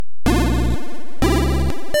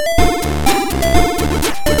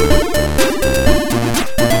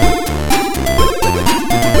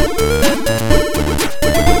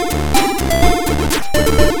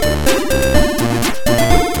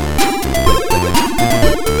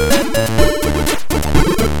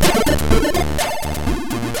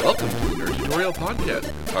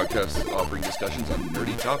podcast offering discussions on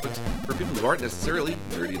nerdy topics for people who aren't necessarily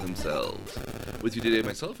nerdy themselves. With you today,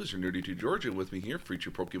 myself, is your Nerdy 2 George, and with me here,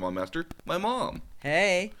 future Pokemon Master, my mom.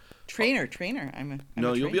 Hey, trainer. I'm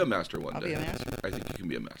No, a you'll be trainer. a master one I'll day. be a master. I think you can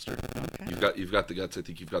be a master. Okay. You've got the guts. I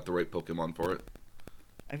think you've got the right Pokemon for it.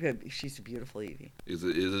 She's a beautiful Eevee. Is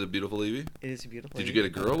it a beautiful Eevee? It is a beautiful. Did you Eevee. get a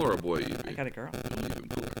girl or a boy Eevee? I got a girl. Oh, even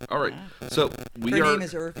cooler. All right. Yeah. So Her we name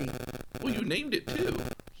is Irvy. Well, you named it too.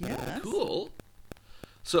 Yes. Cool.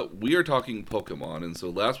 So we are talking Pokemon, and so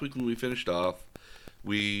last week when we finished off,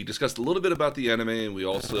 we discussed a little bit about the anime, and we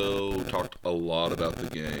also talked a lot about the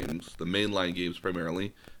games, the mainline games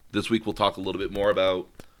primarily. This week we'll talk a little bit more about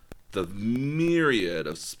the myriad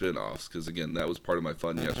of spin-offs, because again, that was part of my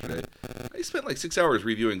fun yesterday. I spent like 6 hours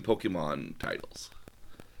reviewing Pokemon titles.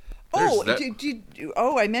 Oh, There's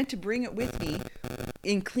that- I meant to bring it with me.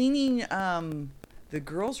 In cleaning the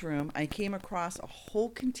girls' room, I came across a whole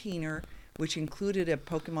container which included a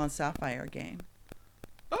Pokemon Sapphire game.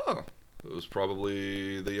 Oh, it was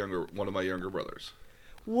probably one of my younger brothers.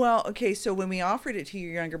 Well, okay, so when we offered it to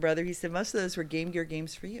your younger brother, he said most of those were Game Gear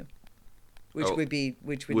games for you, which Oh, would not be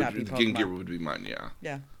the Pokemon. Game Gear would be mine, yeah.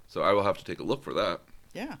 Yeah, So I will have to take a look for that.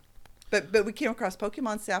 yeah, but we came across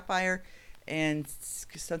Pokemon Sapphire and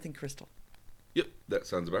something Crystal. Yep, that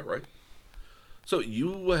sounds about right. So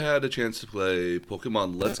you had a chance to play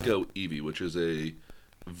Pokemon Let's Go Eevee, which is a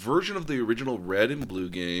version of the original Red and Blue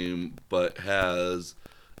game, but has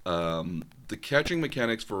the catching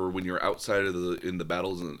mechanics for when you're outside of in the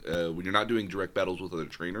battles, when you're not doing direct battles with other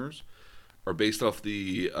trainers, are based off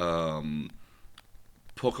the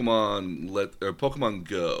Pokemon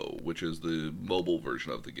Go, which is the mobile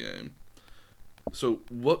version of the game. So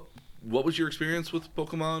what was your experience with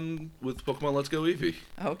Pokemon Let's Go Eevee?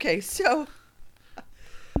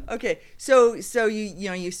 So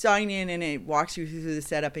you sign in and it walks you through the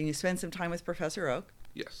setup and you spend some time with Professor Oak,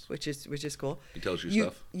 Yes. which is cool. He tells you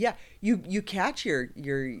stuff. Yeah, you catch your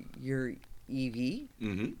Eevee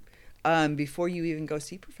Mm-hmm. before you even go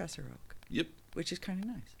see Professor Oak, Yep. which is kind of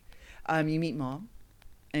nice. You meet Mom,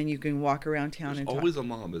 and you can walk around town There's and always talk. a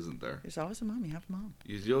mom, isn't there? There's always a mom. You have a mom.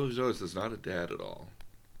 You always notice there's not a dad at all.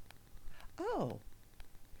 Oh,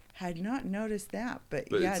 had not noticed that, but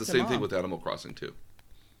But yeah, it's it's the same a thing mom. with Animal Crossing, too.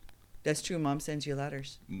 That's true. Mom sends you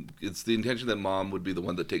letters. It's the intention that mom would be the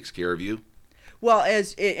one that takes care of you. Well,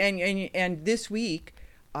 and this week,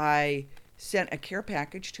 I sent a care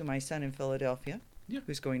package to my son in Philadelphia, Yeah.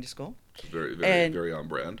 who's going to school. Very, And- very on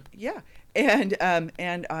brand. Yeah, and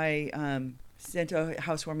I sent a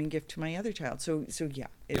housewarming gift to my other child. So yeah,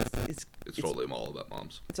 It's totally all about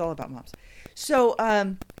moms. it's all about moms. So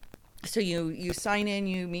so you sign in,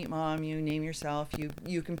 you meet Mom, you name yourself,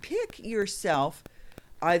 you can pick yourself,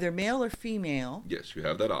 either male or female, Yes, you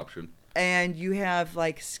have that option. and you have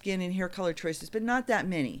like skin and hair color choices, but not that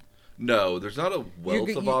many. No, there's not a wealth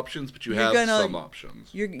You're of go- options, but you you're have gonna- some options.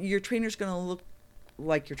 Your trainer's gonna look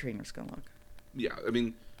like your trainer's gonna look. Yeah, I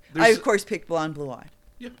mean, I of course picked blonde, blue eyed.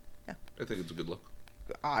 yeah, Yeah. I think it's a good look.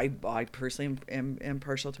 I personally am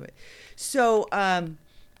partial to it. So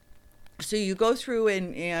so you go through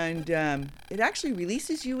and it actually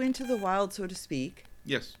releases you into the wild, so to speak,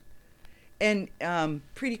 Yes. and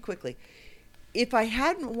pretty quickly. If I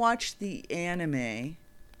hadn't watched the anime,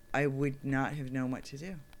 I would not have known what to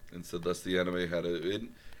do. And so thus the anime had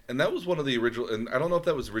and that was one of the original, and I don't know if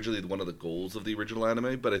that was originally one of the goals of the original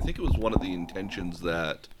anime, but I think it was one of the intentions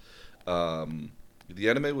that the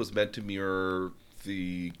anime was meant to mirror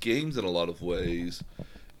the games in a lot of ways,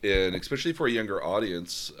 and especially for a younger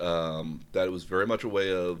audience, that it was very much a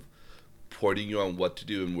way of pointing you on what to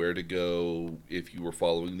do and where to go if you were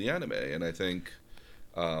following the anime. And I think,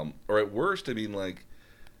 or at worst, I mean, like,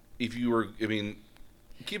 if you were, I mean,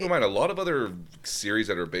 keep in mind, a lot of other series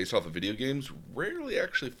that are based off of video games rarely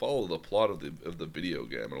actually follow the plot of the video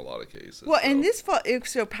game in a lot of cases. Well, and So-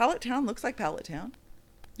 so Pallet Town looks like Pallet Town.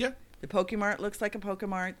 Yeah. The Pokemart looks like a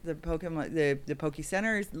Pokemart. The Poke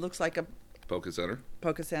Center looks like a Poke Center.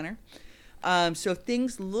 Poke Center. So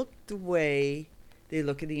things look the way they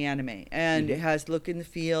look in the anime, and it has look and the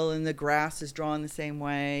feel, and the grass is drawn the same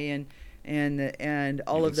way, and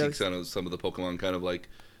all You of can those. see some of the Pokemon kind of like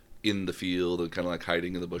in the field and kind of like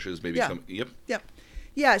hiding in the bushes. Maybe Yeah. some. Yep.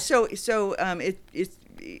 Yeah. So it's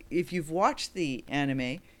if you've watched the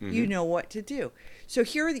anime, you know what to do. So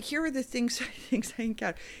here are the things I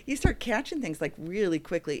encounter. You start catching things like really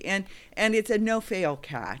quickly, and it's a no fail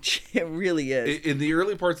catch. It really is. In the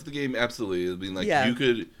early parts of the game, absolutely. I mean, like Yeah. you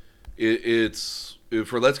could. It's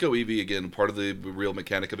for Let's Go Eevee again. Part of the real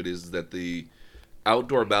mechanic of it is that the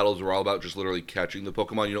outdoor battles are all about just literally catching the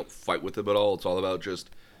Pokemon. You don't fight with them at all. It's all about just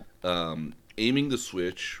aiming the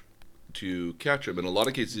switch, to catch them. In a lot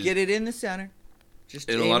of cases, Get it in the center. Just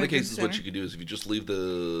in a aim lot it of in the cases, what center. you could do is if you just leave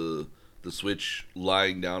the switch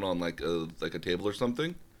lying down on like a table or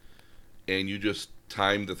something, and you just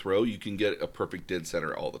time the throw, you can get a perfect dead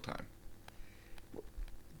center all the time.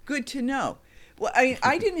 Good to know. Well,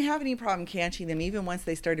 I didn't have any problem catching them even once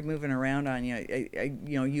they started moving around on you.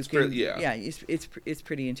 You can pretty- yeah. it's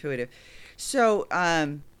pretty intuitive. So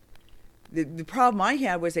the problem I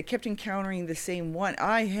had was I kept encountering the same one.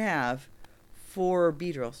 I have 4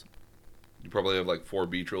 beedrills. You probably have like 4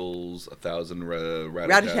 beetrils, 1,000 Ratatatas.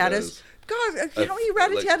 ratatatas, God, how many like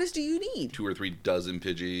ratatatas do you need? 2 or 3 dozen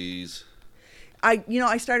Pidgeys.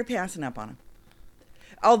 I started passing up on them.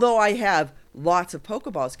 Although I have lots of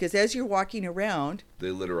Pokeballs, because as you're walking around,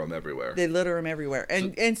 They litter them everywhere. they litter them everywhere.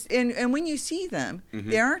 And when you see them,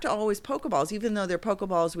 they aren't always Pokeballs, even though they're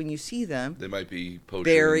Pokeballs when you see them. They might be potions.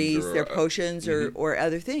 Berries, or, they're potions or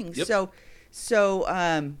other things. Yep. So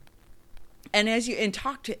and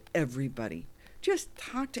talk to everybody. Just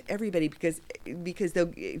talk to everybody because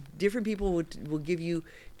different people will give you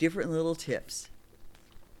different little tips.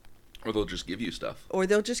 Or they'll just give you stuff. Or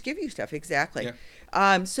they'll just give you stuff, exactly.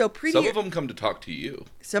 Yeah. So Some of them come to talk to you.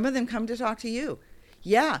 Some of them come to talk to you.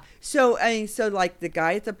 Yeah. So like the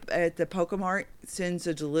guy at the Pokemart sends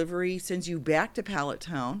you back to Pallet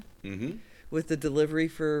Town Mm-hmm. with the delivery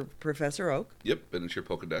for Professor Oak. Yep, and it's your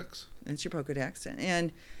Pokedex. It's your Pokedex,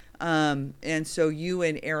 and so you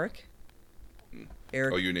and Eric.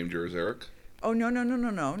 Oh, you named yours Eric? Oh no!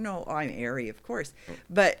 I'm Ari, of course, Oh.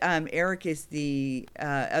 but Eric is the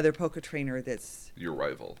other Poke trainer. That's Your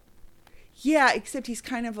rival. yeah, except he's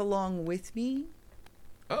kind of along with me.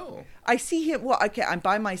 Oh. I see him. Well, okay, I'm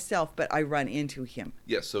by myself, but I run into him.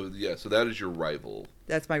 Yes, so that is your rival.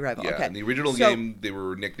 That's my rival. Yeah, Okay. in the original So- game, they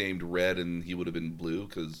were nicknamed Red, and he would have been Blue,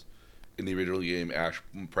 because in the original game, Ash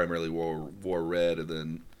primarily wore red, and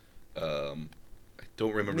then I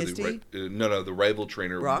don't remember Misty? the rival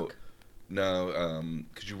trainer. Brock? No,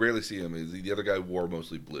 because you rarely see him. The other guy wore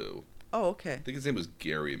mostly blue. Oh, okay. I think his name was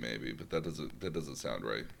Gary, maybe, but that doesn't sound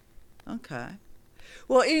right. Okay.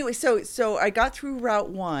 Well, anyway, so I got through Route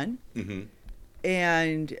 1, Mm-hmm.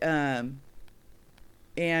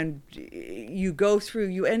 and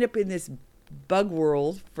you end up in this bug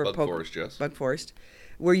world for Bug Forest, yes. Bug Forest,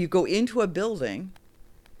 where you go into a building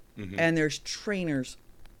Mm-hmm. and there's trainers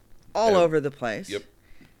all Yep. over the place. Yep.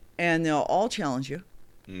 And they'll all challenge you.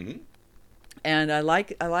 Mm-hmm. And I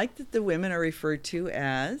like that the women are referred to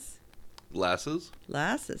as Lasses?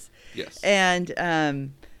 lasses. Yes.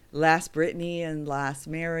 And Lass Brittany and Lass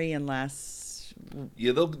Mary and Lass.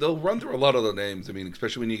 Yeah, they'll run through a lot of the names. I mean,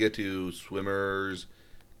 especially when you get to swimmers,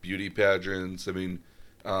 beauty pageants. I mean,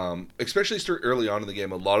 especially early on in the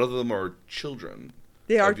game, a lot of them are children.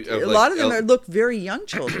 They are a lot of them look very young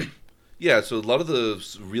children. Yeah, so a lot of the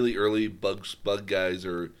really early bug guys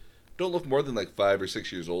don't look more than like 5 or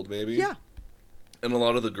 6 years old, maybe. Yeah, And a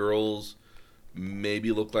lot of the girls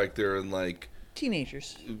maybe look like they're in like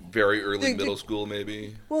teenagers. very early The- middle school,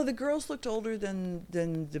 maybe. Well, the girls looked older than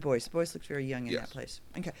the boys. The boys looked very young in Yes. that place.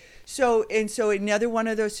 Okay, so another one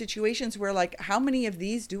of those situations where like, how many of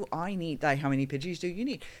these do I need? Like, how many Pidgeys do you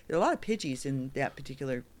need? There are a lot of Pidgeys in that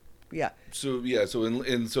particular. Yeah. So in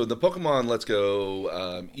the Pokemon Let's Go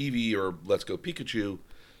Eevee or Let's Go Pikachu,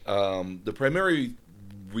 the primary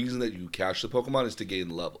reason that you catch the Pokemon is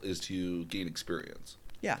to gain experience.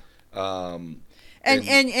 Yeah. Um,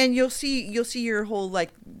 And you'll see your whole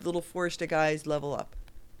like little forest of guys level up.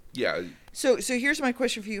 yeah, So here's my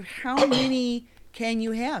question for you: how many can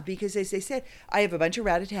you have? Because as they said, I have a bunch of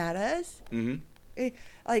Ratatatas. mm-hmm.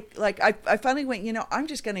 Like I finally went. I'm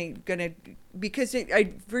just gonna because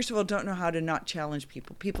I first of all don't know how to not challenge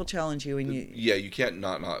people. People challenge you, and You can't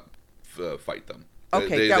not fight them.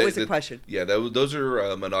 Okay, that was the question. Yeah, those are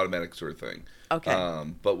an automatic sort of thing. Okay.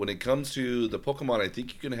 But when it comes to the Pokemon, I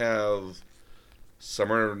think you can have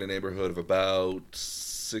somewhere in the neighborhood of about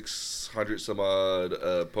 600 some odd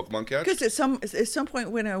Pokemon catch. Because at some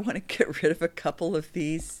point when I want to get rid of a couple of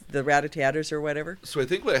these, the Ratatatas or whatever. So I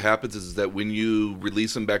think what happens is that when you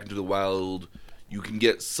release them back into the wild, you can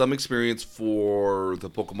get some experience for the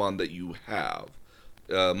Pokemon that you have.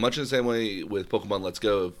 Much in the same way with Pokemon Let's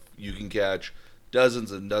Go, you can catch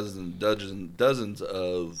dozens and dozens and dozens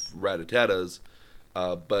of Ratatatas,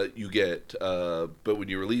 but when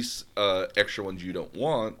you release extra ones you don't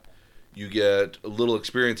want, you get a little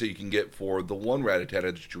experience that you can get for the one Rattata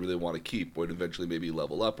that you really want to keep, or eventually maybe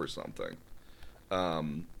level up or something.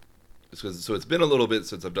 So it's been a little bit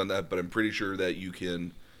since I've done that, but I'm pretty sure that you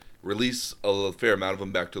can release a fair amount of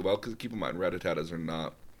them back to the wild. Because keep in mind, Rattatatas are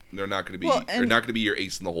not going to be Well, they're not going to be your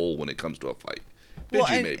ace in the hole when it comes to a fight. Well,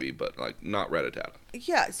 Pidgey and- maybe, but like not Rattata.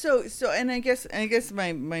 Yeah. And I guess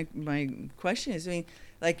my question is, I mean,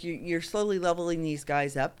 like you're slowly leveling these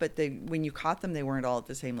guys up, but when you caught them, they weren't all at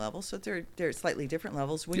the same level, so they're slightly different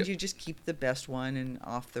levels. Wouldn't Yep. you just keep the best one and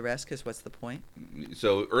off the rest? Because what's the point?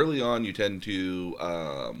 So early on, you tend to.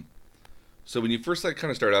 So when you first like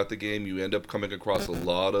kind of start out the game, you end up coming across a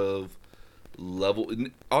lot of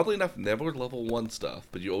oddly enough, never level 1 stuff,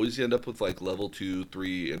 but you always end up with like level 2,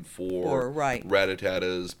 3, and 4 Or, right.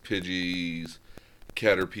 Rattatatas, Pidgeys,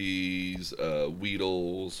 Caterpies,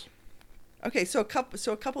 Weedles. Okay, so a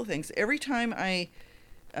couple of things. Every time I,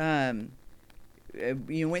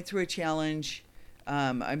 went through a challenge,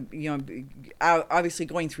 I'm obviously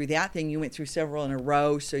going through that thing. You went through several in a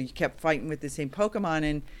row, so you kept fighting with the same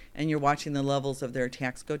Pokemon, and you're watching the levels of their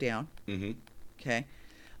attacks go down. Mm-hmm. Okay,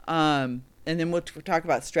 and then we'll talk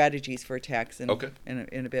about strategies for attacks in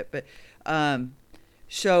a bit. But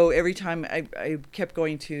so every time I kept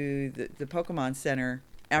going to the Pokemon Center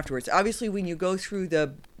afterwards. Obviously, when you go through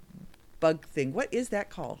the bug thing, what is that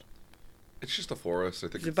called? It's just a forest, I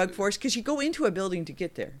think. It's a bug forest, because you go into a building to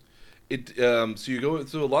get there. So you go.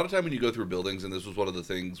 So a lot of time when you go through buildings, and this was one of the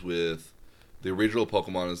things with the original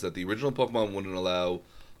Pokemon, is that the original Pokemon wouldn't allow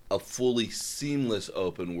a fully seamless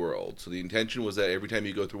open world. So the intention was that every time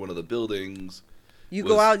you go through one of the buildings, You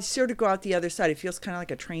go out, sort of go out the other side. It feels kind of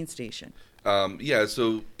like a train station. Yeah,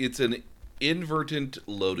 so it's an invertent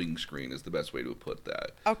loading screen is the best way to put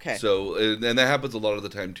that. Okay. So, and that happens a lot of the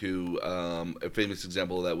time too. A famous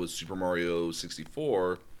example of that was Super Mario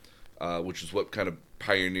 64, which is what kind of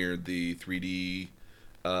pioneered the 3D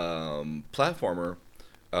platformer.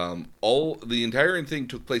 The entire thing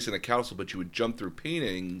took place in a castle, but you would jump through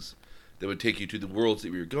paintings that would take you to the worlds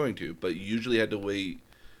that we were going to. But you usually had to wait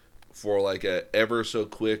for like a ever so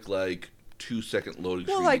quick, like 2-second loading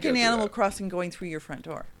screen. Well, like to an get through Animal that. Crossing going through your front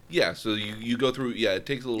door. Yeah, so you go through. Yeah, it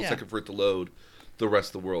takes a little second for it to load the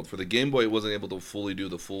rest of the world. For the Game Boy, it wasn't able to fully do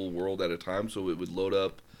the full world at a time, so it would load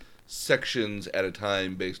up sections at a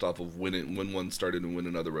time based off of when one started and when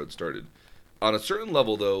another road started. On a certain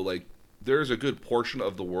level, though, like there's a good portion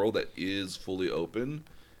of the world that is fully open.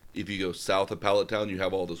 If you go south of Pallet Town, you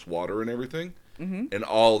have all this water and everything, and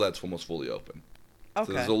all that's almost fully open.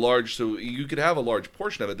 Okay. So there's so you could have a large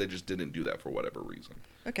portion of it. They just didn't do that for whatever reason.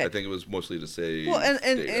 Okay. I think it was mostly to save Well,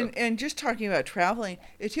 data. and just talking about traveling,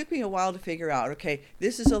 it took me a while to figure out, okay,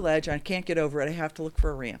 this is a ledge. I can't get over it. I have to look for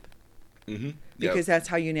a ramp. Mm-hmm. Because that's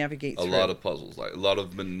how you navigate through. A lot of puzzles, like a lot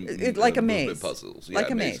of like a movement maze. puzzles, Like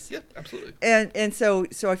a maze. Yeah, absolutely. And so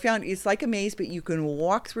I found it's like a maze, but you can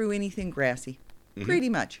walk through anything grassy, pretty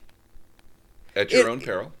much. At your own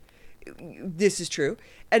peril. This is true,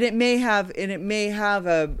 and it may have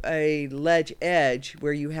a ledge edge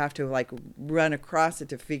where you have to like run across it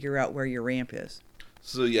to figure out where your ramp is.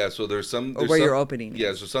 So yeah, so there's where your opening Yeah,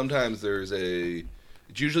 is. so sometimes it's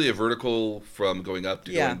usually a vertical from going up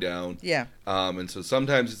to going down. Yeah. And so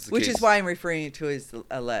sometimes it's the Which case, is why I'm referring to it as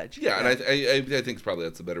a ledge. Yeah, and I think probably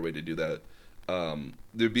that's a better way to do that.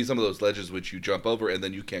 There'd be some of those ledges which you jump over and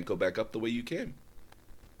then you can't go back up the way you came.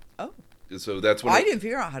 Oh. So that's when I didn't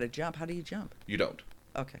figure out how to jump. How do you jump? You don't.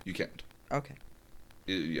 Okay. You can't. Okay.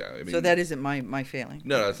 Yeah, I mean. So that isn't my failing.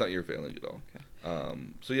 No, it's not your failing at all. Okay.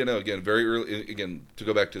 So yeah, no. Again, very early. Again, to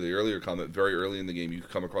go back to the earlier comment, very early in the game, you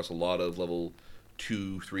come across a lot of level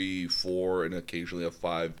 2, 3, 4, and occasionally a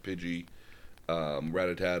 5 Pidgey,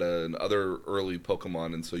 Rattata, and other early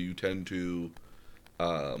Pokemon, and so you tend to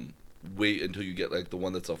wait until you get like the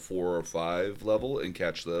one that's a 4 or 5 level and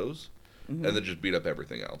catch those, and then just beat up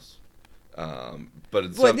everything else. But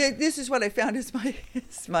it's this is what I found as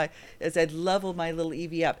as I level my little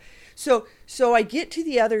Eevee up. So I get to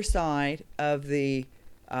the other side of the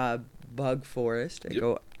bug forest. I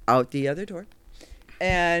go out the other door,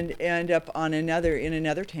 and end up in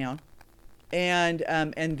another town, and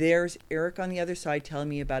there's Eric on the other side telling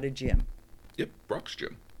me about a gym. Yep, Brock's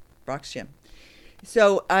gym. Brock's gym.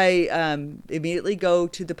 So I immediately go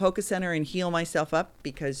to the Poke Center and heal myself up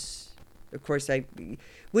because, of course,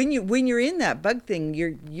 when you're in that bug thing,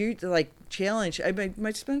 you're like challenged. I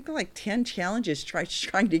might spend like 10 challenges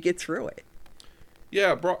trying to get through it.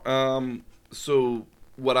 Yeah, so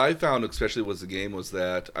what I found, especially was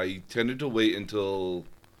that I tended to wait until,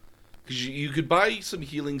 because you could buy some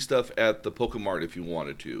healing stuff at the Pokemart if you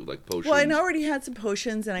wanted to, like potions. Well, I already had some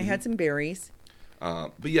potions and I had some berries.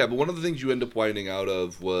 But one of the things you end up winding out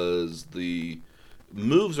of was the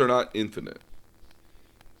moves are not infinite.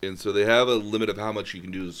 And so they have a limit of how much you can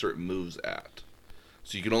do certain moves at.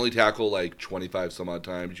 So you can only tackle like 25 some odd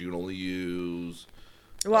times. You can only use.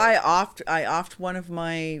 Well, I offed one of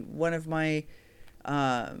my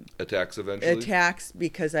Attacks eventually. attacks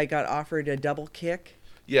because I got offered a double kick.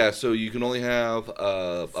 Yeah, so you can only have Four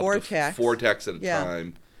up to attacks. 4 attacks at a Yeah.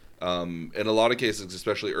 time. In a lot of cases,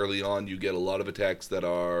 especially early on, you get a lot of attacks that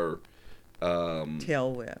are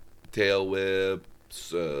Tail whip. tail whip,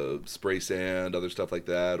 spray sand, other stuff like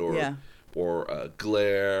that, or Yeah.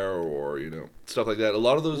 glare, or stuff like that. A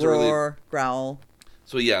lot of those early. Roar, growl.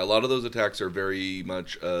 So yeah, a lot of those attacks are very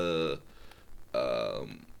much.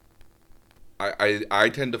 I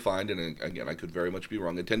tend to find, and again, I could very much be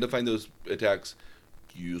wrong. I tend to find those attacks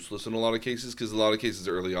useless in a lot of cases because a lot of cases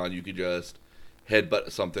early on you could just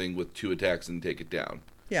headbutt something with 2 attacks and take it down.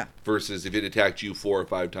 Yeah. Versus if it attacked you 4 or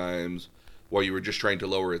 5 times while you were just trying to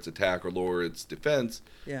lower its attack or lower its defense,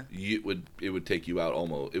 Yeah. it would take you out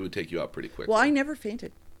almost. It would take you out pretty quickly. Well, I never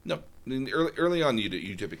fainted. No, I mean, early on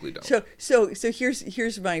you typically don't. So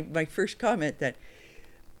here's my first comment that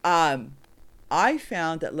I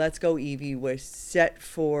found that Let's Go Eevee was set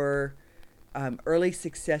for early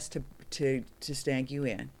success to snag you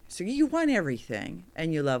in. So you won everything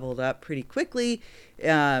and you leveled up pretty quickly.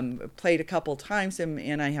 Played a couple times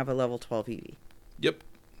and I have a level 12 Eevee. Yep.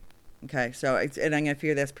 Okay, so and I'm gonna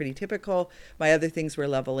figure that's pretty typical. My other things were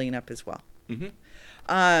leveling up as well.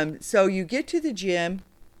 Mm-hmm. So you get to the gym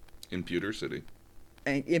In Pewter City.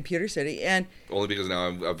 in Pewter City, and Only because now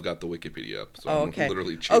I've got the Wikipedia up, so okay, I'm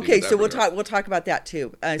literally cheating. okay. with So everything. we'll talk about that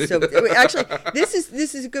too. So actually, this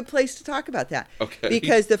is a good place to talk about that. Okay.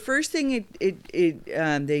 Because the first thing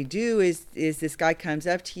they do is this guy comes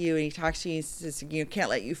up to you and he talks to you and says, can't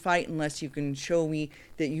let you fight unless you can show me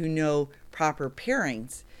that you know proper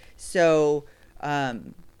pairings. So a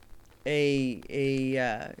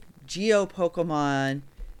Geo Pokemon.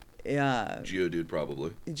 Geodude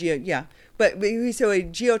probably. Yeah, but so a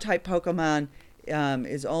Geo-type Pokemon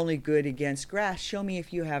is only good against grass. Show me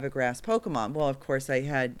if you have a grass Pokemon. Well, of course, I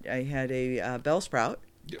had a Bellsprout,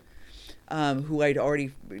 Yep. who I'd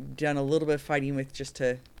already done a little bit of fighting with just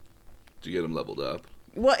to To get him leveled up.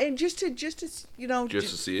 well, and just to Just to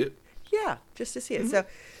see it. yeah, just to see it.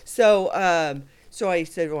 Mm-hmm. So I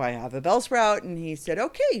said, well, I have a Bellsprout, and he said,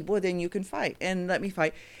 okay, well then you can fight and let me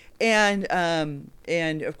fight, and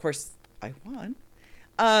of course I won,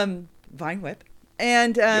 Vine Whip,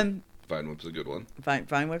 and Yep. Vine Whip's a good one.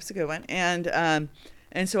 Vine Whip's a good one, and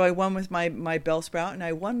so I won with my Bellsprout, and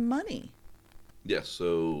I won money. Yes,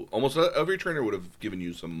 so almost every trainer would have given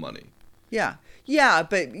you some money. Yeah,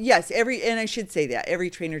 but yes, and I should say that every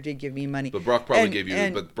trainer did give me money. But Brock probably gave you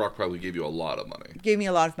a lot of money. Gave me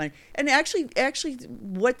a lot of money. And actually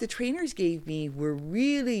what the trainers gave me were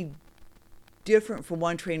really different from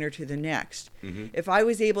one trainer to the next. Mm-hmm. If I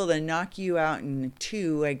was able to knock you out in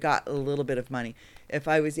 2, I got a little bit of money. If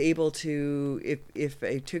I was able to, if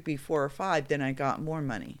it took me 4 or 5, then I got more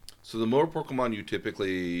money. So the more Pokemon you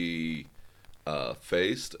typically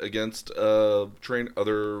faced against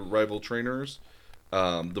other rival trainers,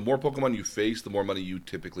 the more Pokemon you face, the more money you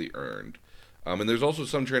typically earned. And there's also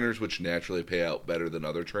some trainers which naturally pay out better than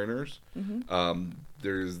other trainers. Mm-hmm.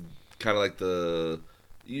 There's kind of like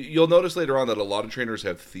you'll notice later on that a lot of trainers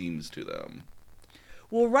have themes to them.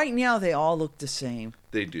 Well, right now they all look the same.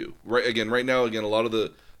 They do. Right now, a lot of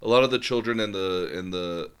the children or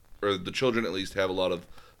the children at least have a lot of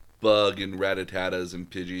Bug and Rattatas and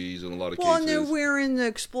Pidgeys in a lot of cases. Well, and they're wearing the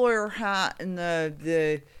Explorer hat and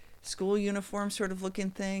the school uniform sort of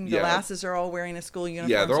looking thing. The lasses are all wearing a school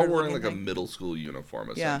uniform. Yeah, they're all wearing like a middle school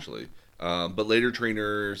uniform essentially. Yeah. But later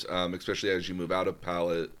trainers, especially as you move out of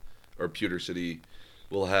Pallet or Pewter City,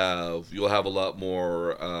 you'll have a lot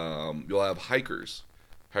more. You'll have hikers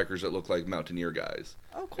that look like mountaineer guys.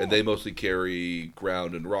 Oh, cool. And they mostly carry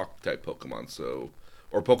ground and rock type Pokemon.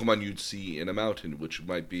 Or Pokemon you'd see in a mountain, which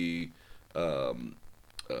might be Zubats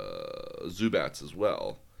as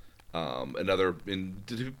well.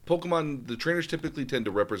 Pokemon, the trainers typically tend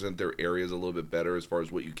to represent their areas a little bit better as far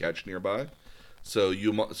as what you catch nearby. So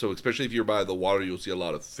especially if you're by the water, you'll see a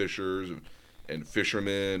lot of fishers and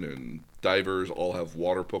fishermen and divers all have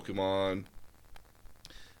water Pokemon.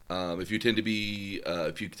 If you tend to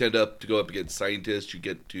go up against scientists, you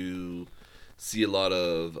get to see a lot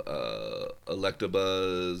of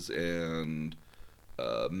Electabuzz and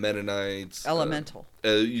Mennonites. Elemental.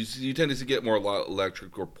 You tend to get more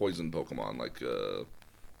electric or poison Pokemon, like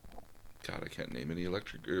God, I can't name any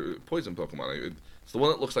electric poison Pokemon. It's the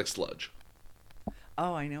one that looks like sludge.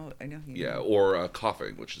 Oh, I know. Yeah, or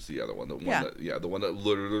Coughing, which is the other one. The one that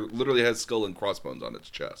literally has skull and crossbones on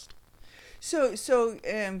its chest. So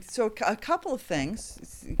a couple of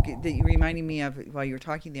things that you reminded me of while you were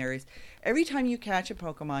talking there is every time you catch a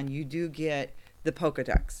Pokemon, you do get the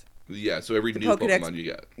Pokedex. Yeah, so every new Pokemon you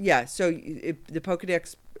get. Yeah, so the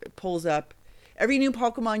Pokedex pulls up every new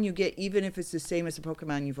Pokemon you get, even if it's the same as a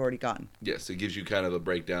Pokemon you've already gotten. Yes, it gives you kind of a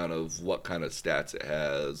breakdown of what kind of stats it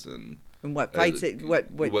has and what fights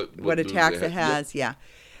what attacks it has. Yep. Yeah,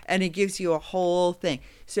 and it gives you a whole thing.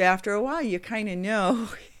 So after a while, you kind of know.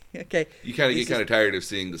 Okay. You kind of get kind of tired of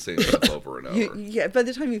seeing the same stuff over and over. Yeah. By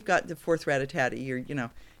the time you've got the fourth Rattata,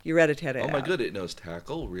 you're Rattata. Oh my good, it knows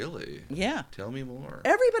Tackle, really? Yeah. Tell me more.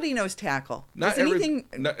 Everybody knows Tackle. Not everything.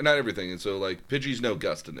 And so like Pidgeys know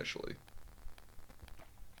Gust initially.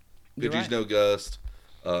 Pidgeys know Gust.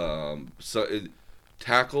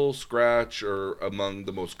 Tackle, Scratch are among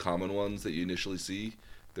the most common ones that you initially see.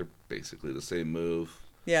 They're basically the same move.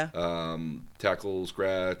 Yeah. Tackle,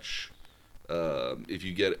 Scratch. If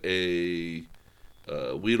you get a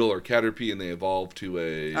Weedle or Caterpie and they evolve to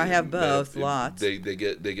a... I have both, lots. They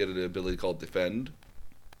get an ability called Defend,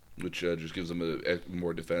 which just gives them a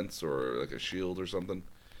more defense or like a shield or something.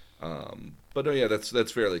 But no, yeah,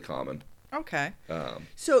 that's fairly common. Okay.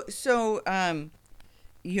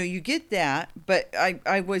 You get that, but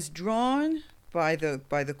I was drawn by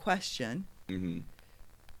the question. Mm-hmm.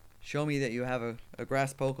 Show me that you have a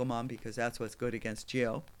grass Pokemon because that's what's good against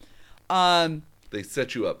Geo. They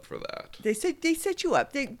set you up for that. They set you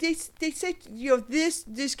up. They said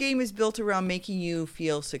this game is built around making you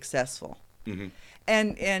feel successful. Mm-hmm.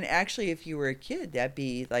 And actually, if you were a kid, that'd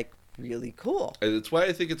be like really cool. And it's why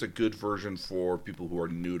I think it's a good version for people who are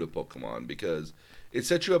new to Pokemon, because it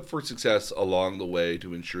sets you up for success along the way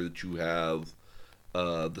to ensure that you have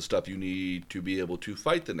the stuff you need to be able to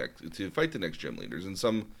fight the next gym leaders. And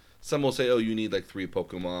some will say, oh, you need like 3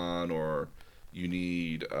 Pokemon, or you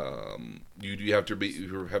need you have to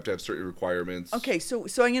have certain requirements. Okay, so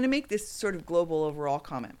I'm going to make this sort of global overall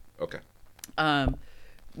comment. Okay.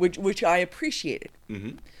 Which I appreciated.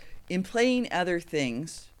 Mm-hmm. In playing other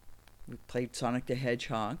things, we played Sonic the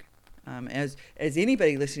Hedgehog. As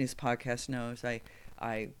anybody listening to this podcast knows,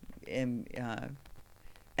 I am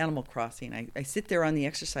Animal Crossing. I sit there on the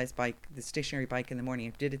exercise bike, the stationary bike in the morning.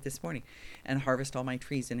 I did it this morning, and harvest all my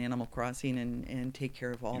trees in Animal Crossing and take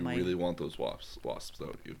care of all my. You really want those wasps,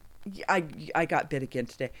 don't you? I got bit again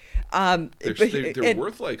today. They're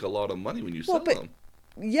worth like a lot of money when you sell them.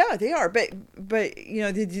 Yeah, they are. But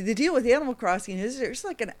the deal with Animal Crossing is there's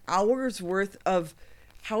like an hour's worth of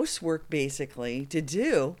housework basically to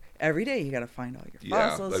do every day. You got to find all your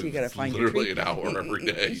fossils. You got to find literally an hour every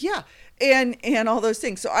day. Yeah, and all those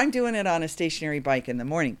things. So I'm doing it on a stationary bike in the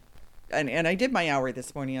morning, and I did my hour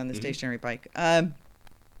this morning on the stationary bike.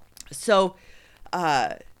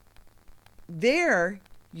 There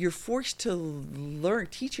you're forced to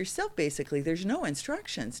teach yourself basically. There's no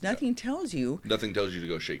instructions. Nothing tells you. Nothing tells you to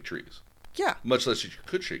go shake trees. Yeah. Much less you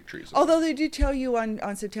could shake trees. Although they do tell you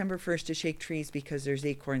on September 1st to shake trees because there's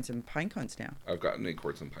acorns and pine cones now. I've gotten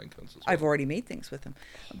acorns and pine cones as well. I've already made things with them.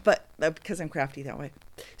 But because I'm crafty that way.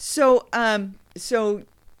 So But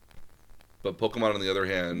Pokemon, on the other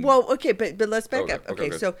hand. Well, okay, but let's back up.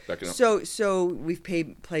 Okay. So we've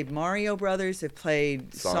played Mario Brothers. I've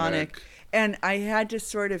played Sonic. And I had to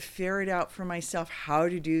sort of ferret out for myself how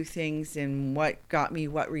to do things and what got me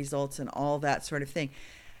what results and all that sort of thing.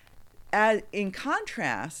 In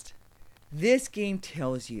contrast, this game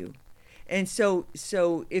tells you. And so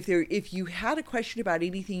if you had a question about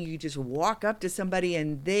anything, you just walk up to somebody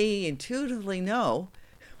and they intuitively know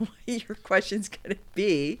what your question's going to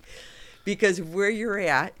be because of where you're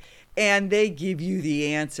at, and they give you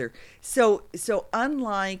the answer. So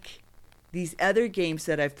unlike these other games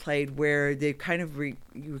that I've played where they kind of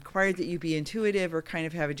require that you be intuitive or kind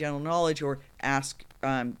of have a general knowledge or ask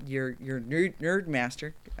your nerd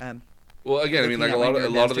master. Well, again, I mean, like a lot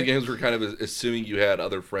of the games were kind of assuming you had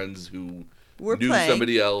other friends who knew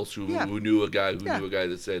somebody else who knew a guy knew a guy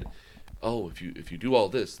that said, "Oh, if you do all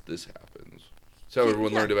this, this happens." So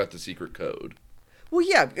everyone learned about the secret code. Well,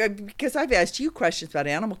 yeah, because I've asked you questions about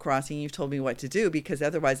Animal Crossing, and you've told me what to do because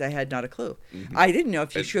otherwise I had not a clue. Mm-hmm. I didn't know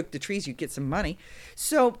if you shook the trees, you'd get some money.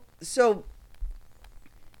 So.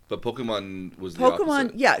 But Pokemon was the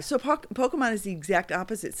opposite. Yeah. So Pokemon is the exact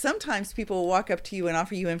opposite. Sometimes people will walk up to you and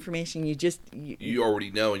offer you information you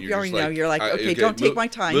already know, and you're like, okay, don't take my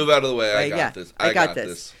time. Move out of the way. I got this. I got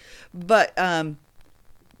this. But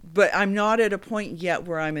I'm not at a point yet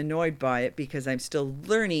where I'm annoyed by it because I'm still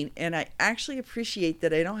learning, and I actually appreciate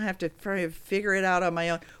that I don't have to figure it out on my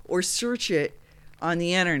own or search it on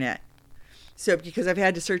the internet. So because I've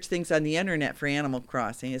had to search things on the internet for Animal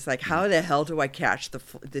Crossing, it's like, how the hell do I catch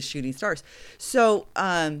the shooting stars? So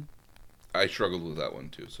I struggled with that one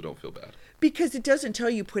too, so don't feel bad. Because it doesn't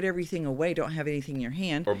tell you put everything away, don't have anything in your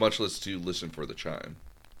hand, or much less to listen for the chime.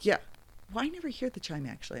 Yeah, well, I never hear the chime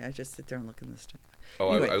actually. I just sit there and look in the stuff.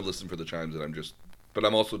 Oh, anyway. I listen for the chimes, and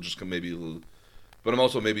I'm also just maybe But I'm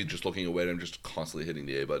also maybe just looking away and I'm just constantly hitting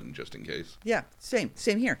the A button just in case. Yeah, same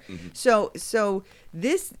here. Mm-hmm. So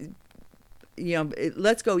this,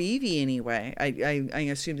 Let's Go Eevee anyway. I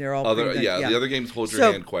assume they're all The other games hold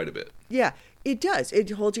your hand quite a bit. Yeah, it does. It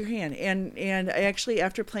holds your hand, and actually,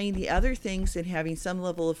 after playing the other things and having some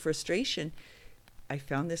level of frustration, I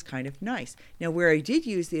found this kind of nice. Now, where I did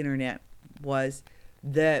use the internet was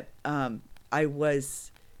that I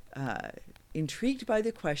was intrigued by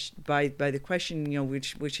the question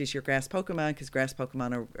which is your grass Pokemon, because grass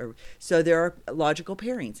Pokemon are so there are logical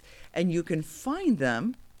pairings, and you can find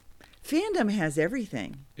them. Fandom has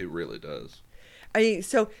everything. It really does.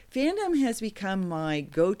 So Fandom has become my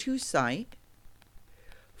go-to site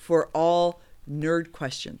for all nerd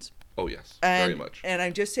questions. Oh yes, very much. And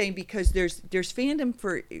I'm just saying, because there's fandom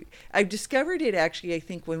for. I've discovered it actually, I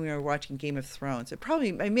think, when we were watching Game of Thrones.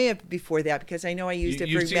 I may have before that, because I know I used it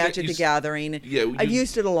for Magic the Gathering. And I've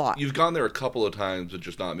used it a lot. You've gone there a couple of times, but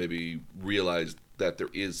just not maybe realized that there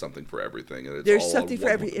is something for everything, and there's something for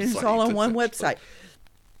everything. It's all on one website.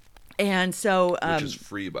 And so, which is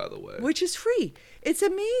free, by the way. Which is free. It's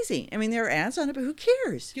amazing. I mean, there are ads on it, but who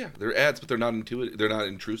cares? Yeah, there are ads, but they're not intuitive. They're not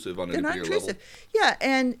intrusive on any level. Yeah,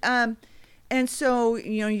 and so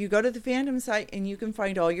you go to the Fandom site and you can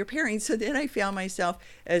find all your pairings. So then I found myself,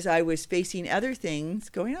 as I was facing other things,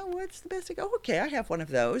 going, "Oh, what's the best?" I go, "Okay, I have one of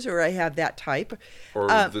those, or I have that type, or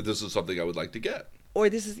this is something I would like to get, or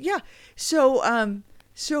this is So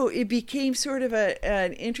it became sort of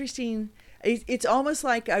an interesting. It's almost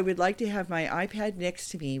like I would like to have my iPad next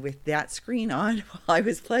to me with that screen on while I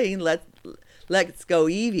was playing Let's Go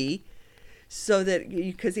Eevee, so that,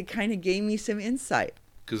 because it kind of gave me some insight.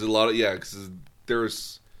 Because there's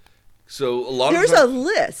a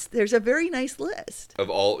list. There's a very nice list of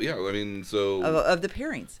all. Yeah, I mean, so of the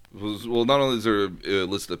pairings. Well, not only is there a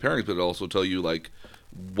list of the pairings, but it also tell you like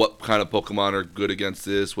what kind of Pokemon are good against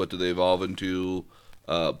this. What do they evolve into?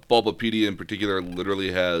 Bulbapedia in particular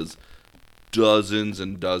literally has dozens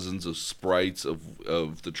and dozens of sprites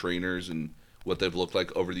of the trainers and what they've looked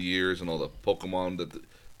like over the years, and all the Pokemon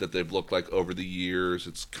that they've looked like over the years.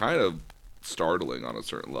 It's kind of startling on a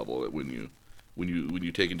certain level when you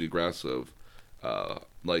take into grasp of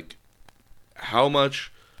like how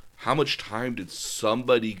much time did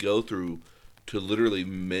somebody go through to literally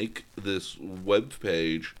make this web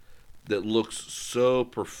page that looks so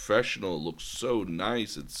professional, it looks so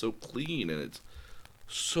nice, it's so clean, and it's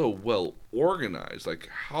so well organized. Like,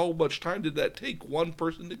 how much time did that take one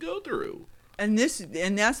person to go through? And that's the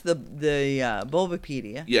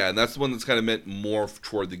Bulbapedia. Yeah, and that's the one that's kind of meant more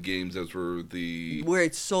toward the games, as for where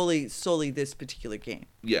it's solely this particular game.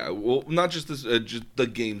 Yeah, well, not just this, just the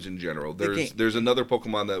games in general. There's another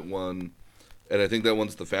Pokemon that one, and I think that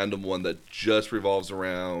one's the Fandom one, that just revolves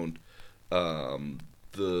around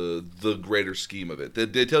the greater scheme of it.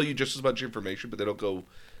 They tell you just as much information, but they don't go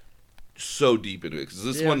so deep into it, because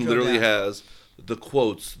this one literally has the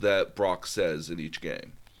quotes that Brock says in each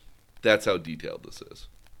game. That's how detailed this is.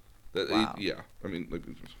 Wow. Yeah, I mean, like,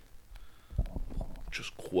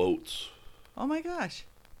 just quotes. Oh my gosh.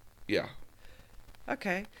 Yeah.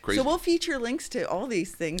 Okay. Crazy. So we'll feature links to all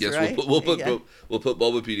these things, yes, right? we'll put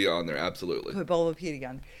Bulbapedia on there, absolutely. Put Bulbapedia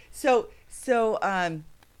on. So I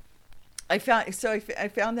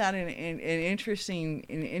found that an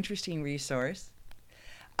interesting resource.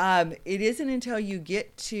 It isn't until you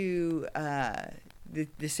get to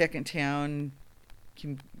the second town,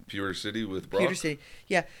 Pewter City with Brock? Pewter City,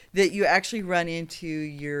 yeah, that you actually run into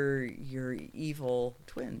your evil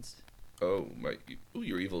twins. Oh my! Oh,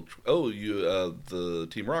 your evil. The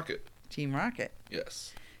Team Rocket. Team Rocket.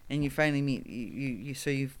 Yes. And you finally meet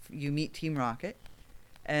you meet Team Rocket,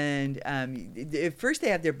 and at first they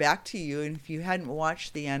have their back to you, and if you hadn't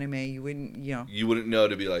watched the anime, you wouldn't You wouldn't know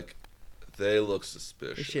to be like, they look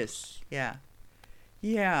suspicious. Yeah.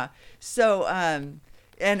 So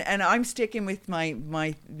and I'm sticking with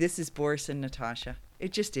my this is Boris and Natasha.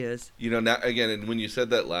 It just is. Now again, and when you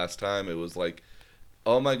said that last time, it was like,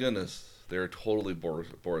 oh my goodness, they're totally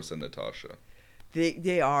Boris and Natasha.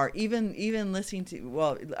 They are. Even listening to,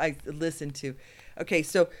 well, I listened to. Okay,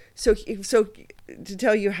 so to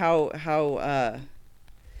tell you how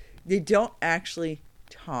they don't actually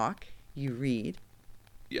talk, you read.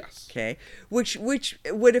 Yes. Okay, which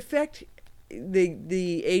would affect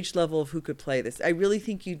the age level of who could play this. I really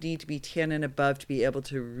think you need to be 10 and above to be able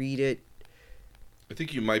to read it. I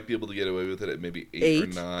think you might be able to get away with it at maybe 8 or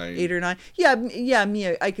 9. 8 or 9. Yeah,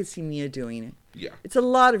 Mia. I could see Mia doing it. Yeah. It's a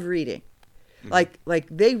lot of reading. Mm-hmm. Like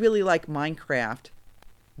they really like Minecraft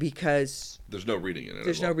because there's no reading in it.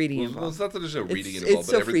 There's no reading involved. Well, it's not that there's no reading involved. It's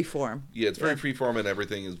so free form. Yeah, it's very free form, and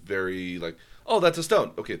everything is very like oh, that's a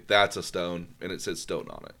stone. Okay, that's a stone, and it says stone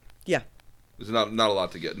on it. Yeah. There's not a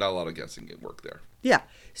lot to get, not a lot of guessing at work there. Yeah.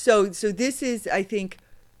 So this is, I think,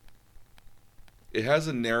 it has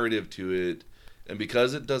a narrative to it, and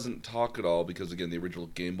because it doesn't talk at all, because again the original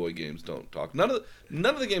Game Boy games don't talk. None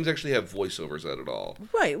of the games actually have voiceovers at all.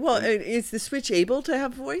 right. Well, is the Switch able to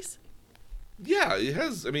have voice? Yeah, it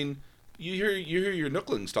has. I mean, you hear your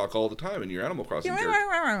Nooklings talk all the time in your Animal Crossing.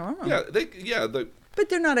 But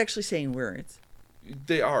they're not actually saying words.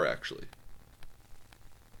 They are actually.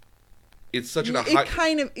 It's such an It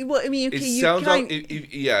kind of. Well, I mean, okay, it sounds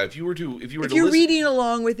if you were to if listen, you're reading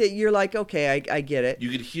along with it, you're like, okay, I get it. you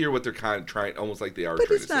could hear what they're kind of trying, almost like they are. But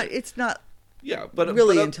trying it's to not. say. It's not. Yeah, but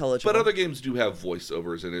really intelligible. But other games do have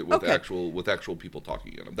voiceovers in it with Okay. actual people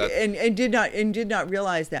talking in them. That's, and did not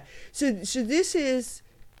realize that. So this is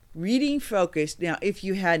reading focused. Now, if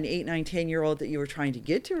you had an 8, 9, 10-year-old that you were trying to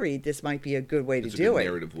get to read, this might be a good way to it's a do good it.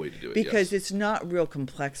 narrative way to do it. Because yes. it's not real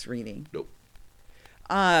complex reading. Nope.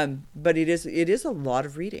 But it is a lot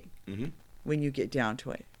of reading Mm-hmm. when you get down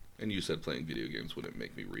to it. And you said playing video games wouldn't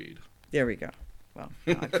make me read. There we go. Well,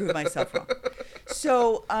 I proved myself wrong.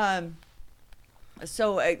 So,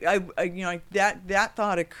 so I you know, that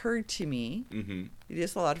thought occurred to me. Mm-hmm. It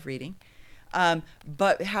is a lot of reading.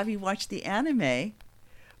 But having watched the anime,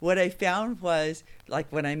 what I found was,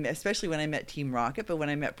 like, especially when I met Team Rocket, but when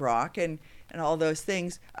I met Brock and all those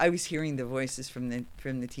things, I was hearing the voices from the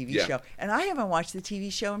TV Yeah. show. And I haven't watched the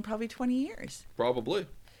TV show in probably 20 years. Probably.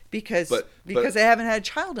 Because But- I haven't had a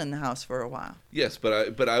child in the house for a while. Yes, but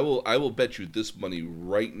I will bet you this money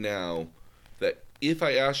right now that if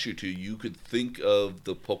I asked you to, you could think of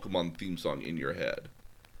the Pokemon theme song in your head.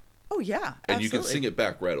 Oh, yeah, And absolutely. you can sing it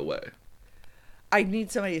back right away. I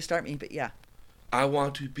need somebody to start me, but yeah. I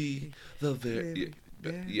want to be the very...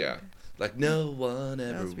 Yeah. Like no one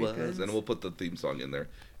ever Else was. because- And we'll put the theme song in there.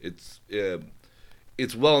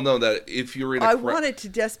 It's well known that if you're in a... I wanted to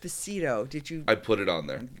Despacito. Did you? I put it on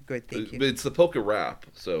there. Good, thank you. It's the Poke Rap,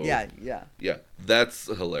 so... Yeah. Yeah, that's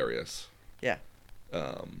hilarious. Yeah.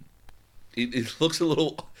 It looks a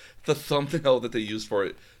little... The thumbnail that they used for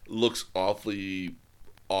it looks awfully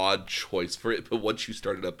odd choice for it, but once you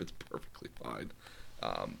start it up, it's perfectly fine.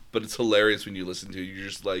 But it's hilarious when you listen to it. You're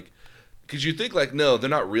just like... Because you think, like, no, they're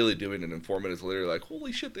not really doing it, and 4 minutes later, you're like,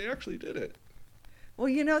 holy shit, they actually did it. Well,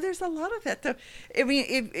 you know, there's a lot of that, though. I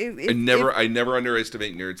mean, I never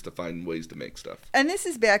underestimate nerds to find ways to make stuff. and this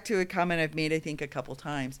is back to a comment I've made, I think, a couple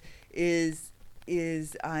times, is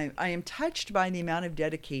I am touched by the amount of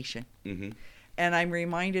dedication. Mm-hmm. And I'm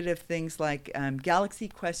reminded of things like Galaxy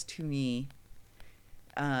Quest to me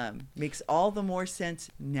makes all the more sense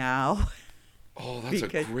now. Oh, that's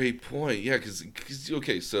a great point. Yeah, because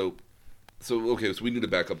so we need to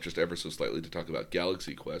back up just ever so slightly to talk about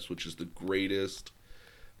Galaxy Quest, which is the greatest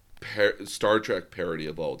Star Trek parody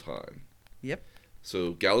of all time. Yep.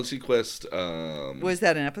 So Galaxy Quest. Was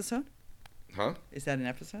that an episode? Huh? Is that an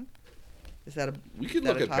episode? Is that a? We could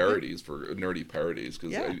look at parodies for nerdy parodies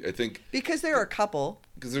because Yeah. I think Because there are a couple.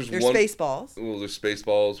 because there's Spaceballs. Well, there's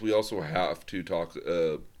Spaceballs. We also have to talk.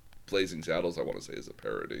 Blazing Saddles, I want to say, is a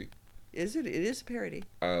parody. Is it? It is a parody.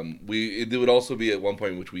 It would also be at one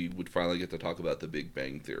point in which we would finally get to talk about the Big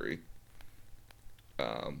Bang Theory.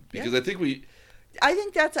 Because Yeah. I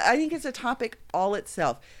think it's a topic all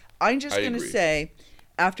itself. I'm just going to agree. say,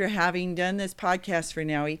 after having done this podcast for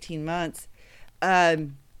now 18 months, I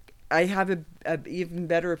have a even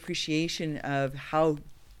better appreciation of how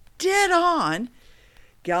dead on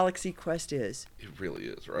Galaxy Quest is. It really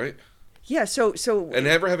is, right? Yeah. So And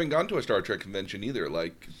never having gone to a Star Trek convention either,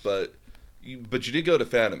 but you did go to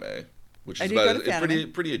Fanime, which I is did go about to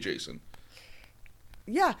Fanime. pretty adjacent.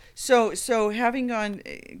 yeah. So having gone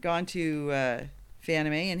to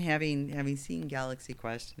Fanime and having seen Galaxy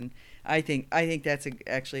Quest, and I think that's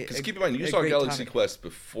actually Because keep in mind, you saw Galaxy Quest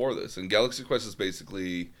before this, and Galaxy Quest is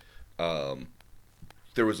basically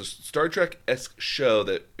there was a Star Trek-esque show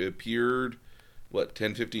that appeared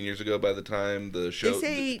 10, 15 years ago by the time the show... They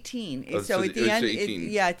say 18. Oh, so at the end,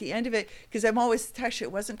 18. at the end of it, because I'm always touched,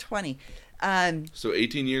 it wasn't 20. So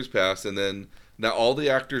 18 years passed, and then now all the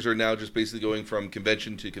actors are now just basically going from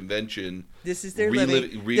convention to convention. This is their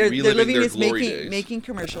reliving living. Their living their is glory days. making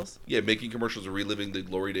commercials. Yeah, making commercials and reliving the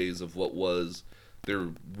glory days of what was their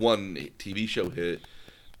one TV show hit.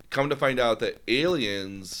 Come to find out that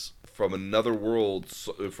aliens from another world,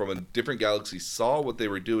 from a different galaxy, saw what they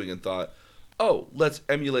were doing and thought, oh, let's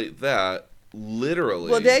emulate that literally.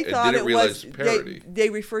 Well, they and thought didn't it realize was parody. they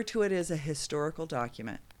refer to it as a historical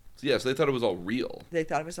document. Yeah, so they thought it was all real. They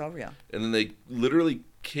thought it was all real. And then they literally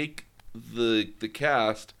cake the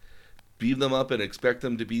cast, beam them up, and expect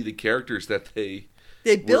them to be the characters that they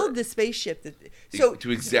They build the spaceship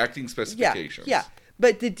to exacting specifications. Yeah.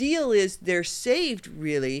 But the deal is they're saved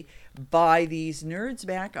really by these nerds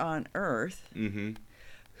back on Earth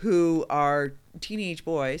who are teenage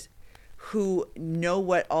boys who know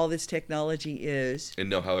what all this technology is and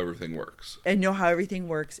know how everything works.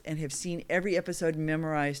 And have seen every episode and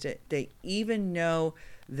memorized it. They even know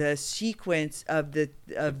the sequence of the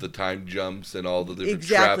time jumps and all the different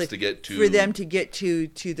traps to get to, for them to get to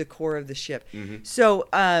the core of the ship. So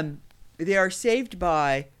they are saved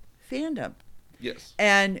by fandom. Yes.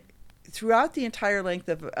 And throughout the entire length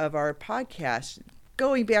of our podcast,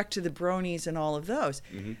 going back to the bronies and all of those,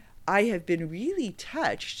 I have been really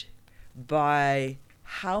touched by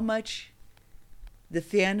how much the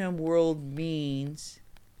fandom world means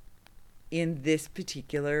in this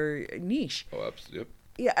particular niche. Oh, absolutely. Yep.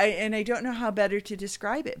 Yeah, and I don't know how better to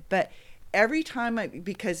describe it, but every time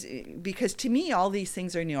because to me all these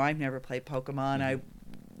things are new. I've never played Pokemon. I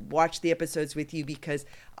watched the episodes with you because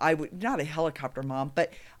I would not a helicopter mom,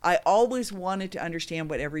 but I always wanted to understand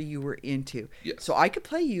whatever you were into. Yes. So I could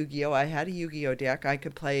play Yu-Gi-Oh. I had a Yu-Gi-Oh deck. I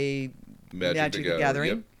could play Magic the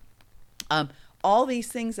Gathering. Yep. All these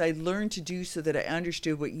things I learned to do so that I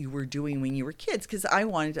understood what you were doing when you were kids because I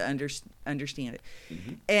wanted to understand it.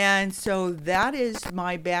 And so that is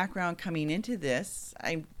my background coming into this.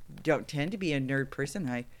 I don't tend to be a nerd person.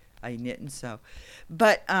 I knit and sew.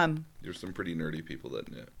 But there's some pretty nerdy people that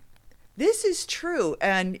knit. This is true.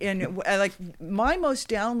 And like my most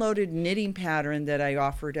downloaded knitting pattern that I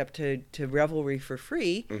offered up to Revelry for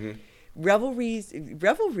free. Revelry is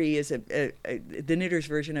the knitter's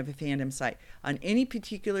version of a fandom site. On any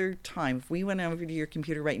particular time, if we went over to your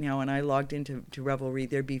computer right now and I logged into Revelry,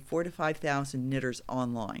 there'd be 4,000 to 5,000 knitters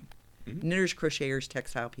online. Knitters, crocheters,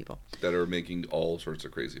 textile people that are making all sorts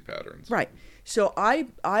of crazy patterns. Right. So I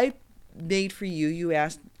made for you.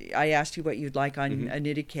 I asked you what you'd like on a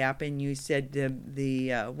knitted cap, and you said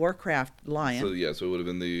the Warcraft lion. So it would have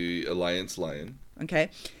been the Alliance lion. Okay.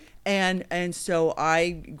 And so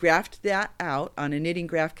I graphed that out on a knitting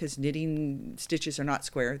graph because knitting stitches are not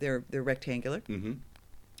square; they're rectangular.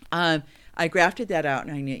 I grafted that out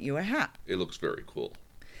and I knit you a hat. It looks very cool.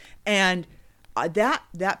 And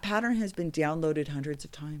that pattern has been downloaded hundreds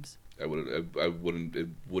of times. I wouldn't. It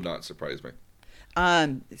would not surprise me.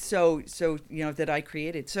 So that I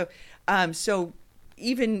created. So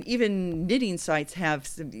even knitting sites have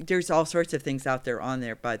there's all sorts of things out there on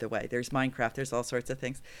there, by the way. There's Minecraft, there's all sorts of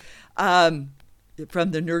things from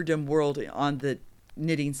the nerddom world on the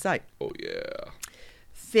knitting site. Oh yeah.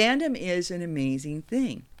 Fandom is an amazing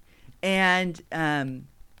thing. And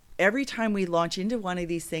every time we launch into one of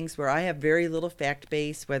these things where I have very little fact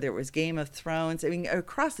base, whether it was Game of Thrones, I mean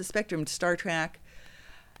across the spectrum, Star Trek,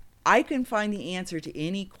 I can find the answer to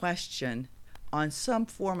any question on some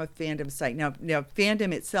form of fandom site. Now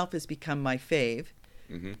fandom itself has become my fave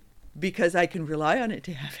because I can rely on it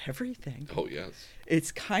to have everything. Oh, yes.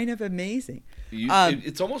 It's kind of amazing.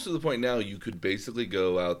 It's almost to the point now you could basically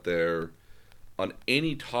go out there on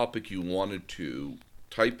any topic you wanted to,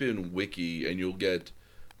 type in wiki, and you'll get,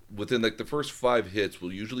 within like the first 5 hits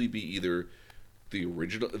will usually be either the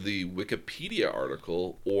Wikipedia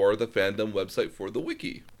article or the fandom website for the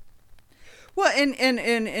wiki. Well,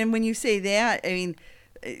 and when you say that, I mean,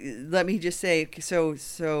 let me just say, so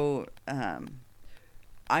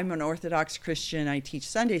I'm an Orthodox Christian. I teach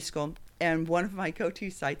Sunday school, and one of my go-to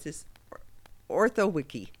sites is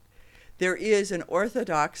OrthoWiki. There is an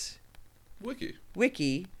Orthodox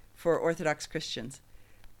wiki for Orthodox Christians,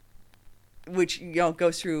 which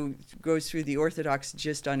goes through the Orthodox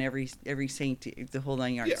just on every saint, the whole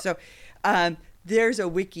 9 yards. Yeah. So there's a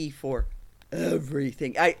wiki for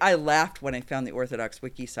everything. I laughed when I found the Orthodox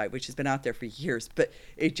wiki site, which has been out there for years, but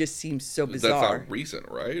it just seems so bizarre. That's not recent,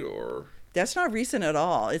 right? Or that's not recent at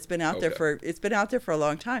all. It's been out there for a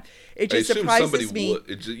long time. It just I assume surprises me.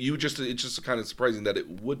 It's just kind of surprising that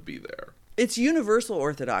it would be there. It's universal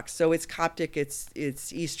Orthodox, so it's Coptic, it's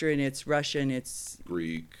Eastern, it's Russian, it's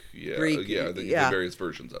Greek, the various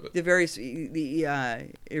versions of it. The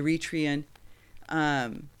Eritrean.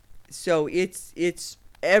 So it's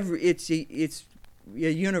a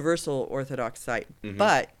universal Orthodox site,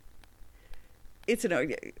 but it's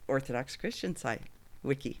an Orthodox Christian site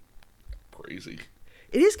wiki. Crazy.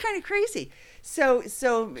 It is kind of crazy. So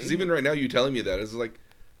because even right now, you telling me that is like,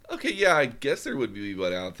 okay, yeah, I guess there would be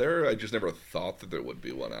one out there. I just never thought that there would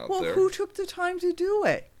be one out there. Well, who took the time to do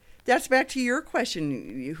it? That's back to your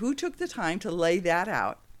question. Who took the time to lay that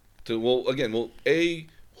out? A,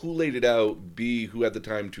 who laid it out? B, who had the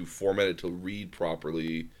time to format it to read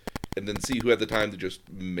properly? And then C, who had the time to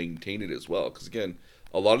just maintain it as well? Because again,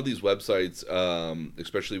 a lot of these websites,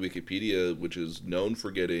 especially Wikipedia, which is known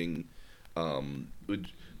for getting,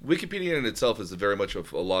 Wikipedia in itself is very much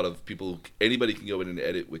of a lot of people. Anybody can go in and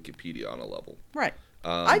edit Wikipedia on a level. Right.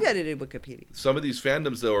 I've edited Wikipedia. Some of these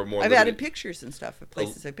fandoms, though, are more. I've added pictures and stuff of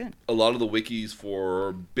places I've been. A lot of the wikis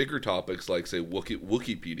for bigger topics, like say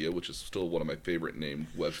Wikipedia, which is still one of my favorite named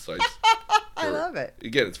websites. I love it.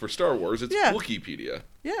 Again, it's for Star Wars. It's Wikipedia.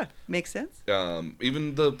 Yeah, makes sense.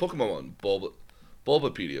 Even the Pokemon one,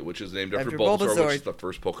 Bulbapedia, which is named after Bulbasaur, which is the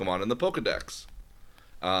first Pokemon in the Pokedex.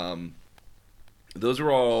 Those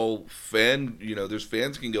are all there's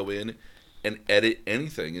fans can go in and edit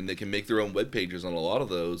anything, and they can make their own web pages on a lot of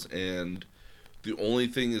those. And the only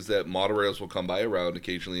thing is that moderators will come by around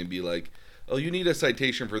occasionally and be like, "Oh, you need a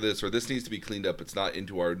citation for this, or this needs to be cleaned up. It's not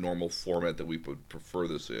into our normal format that we would prefer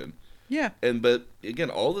this in." Yeah. But again,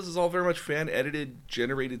 all this is all very much fan edited,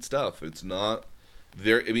 generated stuff. It's not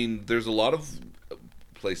there. I mean, there's a lot of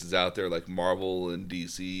places out there like Marvel and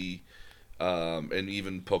DC, and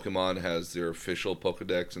even Pokemon has their official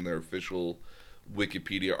Pokedex and their official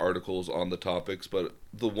Wikipedia articles on the topics. But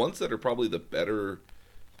the ones that are probably the better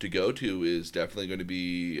to go to is definitely going to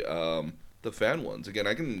be the fan ones. Again,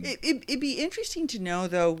 I can. It'd be interesting to know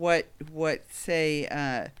though what say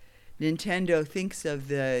Nintendo thinks of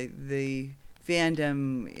the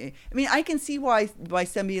fandom. I mean, I can see why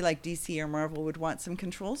somebody like DC or Marvel would want some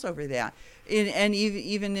controls over that, and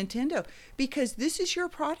even Nintendo, because this is your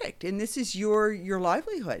product and this is your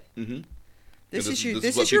livelihood. Mm-hmm. This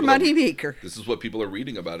is your money maker. This is what people are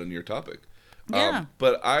reading about in your topic. Yeah.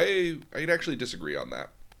 But I'd actually disagree on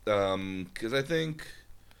that, because I think,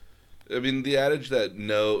 I mean, the adage that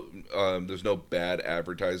there's no bad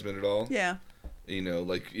advertisement at all. Yeah.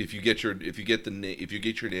 Like if you get your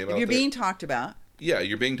name out, you're being talked about. Yeah,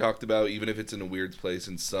 you're being talked about, even if it's in a weird place,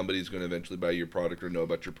 and somebody's going to eventually buy your product or know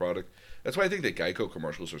about your product. That's why I think that Geico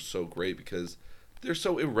commercials are so great, because they're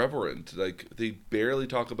so irreverent. Like, they barely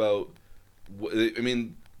talk about. I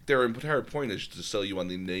mean, their entire point is to sell you on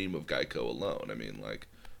the name of Geico alone. I mean, like,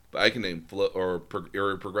 but I can name or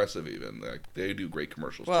Progressive even. Like, they do great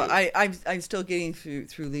commercials. Well, too. I'm still getting through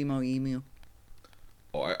Limo Emu.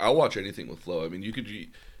 Oh, I'll watch anything with Flo. I mean, you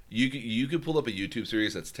could pull up a YouTube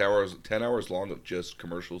series that's 10 hours long of just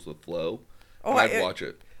commercials with Flo. Oh, I'd watch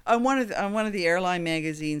it. On one of the airline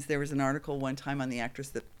magazines, there was an article one time on the actress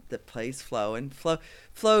that plays Flo, and Flo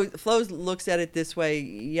looks at it this way.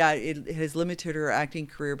 Yeah, it has limited her acting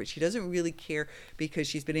career, but she doesn't really care because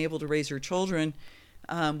she's been able to raise her children,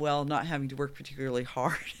 while not having to work particularly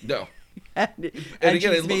hard. No. and again, she's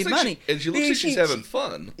it made looks money. like she looks like she's having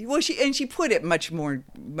fun. Well, she put it much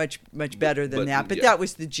better than that. But yeah. that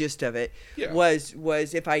was the gist of it. Yeah. Was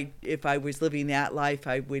if I was living that life,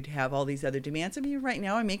 I would have all these other demands. I mean, right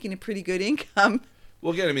now I'm making a pretty good income.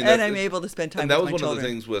 Well, again, I mean, and I'm able to spend time. And that with was my one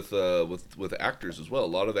children. of the things with actors as well. A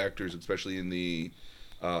lot of actors, especially in the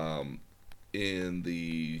 30s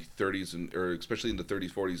or especially in the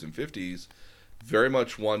 30s, 40s, and 50s, very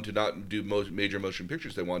much wanted to not do major motion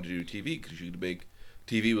pictures. They wanted to do TV because you could make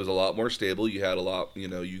TV was a lot more stable. You had a lot,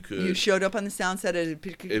 you showed up on the sound set at a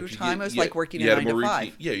particular time. It was like working a 9 to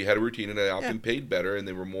 5. Yeah, you had a routine, and they often paid better, and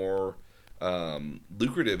they were more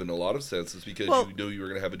lucrative in a lot of senses because you knew you were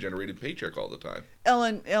going to have a generated paycheck all the time.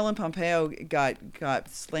 Ellen Pompeo got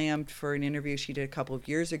slammed for an interview she did a couple of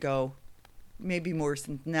years ago, maybe more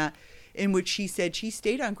than that, in which she said she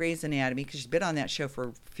stayed on Grey's Anatomy because she's been on that show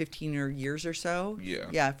for 15 years or so.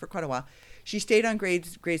 Yeah, for quite a while. She stayed on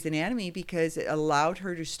Grey's Anatomy because it allowed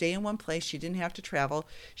her to stay in one place. She didn't have to travel.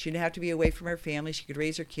 She didn't have to be away from her family. She could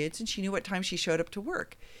raise her kids, and she knew what time she showed up to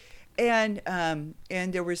work. And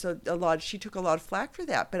there was a lot. She took a lot of flack for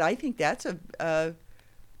that, but I think that's a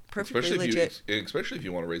perfectly legit. Especially if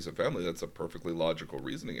you want to raise a family, that's a perfectly logical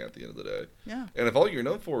reasoning at the end of the day. Yeah. And if all you're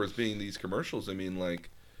known for is being these commercials, I mean, like,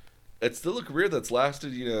 it's still a career that's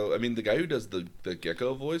lasted. I mean, the guy who does the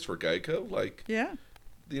Gecko voice for Geico, like, yeah,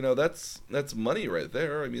 that's money right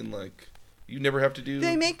there. I mean, like, you never have to do.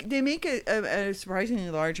 They make a surprisingly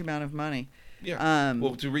large amount of money. Yeah.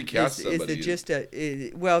 Well, to recast somebody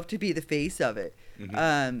to be the face of it.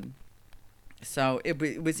 Mm-hmm. So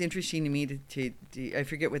it was interesting to me to I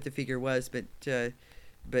forget what the figure was, but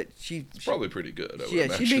it's probably pretty good. I would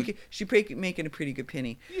imagine. she's making a pretty good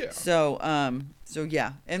penny. Yeah. So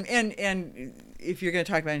yeah, and if you're going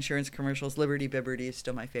to talk about insurance commercials, Liberty Bibberty is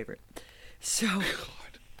still my favorite. So.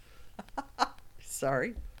 God.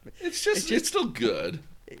 Sorry. It's still good.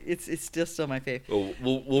 It's still my favorite. Well,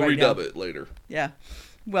 we'll right redub it later. Yeah.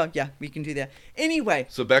 Well, yeah, we can do that. Anyway.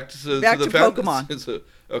 So back to Pokemon.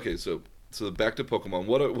 So back to Pokemon.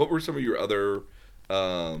 What were some of your other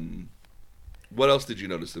What else did you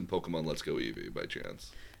notice in Pokemon Let's Go Eevee by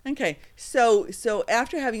chance? Okay, so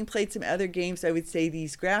after having played some other games, I would say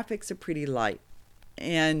these graphics are pretty light,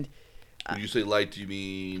 and When you say light, do you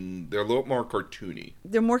mean they're a little more cartoony?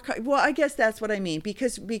 they're more well. I guess that's what I mean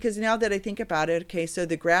because now that I think about it, okay, so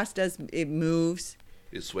the grass it moves,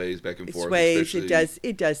 It sways back and it forth. sways,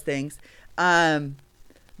 it does things,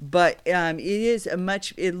 but it is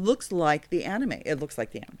it looks like the anime. It looks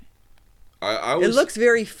like the anime. It looks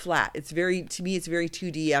very flat. To me, it's very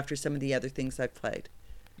 2D after some of the other things I've played.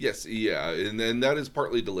 Yes, yeah, and then that is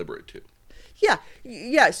partly deliberate too. Yeah.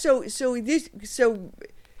 So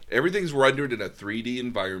Everything's rendered in a 3D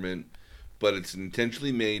environment, but it's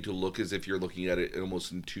intentionally made to look as if you're looking at it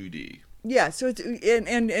almost in 2D. yeah. So it's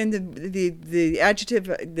and the adjective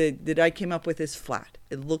that I came up with is flat.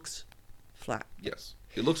 It looks flat. Yes,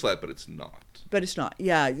 it looks flat, but it's not. But it's not.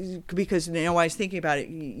 Yeah, because I was thinking about it.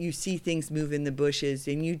 You see things move in the bushes,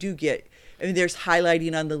 and you do get. I mean, there's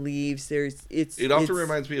highlighting on the leaves. It often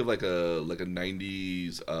reminds me of like a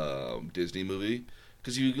 '90s Disney movie,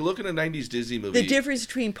 because you look at a '90s Disney movie. The difference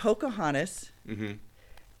between Pocahontas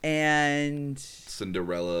and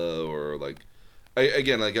Cinderella, or like, I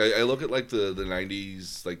look at like the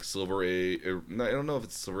 '90s like Silver Age. I don't know if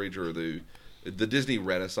it's Silver Age or the Disney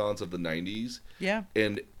Renaissance of the '90s. Yeah.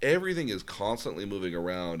 And everything is constantly moving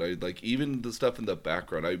around. I like even the stuff in the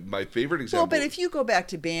background. My favorite example. Well, but if you go back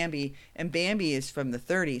to Bambi, and Bambi is from the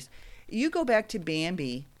 '30s, you go back to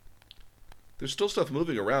Bambi. There's still stuff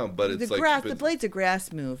moving around, but it's the blades of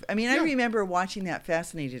grass move. I mean, Yeah. I remember watching that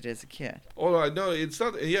fascinated as a kid. Oh, I know it's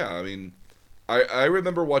not. Yeah, I mean, I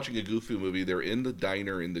remember watching a Goofy movie. They're in the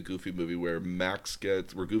diner in the Goofy movie where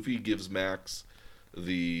Goofy gives Max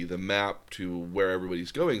the map to where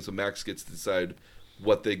everybody's going, so Max gets to decide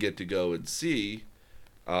what they get to go and see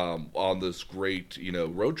on this great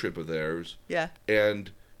road trip of theirs. Yeah.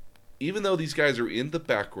 And even though these guys are in the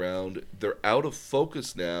background, they're out of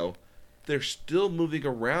focus now. They're still moving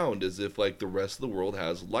around as if like the rest of the world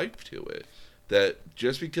has life to it. That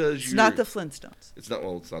just because It's not the Flintstones. It's not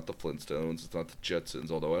the Flintstones. It's not the Jetsons.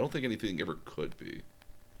 Although I don't think anything ever could be.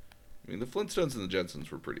 I mean, the Flintstones and the Jetsons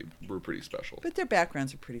were pretty special. But their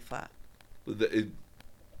backgrounds are pretty flat.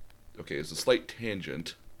 Okay, it's a slight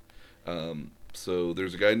tangent. So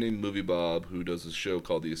there's a guy named Movie Bob who does a show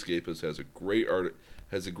called The Escapist. Has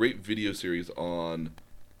a great video series on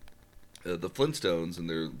the Flintstones and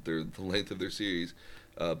the length of their series.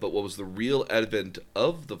 But what was the real advent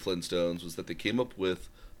of the Flintstones was that they came up with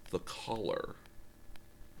the collar.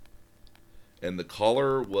 And the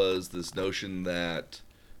collar was this notion that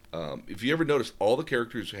if you ever noticed, all the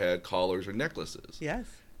characters had collars or necklaces. Yes.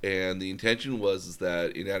 And the intention was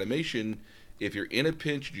that in animation, if you're in a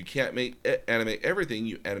pinch and you can't animate everything,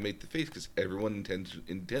 you animate the face because everyone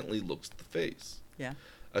intently looks at the face. Yeah.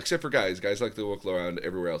 Except for guys. Guys like to look around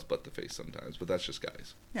everywhere else but the face sometimes, but that's just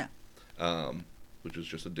guys. Yeah. Which was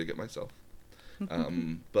just a dig at myself.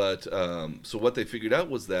 So what they figured out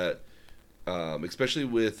was that, especially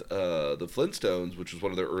with the Flintstones, which was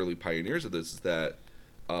one of their early pioneers of this, is that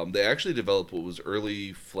they actually developed what was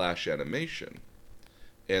early flash animation.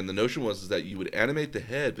 And the notion was that you would animate the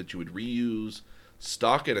head, but you would reuse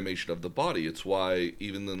stock animation of the body. It's why,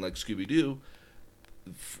 even in like Scooby-Doo,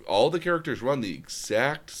 all the characters run the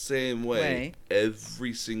exact same way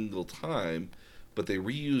every single time, but they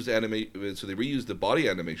reuse the body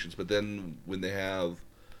animations, but then when they have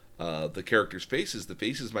the characters' faces, the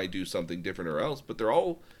faces might do something different or else, but they're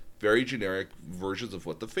all very generic versions of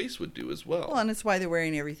what the face would do as well. Well, and it's why they're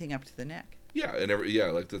wearing everything up to the neck. Yeah,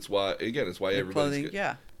 like that's why everybody's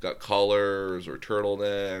got collars or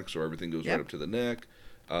turtlenecks or everything goes right up to the neck.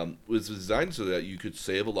 It was designed so that you could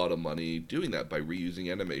save a lot of money doing that by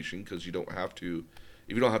reusing animation because you don't have to.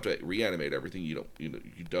 If you don't have to reanimate everything, you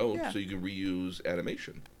don't. Yeah. So you can reuse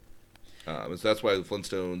animation. And so that's why the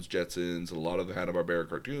Flintstones, Jetsons, and a lot of the Hanna-Barbera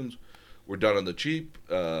cartoons were done on the cheap.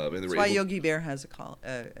 That's why Yogi Bear has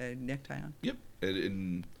a necktie on. Yep,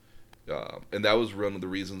 and that was one of the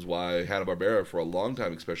reasons why Hanna-Barbera, for a long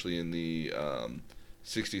time, especially in the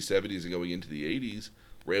 60s, 70s, and going into the 80s,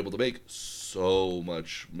 were able to make so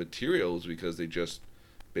much materials because they just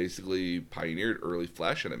basically pioneered early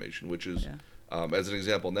flash animation, which is, as an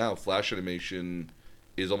example now, flash animation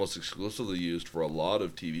is almost exclusively used for a lot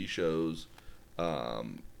of TV shows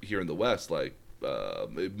here in the West, like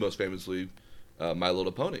most famously My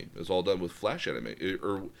Little Pony is all done with flash animation,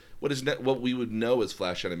 or what we would know as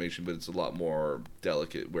flash animation, but it's a lot more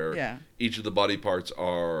delicate, where each of the body parts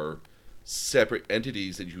are separate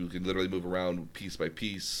entities that you can literally move around piece by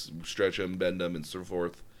piece, stretch them, bend them, and so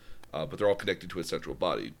forth. But they're all connected to a central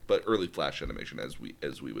body. But early flash animation, as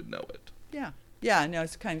we would know it. Yeah. Yeah, no,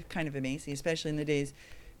 it's kind of amazing, especially in the days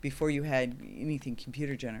before you had anything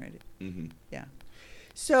computer generated. Mm-hmm. Yeah.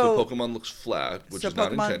 So So, Pokemon looks flat, which so is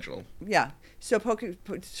not Pokemon, intentional. yeah. So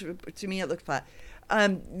to me, it looked flat.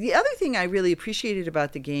 The other thing I really appreciated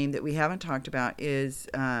about the game that we haven't talked about is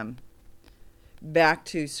back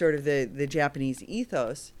to sort of the Japanese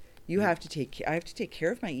ethos. You have to I have to take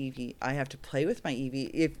care of my Eevee. I have to play with my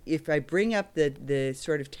Eevee. If I bring up the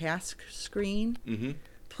sort of task screen, Mm-hmm.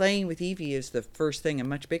 playing with Eevee is the first thing and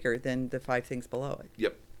much bigger than the 5 things below it.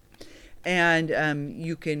 Yep. And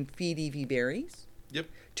you can feed Eevee berries. Yep.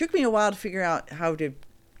 Took me a while to figure out how to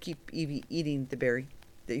keep Eevee eating the berry.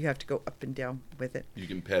 That you have to go up and down with it. You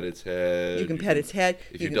can pet its head. You can pet its head.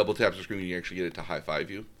 If you double tap the screen, you can actually get it to high five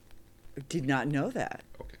you. Did not know that.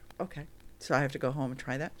 Okay. Okay. So I have to go home and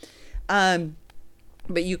try that.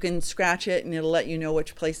 But you can scratch it, and it'll let you know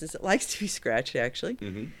which places it likes to be scratched, actually.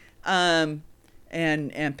 Mm-hmm.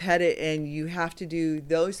 And pet it, and you have to do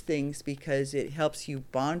those things because it helps you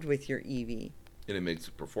bond with your Eevee. And it makes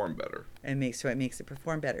it perform better. And makes it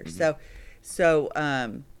perform better. Mm-hmm. So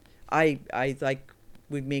I like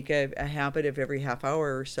would make a habit of every half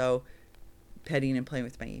hour or so petting and playing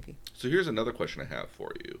with my Eevee. So here's another question I have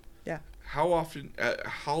for you. Yeah. How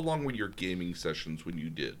long were your gaming sessions when you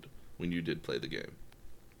did play the game?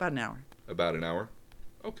 About an hour. About an hour?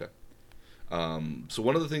 Okay. So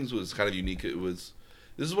one of the things was kind of unique. This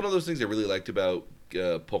is one of those things I really liked about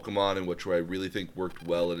Pokemon, and which I really think worked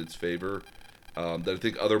well in its favor. That I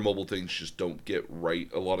think other mobile things just don't get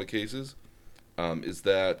right a lot of cases. Is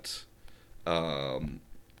that when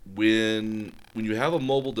you have a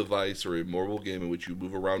mobile device or a mobile game in which you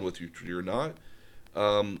move around with, you're not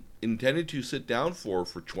intended to sit down for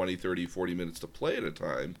 20, 30, 40 minutes to play at a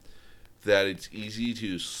time, that it's easy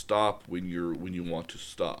to stop when you want to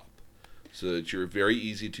stop. So that you're very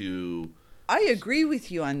easy to... I agree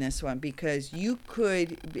with you on this one because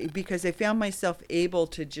I found myself able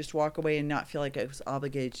to just walk away and not feel like I was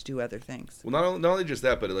obligated to do other things. Well, not only just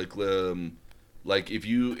that, but like if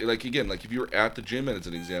you if you were at the gym, and as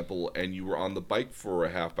an example, and you were on the bike for a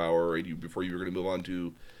half hour, and before you were going to move on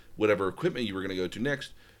to whatever equipment you were going to go to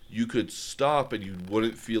next, you could stop, and you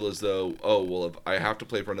wouldn't feel as though, oh well, if I have to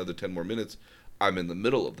play for another 10 more minutes, I'm in the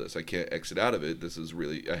middle of this. I can't exit out of it. This is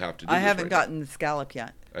really, I have to do I this haven't right gotten the scallop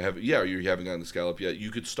yet. you haven't gotten the scallop yet. You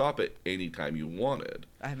could stop at any time you wanted.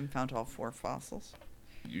 I haven't found all 4 fossils.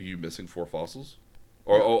 You missing 4 fossils?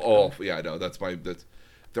 Yeah, I know.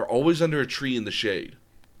 They're always under a tree in the shade.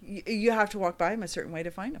 You have to walk by them a certain way to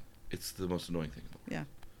find them. It's the most annoying thing. Yeah.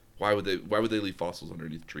 Why would they leave fossils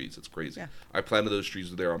underneath trees? It's crazy. Yeah. I planted those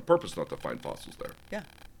trees there on purpose not to find fossils there. Yeah.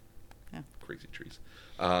 Yeah. Crazy trees.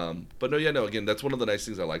 But again, that's one of the nice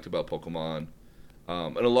things I liked about Pokemon.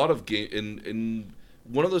 And a lot of in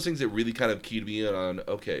one of those things that really kind of keyed me in on,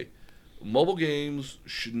 okay, mobile games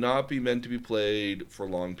should not be meant to be played for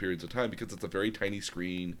long periods of time because it's a very tiny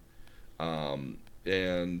screen.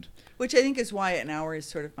 And which I think is why an hour is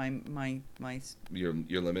sort of my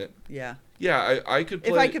your limit. Yeah. Yeah, I could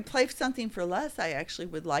play. If I could play something for less, I actually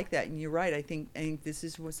would like that. And you're right. I think this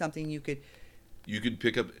is something you could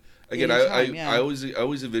pick up. Again, anytime, I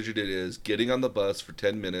always envisioned it as getting on the bus for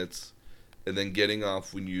 10 minutes, and then getting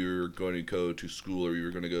off when you're going to go to school or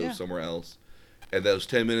you're going to go somewhere else. And those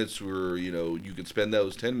 10 minutes were, you could spend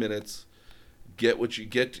those 10 minutes, get what you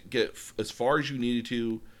get as far as you needed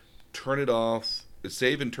to, turn it off,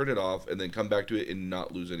 save and turn it off, and then come back to it and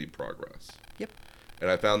not lose any progress. Yep. And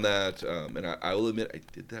I found that, and I will admit, I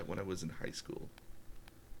did that when I was in high school.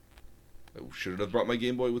 I shouldn't have brought my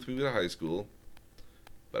Game Boy with me to high school,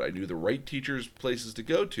 but I knew the right teachers' places to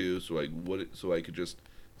go to, so I could just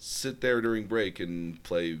sit there during break and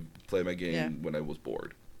play my game when I was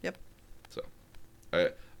bored. Yep. So,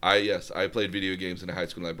 I played video games in high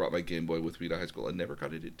school, and I brought my Game Boy with me to high school. I never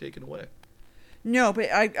got it taken away. No,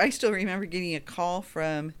 but I still remember getting a call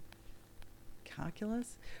from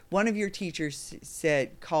calculus. One of your teachers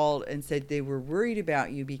called and said they were worried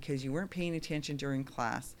about you because you weren't paying attention during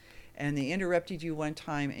class, and they interrupted you one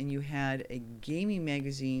time, and you had a gaming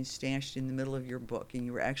magazine stashed in the middle of your book, and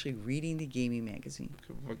you were actually reading the gaming magazine.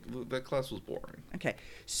 That class was boring. Okay,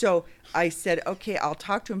 so I said, okay, I'll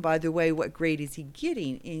talk to him. By the way, what grade is he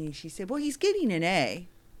getting? And she said, well, he's getting an A.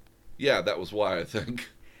 Yeah, that was why, I think.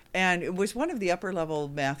 And it was one of the upper level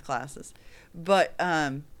math classes, but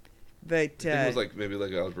I think it was maybe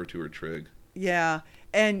like Algebra 2 or Trig. Yeah,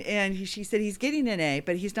 and she said he's getting an A,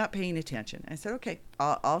 but he's not paying attention. I said, okay,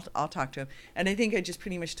 I'll talk to him. And I think I just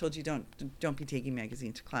pretty much told you don't be taking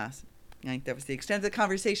magazines to class. I think that was the extent of the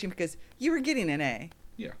conversation because you were getting an A.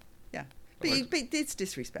 Yeah. Yeah, but it's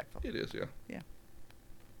disrespectful. It is, yeah. Yeah.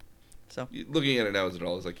 So Looking at it now as an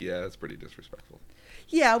adult, it's like, yeah, it's pretty disrespectful.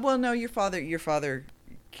 yeah, well, no, your father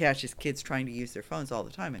catches kids trying to use their phones all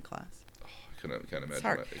the time in class. Oh, I can't It's imagine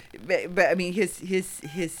hard, that. but I mean,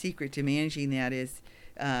 his secret to managing that is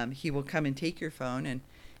he will come and take your phone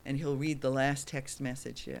and he'll read the last text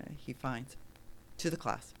message he finds to the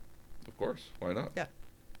class. Of course, why not? Yeah,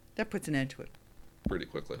 that puts an end to it. Pretty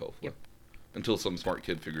quickly, hopefully. Yep. Until some smart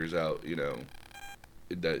kid figures out,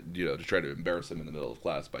 that to try to embarrass him in the middle of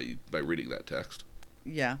class by reading that text.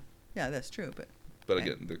 Yeah, that's true, but. But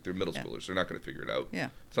Okay. again, they're middle Yeah. schoolers. They're not going to figure it out. Yeah.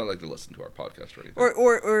 It's not like they listen to our podcast or anything.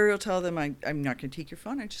 Or you'll tell them I'm not going to take your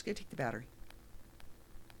phone. I'm just going to take the battery.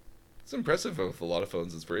 It's impressive with a lot of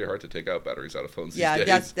phones. It's very hard to take out batteries out of phones Yeah, these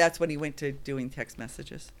days. that's when he went to doing text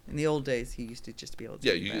messages. In the old days, he used to just be able to.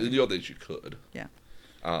 Yeah, take the in battery. the old days you could. Yeah.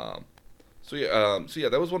 So yeah,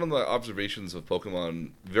 that was one of the observations of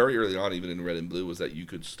Pokemon very early on, even in Red and Blue, was that you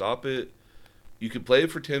could stop it, you could play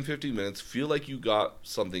it for 10, 15 minutes, feel like you got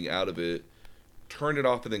something out of it, turn it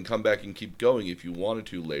off, and then come back and keep going if you wanted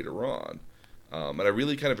to later on. And I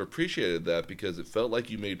really kind of appreciated that because it felt like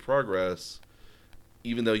you made progress,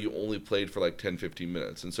 even though you only played for like 10, 15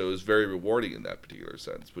 minutes. And so it was very rewarding in that particular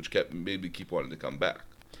sense, which made me keep wanting to come back.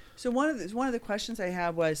 So one of the questions I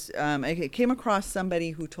had was I came across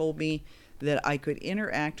somebody who told me that I could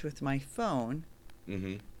interact with my phone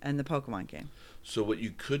Mm-hmm. and the Pokemon game. So what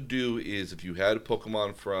you could do is if you had a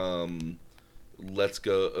Pokemon from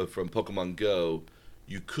from Pokemon Go,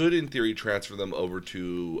 you could in theory transfer them over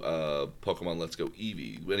to Pokemon Let's Go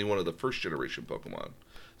Eevee, any one of the first generation Pokemon.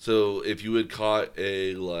 So if you had caught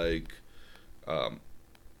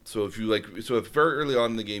so if very early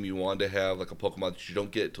on in the game you wanted to have like a Pokemon that you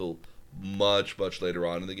don't get till much later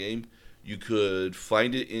on in the game, you could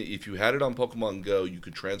find it if you had it on Pokemon Go, you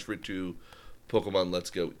could transfer it to Pokemon Let's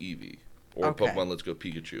Go Eevee or Okay. Pokemon Let's Go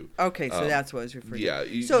Pikachu. Okay, so that's what I was referring to.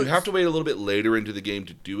 Yeah, So you have to wait a little bit later into the game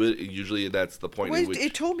to do it. Usually, that's the point Well, in which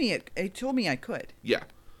it told me I could. yeah.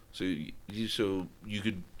 So you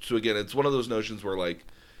could. So again, it's one of those notions where like,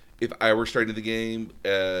 if I were starting the game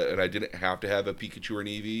and I didn't have to have a Pikachu or an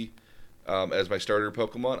Eevee as my starter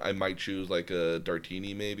Pokemon, I might choose like a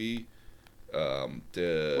Dartini maybe. Well,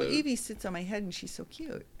 Eevee sits on my head and she's so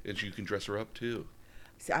cute. And you can dress her up too.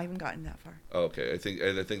 See, I haven't gotten that far. Okay, I think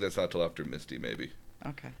that's not till after Misty maybe.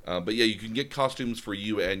 Okay. But yeah, you can get costumes for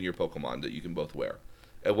you and your Pokemon that you can both wear.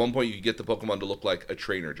 At one point, you can get the Pokemon to look like a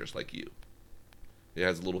trainer, just like you. It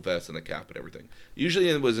has a little vest and a cap and everything. Usually,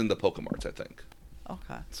 it was in the Pokemarts, I think.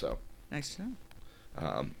 Okay. So, Nice to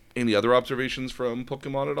know. any other observations from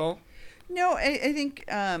Pokemon at all? No, I think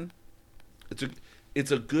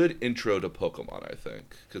It's a good intro to Pokemon, I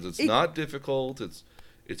think, because it's not difficult.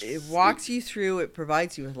 it walks you through. It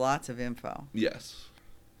provides you with lots of info. Yes.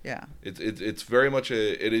 Yeah. It's very much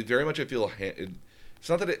I feel it's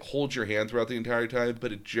not that it holds your hand throughout the entire time,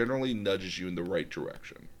 but it generally nudges you in the right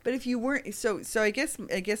direction. But if you weren't so I guess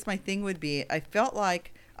my thing would be I felt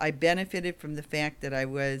like I benefited from the fact that I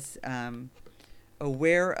was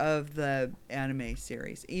aware of the anime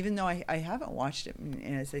series, even though I haven't watched it in,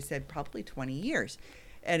 as I said, probably 20 years,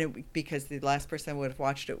 because the last person I would have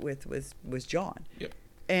watched it with was John. Yep.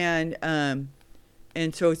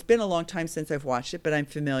 And so it's been a long time since I've watched it, but I'm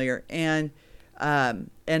familiar, and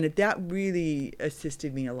that really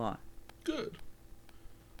assisted me a lot. Good.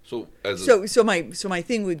 So So my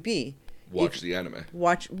thing would be watch the anime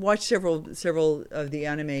watch several of the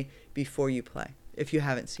anime before you play if you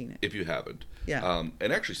haven't seen it. if you haven't. Yeah.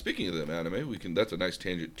 And actually, speaking of the anime, that's a nice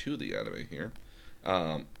tangent to the anime here.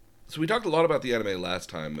 So we talked a lot about the anime last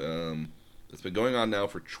time. It's been going on now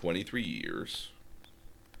for 23 years.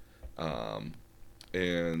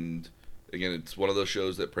 And again, it's one of those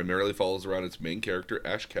shows that primarily follows around its main character,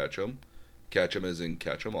 Ash Ketchum. Ketchum as in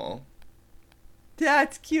catch 'em all.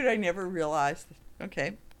 That's cute. I never realized.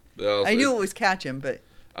 Okay. Also, I knew it was Ketchum, but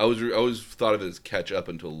I always thought of it as catch up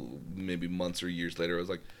until maybe months or years later. I was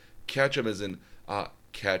like, catch 'em as in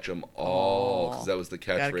catch 'em all, because that was the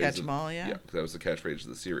catchphrase. Gotta catch 'em all, yeah. Yeah, 'cause that was the catchphrase of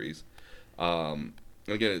the series. And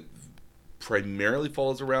again, it primarily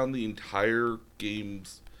follows around the entire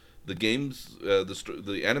games. The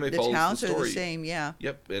anime the follows towns the are story. the same. Yeah.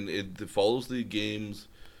 Yep, and it follows the games,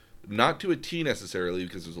 not to a T necessarily,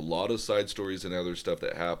 because there's a lot of side stories and other stuff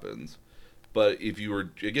that happens. But if you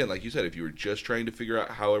were, again, like you said, if you were just trying to figure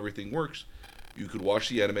out how everything works, you could watch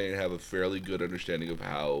the anime and have a fairly good understanding of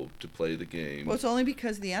how to play the game. Well, it's only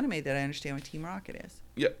because of the anime that I understand what Team Rocket is.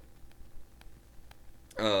 Yep.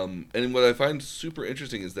 And what I find super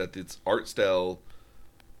interesting is that its art style,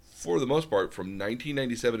 for the most part, from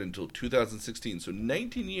 1997 until 2016, so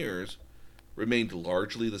 19 years, remained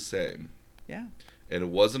largely the same. Yeah. And it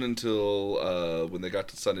wasn't until when they got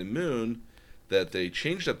to Sun and Moon that they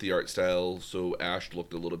changed up the art style so Ash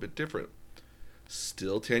looked a little bit different.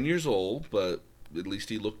 Still 10 years old, but at least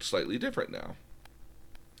he looked slightly different now.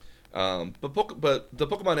 But the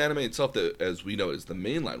Pokemon anime itself, that as we know is the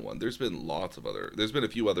mainline one, there's been a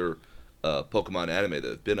few other Pokemon anime that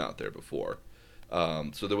have been out there before.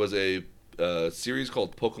 So there was a series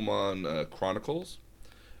called Pokemon Chronicles,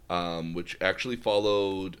 which actually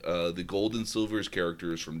followed the Gold and Silver's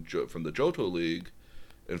characters from the Johto League,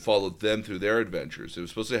 and followed them through their adventures. It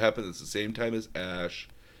was supposed to happen at the same time as Ash,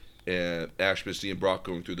 Misty, and Brock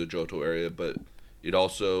going through the Johto area, but it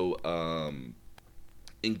also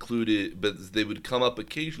included, but they would come up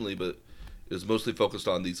occasionally, but it was mostly focused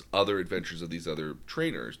on these other adventures of these other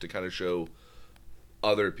trainers to kind of show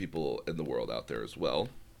other people in the world out there as well.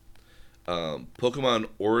 Pokemon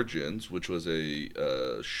Origins, which was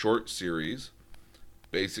a short series,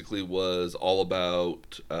 basically was all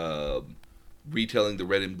about retelling the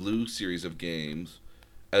Red and Blue series of games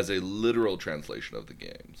as a literal translation of the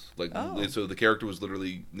games. So the character was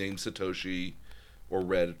literally named Satoshi or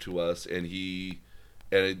Red to us, and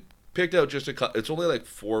it picked out it's only like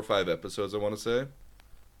 4 or 5 episodes, I want to say.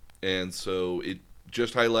 And so it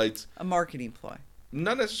just highlights a marketing ploy.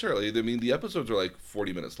 Not necessarily. I mean, the episodes are like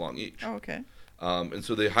 40 minutes long each. Oh, okay. And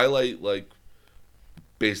so they highlight like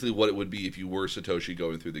basically what it would be if you were Satoshi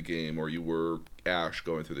going through the game, or you were Ash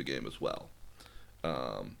going through the game as well.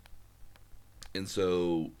 And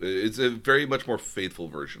so it's a very much more faithful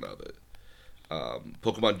version of it.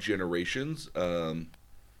 Pokemon Generations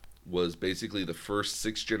was basically the first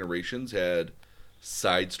 6 generations had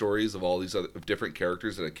side stories of all these of different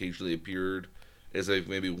characters that occasionally appeared as like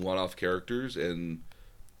maybe one-off characters and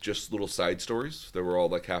just little side stories. They were all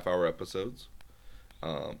like half-hour episodes.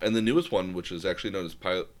 And the newest one, which is actually known as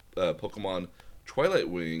Pokemon Twilight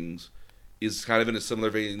Wings, is kind of in a similar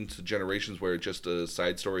vein to Generations, where it's just a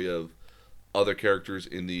side story of other characters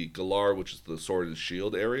in the Galar, which is the Sword and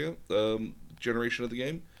Shield area generation of the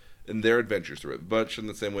game, and their adventures through it. Much in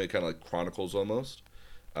the same way, kind of like Chronicles almost.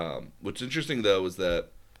 What's interesting, though, is that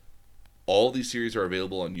all these series are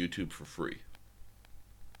available on YouTube for free.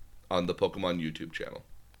 On the Pokemon YouTube channel.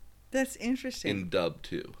 That's interesting. In dub,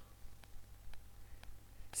 too.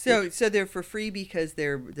 So they're for free because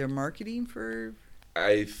they're marketing for...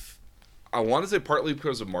 I want to say partly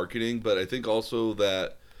because of marketing, but I think also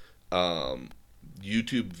that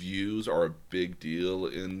YouTube views are a big deal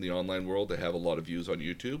in the online world. They have a lot of views on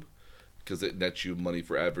YouTube because it nets you money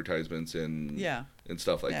for advertisements and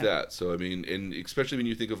stuff like that. So, I mean, and especially when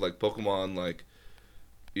you think of like Pokemon, like,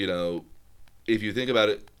 you know, if you think about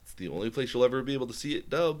it, it's the only place you'll ever be able to see it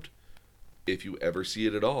dubbed, if you ever see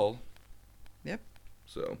it at all. Yep.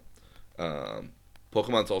 So,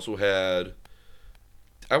 Pokemon's also had...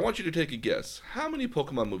 I want you to take a guess. How many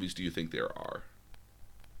Pokemon movies do you think there are?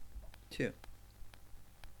 2.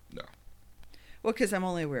 No. Well, because I'm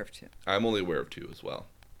only aware of 2. I'm only aware of 2 as well.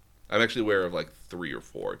 I'm actually aware of like 3 or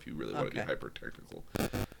 4 if you really want to be hyper-technical.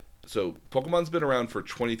 So, Pokemon's been around for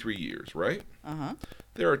 23 years, right? Uh-huh.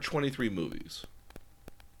 There are 23 movies.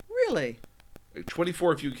 Really?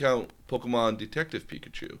 24 if you count Pokemon Detective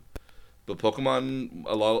Pikachu. But Pokemon,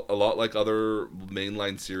 a lot like other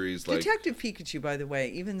mainline series, like Detective Pikachu, by the way,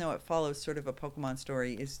 even though it follows sort of a Pokemon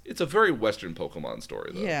story, it's a very Western Pokemon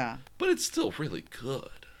story, though. Yeah. But it's still really good.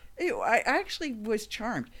 I actually was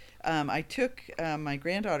charmed. I took my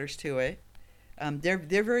granddaughters to it. They're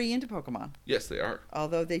very into Pokemon. Yes, they are.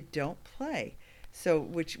 Although they don't play, so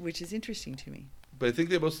which is interesting to me. But I think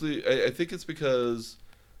they mostly. I think it's because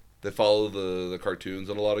they follow the cartoons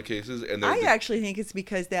in a lot of cases, and I actually think it's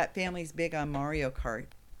because that family's big on Mario Kart.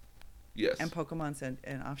 Yes. And Pokemon's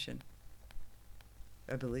an option,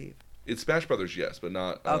 I believe. It's Smash Brothers, yes, but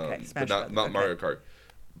not Smash not Brothers. Mario Kart.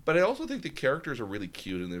 But I also think the characters are really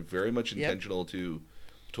cute, and they're very much intentional to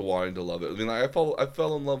wanting to love it. I mean, I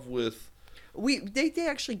fell in love with. They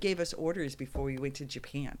actually gave us orders before we went to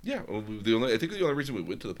Japan. Yeah, I think the only reason we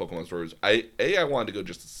went to the Pokemon store was I wanted to go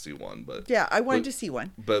just to see one, but yeah, I wanted to see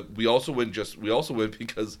one. But we also went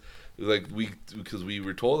because we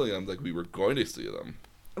were told them like we were going to see them.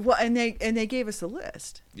 Well, and they gave us a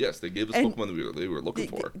list. Yes, they gave us Pokemon that they were looking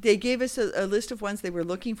for. They gave us a list of ones they were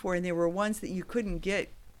looking for, and they were ones that you couldn't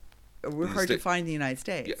get. Were hard to find in the United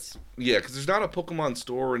States. Yes, yeah, because there's not a Pokemon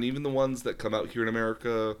store, and even the ones that come out here in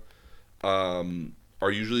America.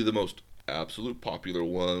 Are usually the most absolute popular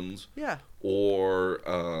ones. Yeah. Or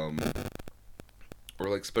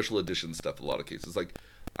like special edition stuff. A lot of cases, like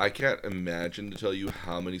I can't imagine to tell you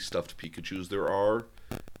how many stuffed Pikachus there are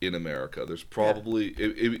in America. There's probably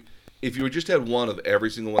if you just had one of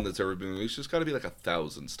every single one that's ever been released, there's got to be like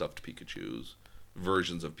 1,000 stuffed Pikachus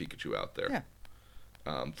versions of Pikachu out there.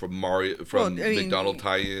 Yeah. From Mario, from McDonald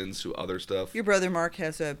tie-ins to other stuff. Your brother Mark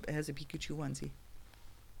has a Pikachu onesie.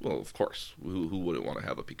 Well, of course. Who wouldn't want to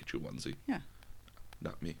have a Pikachu onesie? Yeah.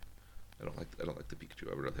 Not me. I don't like the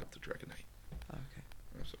Pikachu. I would rather have the Dragonite. Okay.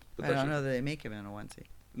 So, I don't know that they make him in a onesie.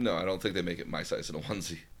 No, I don't think they make it my size in a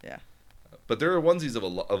onesie. Yeah. But there are onesies of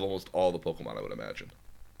almost all the Pokemon, I would imagine.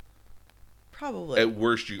 Probably. At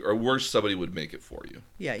worst, somebody would make it for you.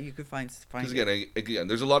 Yeah, you could find. Because again,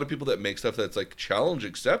 there's a lot of people that make stuff that's like challenge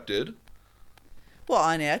accepted. Well,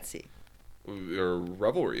 on Etsy. Or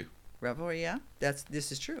Revelry. Revelry, yeah.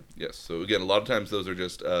 This is true. Yes. So again, a lot of times those are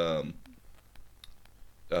just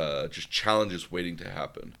challenges waiting to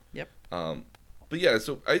happen. Yep. But yeah,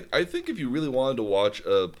 so I think if you really wanted to watch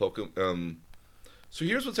a Pokemon, so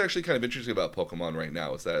here's what's actually kind of interesting about Pokemon right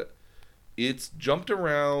now is that it's jumped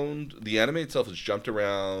around. The anime itself has jumped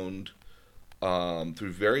around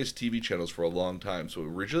through various TV channels for a long time. So it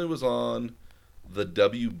originally was on the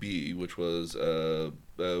WB, which was a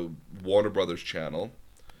Warner Brothers channel.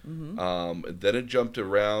 Mm-hmm. Then it jumped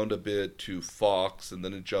around a bit to Fox, and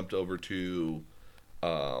then it jumped over to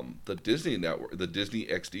the Disney network, the Disney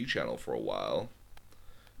XD channel for a while.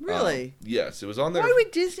 Really? Yes, it was on there. Why would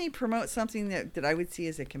Disney promote something that I would see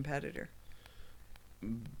as a competitor?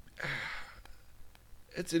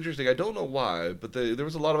 It's interesting. I don't know why, but there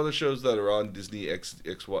was a lot of other shows that are on Disney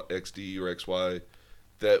XD or XY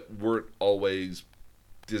that weren't always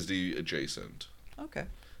Disney adjacent. Okay.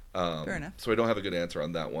 Fair enough. So I don't have a good answer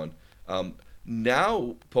on that one.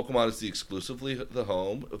 Now, Pokemon is exclusively the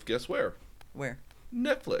home of guess where? Where?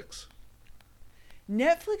 Netflix.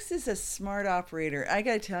 Netflix is a smart operator. I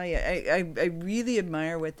gotta tell you, I really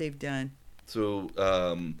admire what they've done. So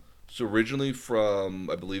originally from,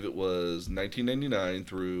 I believe it was 1999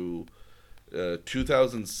 through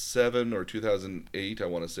 2007 or 2008, I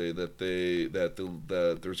want to say that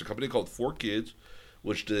there's a company called 4Kids,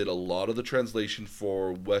 which did a lot of the translation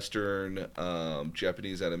for Western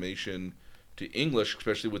Japanese animation to English,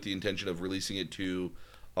 especially with the intention of releasing it to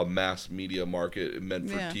a mass media market meant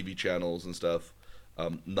for TV channels and stuff.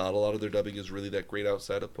 Not a lot of their dubbing is really that great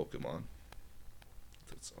outside of Pokemon.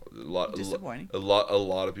 It's disappointing. A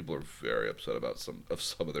lot of people are very upset about some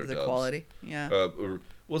of their the dubs. Quality. Yeah. Well,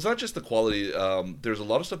 it's not just the quality. There's a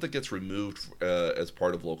lot of stuff that gets removed as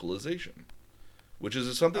part of localization, which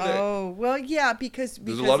is something that. Oh well, yeah, because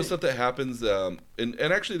there's a lot of stuff that happens, and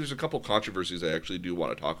actually there's a couple controversies I actually do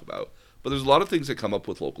want to talk about. But there's a lot of things that come up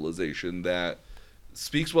with localization that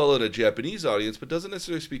speaks well in a Japanese audience, but doesn't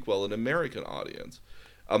necessarily speak well in an American audience.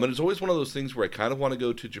 And it's always one of those things where I kind of want to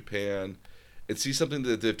go to Japan and see something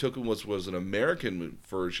that they've taken was an American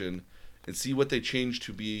version and see what they changed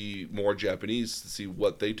to be more Japanese, to see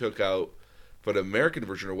what they took out for an American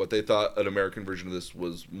version or what they thought an American version of this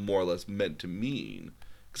was more or less meant to mean.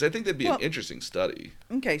 Because I think that'd be an interesting study.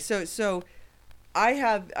 Okay, so I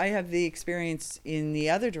have the experience in the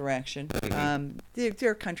other direction. Mm-hmm.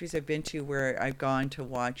 There are countries I've been to where I've gone to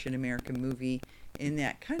watch an American movie in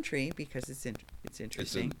that country because it's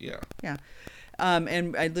interesting. Yeah.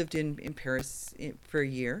 And I lived in Paris for a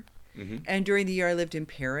year. Mm-hmm. And during the year I lived in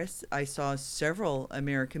Paris, I saw several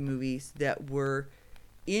American movies that were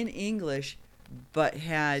in English but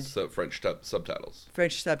had French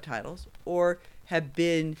subtitles or have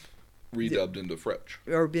been redubbed into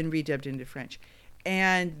French.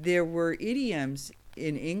 And there were idioms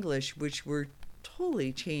in English which were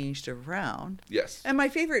totally changed around. Yes. And my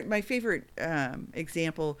favorite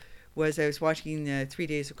example was I was watching the 3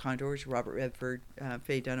 Days of Condor, which is Robert Redford,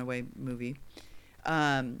 Faye Dunaway movie.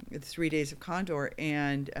 3 Days of Condor,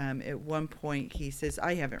 and at one point he says,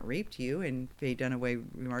 "I haven't raped you," and Faye Dunaway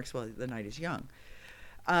remarks, "Well, the night is young."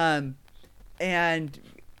 And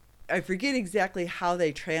I forget exactly how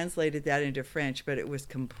they translated that into French, but it was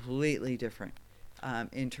completely different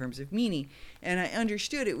in terms of meaning. And I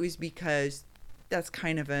understood it was because that's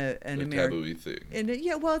kind of an American taboo thing. And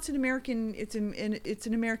it's an American. It's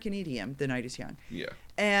an American idiom. The night is young. Yeah.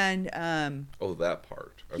 And that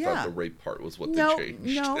part. I thought the rape part was what they changed.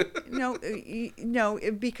 No,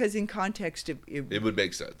 because in context it would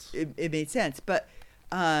make sense. It made sense, but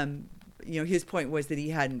his point was that he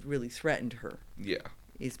hadn't really threatened her. Yeah.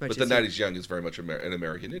 But the night is young is very much an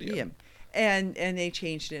American idiom. Yeah. And they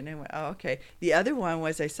changed it, and I went, oh, okay. The other one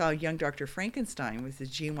was I saw Young Dr. Frankenstein, was the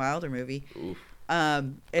Gene Wilder movie. Oof.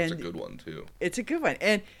 That's a good one too. It's a good one,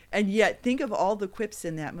 and yet think of all the quips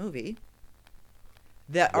in that movie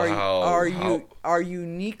that are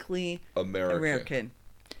uniquely American.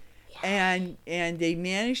 Wow. And they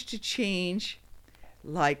managed to change,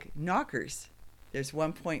 like knockers. There's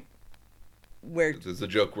one point where there's a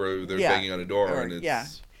joke where they're banging on a door, and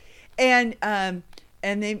it's And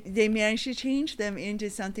they managed to change them into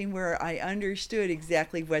something where I understood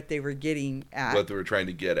exactly what they were getting at. What they were trying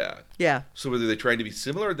to get at. Yeah. So whether they're trying to be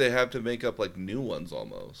similar, or they have to make up like new ones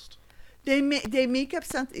almost. They make up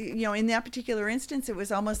something, in that particular instance, it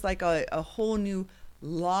was almost like a whole new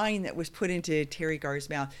line that was put into Terry Garr's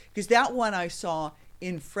mouth. Because that one I saw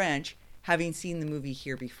in French, having seen the movie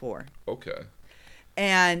here before. Okay.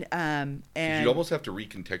 And you almost have to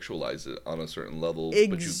recontextualize it on a certain level,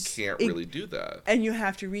 but you can't really do that. And you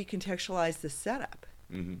have to recontextualize the setup.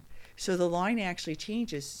 Mm-hmm. So the line actually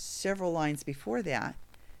changes several lines before that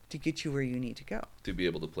to get you where you need to go. To be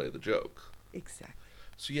able to play the joke. Exactly.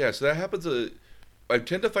 So so that happens. I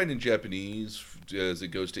tend to find in Japanese, as it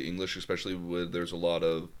goes to English, especially when there's a lot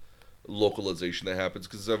of localization that happens,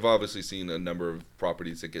 because I've obviously seen a number of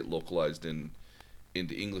properties that get localized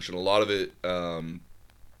into English, and a lot of it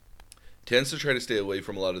tends to try to stay away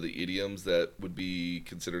from a lot of the idioms that would be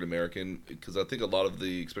considered American, because I think a lot of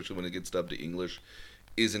the, especially when it gets dubbed to English,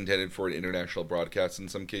 is intended for an international broadcast in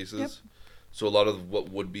some cases. Yep. So a lot of what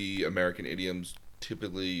would be American idioms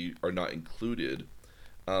typically are not included.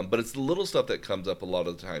 But it's the little stuff that comes up a lot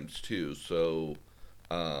of the times too. So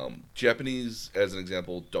Japanese, as an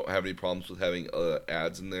example, don't have any problems with having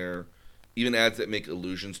ads in there, even ads that make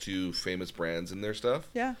allusions to famous brands in their stuff.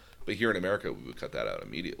 Yeah. But here in America, we would cut that out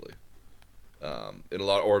immediately. In a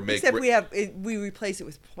lot, or make except we replace it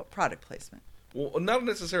with product placement. Well, not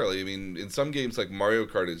necessarily. I mean, in some games like Mario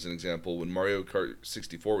Kart is an example. When Mario Kart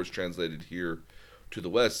 64 was translated here to the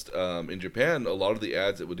West, in Japan, a lot of the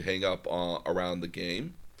ads that would hang up around the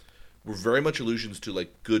game were very much allusions to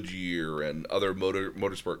like Goodyear and other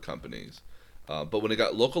motorsport companies. But when it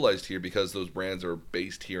got localized here, because those brands are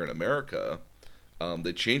based here in America,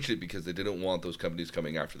 they changed it because they didn't want those companies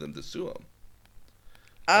coming after them to sue them.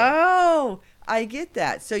 Oh, I get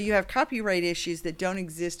that. So you have copyright issues that don't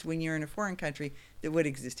exist when you're in a foreign country that would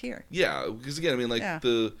exist here. Yeah, because again, I mean, like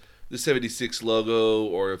the 76 logo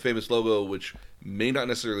or a famous logo, which may not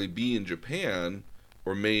necessarily be in Japan,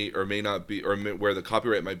 or may not be, or where the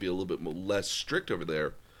copyright might be a little bit less strict over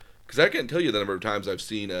there. Because I can't tell you the number of times I've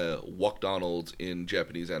seen a Walkdonald's in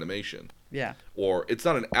Japanese animation. Yeah. Or it's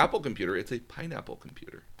not an Apple computer; it's a pineapple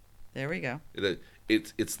computer. There we go. It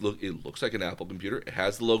looks like an Apple computer. It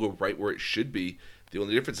has the logo right where it should be. The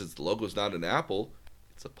only difference is the logo is not an apple;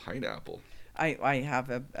 it's a pineapple. I have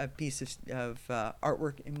a piece of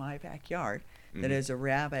artwork in my backyard that is a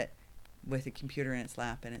rabbit with a computer in its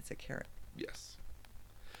lap, and it's a carrot. Yes.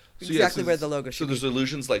 Exactly where the logo should be. So there's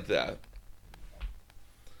illusions like that.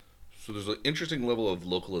 So there's an interesting level of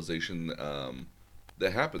localization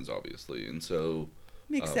that happens, obviously, and so.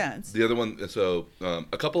 Makes sense. The other one, so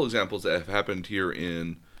a couple examples that have happened here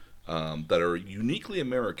in that are uniquely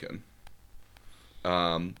American.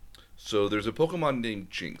 So there's a Pokemon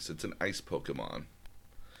named Jinx. It's an ice Pokemon.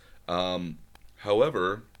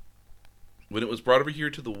 However, when it was brought over here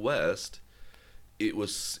to the West, it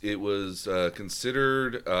was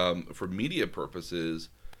considered for media purposes.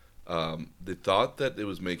 They thought that it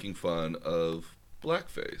was making fun of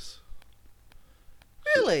blackface.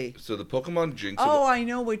 Really? So the Pokemon Jinx. Oh, I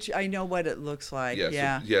know what it looks like.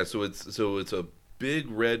 Yeah. So it's a big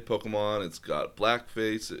red Pokemon. It's got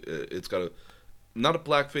blackface. It's got not a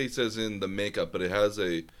blackface as in the makeup, but it has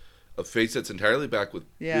a face that's entirely black with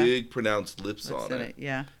big pronounced lips on it.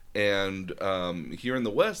 Yeah. And here in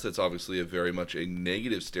the West, that's obviously very much a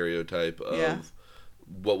negative stereotype of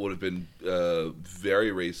what would have been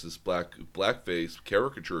very racist blackface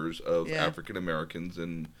caricatures of African Americans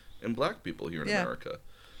and black people here in America.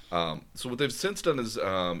 So what they've since done is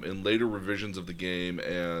in later revisions of the game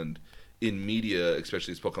and in media,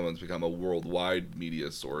 especially as Pokemon's become a worldwide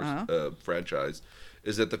media source franchise,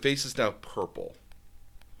 is that the face is now purple.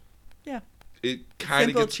 Yeah. It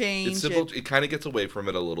kind of gets change. It's simple. It kind of gets away from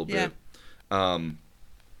it a little bit. I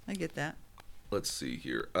get that. Let's see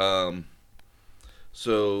here.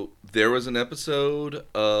 So there was an episode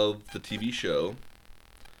of the TV show.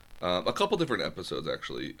 A couple different episodes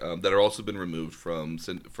actually that are also been removed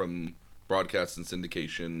from broadcast and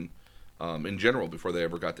syndication in general before they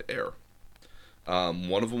ever got to air.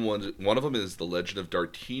 One of them is The Legend of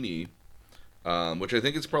Dartini, which I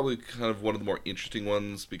think is probably kind of one of the more interesting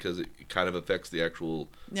ones because it kind of affects the actual.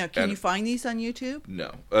 Now, can you find these on YouTube?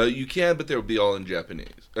 No, you can, but they would be all in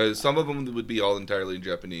Japanese. Some of them would be all entirely in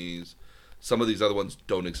Japanese. Some of these other ones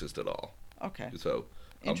don't exist at all. Okay. So.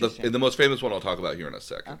 The most famous one I'll talk about here in a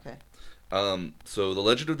second. Okay. So The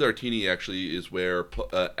Legend of Dartini actually is where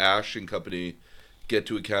Ash and company get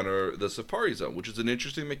to encounter the Safari Zone, which is an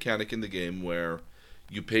interesting mechanic in the game where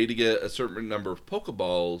you pay to get a certain number of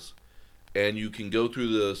Pokeballs, and you can go through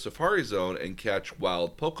the Safari Zone and catch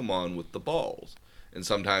wild Pokemon with the balls. And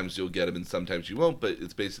sometimes you'll get them, and sometimes you won't. But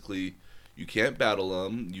it's basically you can't battle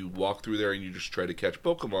them. You walk through there and you just try to catch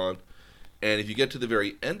Pokemon. And if you get to the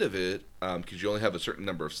very end of it, because you only have a certain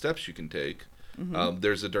number of steps you can take,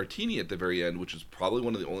 there's a Dartini at the very end, which is probably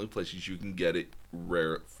one of the only places you can get it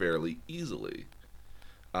fairly easily.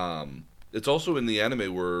 It's also in the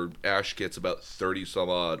anime where Ash gets about 30 some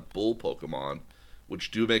odd bull Pokemon, which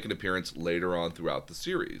do make an appearance later on throughout the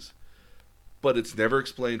series. But it's never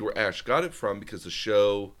explained where Ash got it from, because the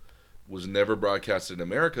show was never broadcast in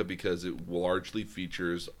America because it largely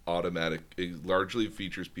features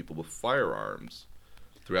people with firearms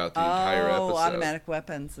throughout the entire episode. Automatic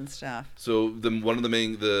weapons and stuff. So one of the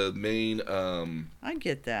main I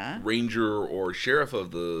get that. ranger or sheriff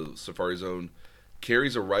of the Safari Zone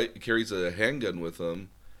carries a handgun with him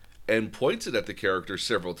and points it at the character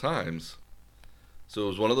several times. So it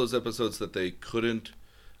was one of those episodes that they couldn't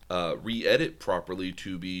re-edit properly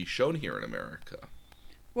to be shown here in America.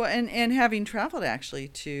 Well, and having traveled actually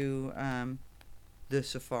to the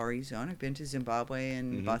Safari Zone, I've been to Zimbabwe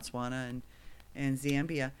and Botswana and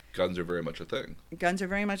Zambia. Guns are very much a thing. Guns are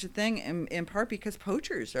very much a thing, in part because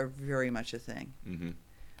poachers are very much a thing.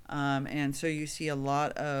 And so you see a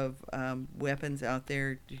lot of weapons out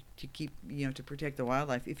there to keep, to protect the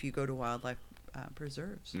wildlife if you go to wildlife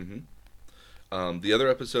preserves. The other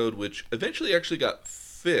episode, which eventually actually got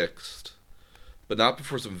fixed, but not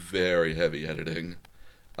before some very heavy editing,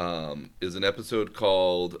 is an episode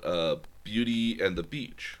called Beauty and the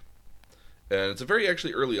Beach. And it's a very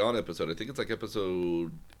actually early on episode. I think it's like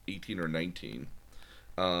episode 18 or 19.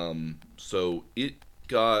 So it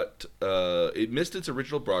missed its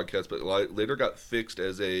original broadcast, but later got fixed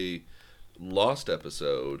as a lost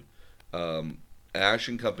episode. Ash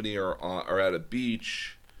and company are at a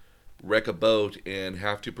beach, wreck a boat, and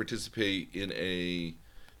have to participate in a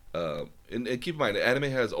and keep in mind,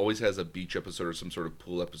 anime always has a beach episode or some sort of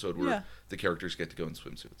pool episode where the characters get to go in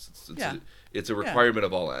swimsuits. It's a requirement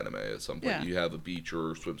of all anime at some point. You have a beach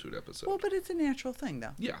or swimsuit episode. Well, but it's a natural thing,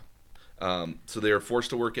 though. Yeah. So they are forced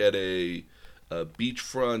to work at a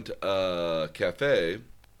beachfront cafe,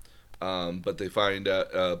 but they find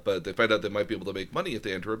out they might be able to make money if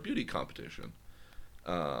they enter a beauty competition,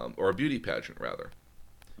 or a beauty pageant rather.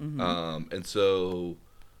 And so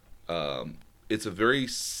it's a very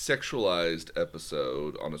sexualized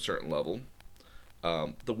episode on a certain level.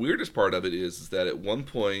 The weirdest part of it is that at one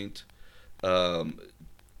point,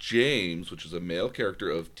 James, which is a male character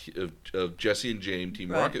of Jesse and James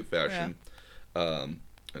Team Rocket fashion, and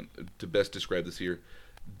to best describe this here,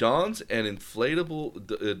 dons a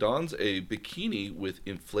bikini with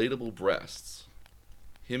inflatable breasts.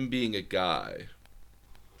 Him being a guy.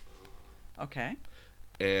 Okay.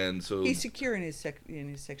 And so he's secure in his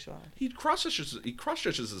sexuality. He cross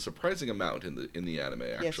stretches a surprising amount in the anime.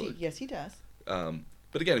 Actually, yes, he does.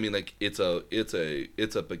 But again, I mean, like it's a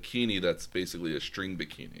bikini that's basically a string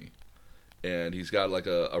bikini, and he's got like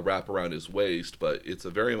a wrap around his waist, but it's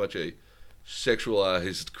very much a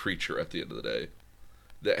sexualized creature at the end of the day.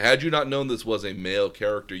 That had you not known this was a male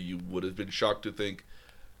character, you would have been shocked to think,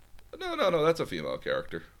 no, that's a female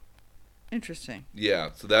character. Interesting.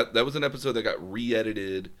 Yeah, so that was an episode that got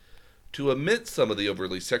re-edited to omit some of the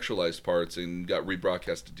overly sexualized parts and got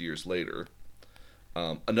rebroadcasted years later.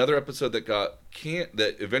 Another episode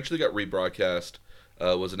that eventually got rebroadcast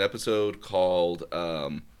was an episode called,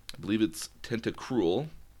 I believe it's Tentacruel.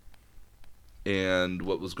 And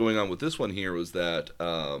what was going on with this one here was that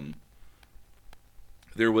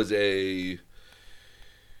there was a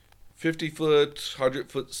 50-foot,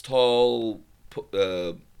 100-foot tall,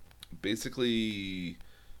 basically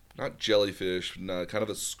not jellyfish, kind of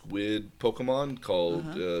a squid Pokemon called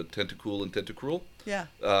Tentacool and Tentacruel. Yeah.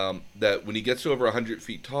 That when he gets to over 100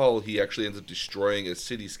 feet tall, he actually ends up destroying a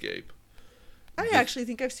cityscape. I actually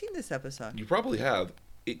think I've seen this episode. You probably have.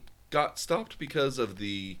 It got stopped because of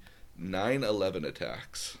the 9/11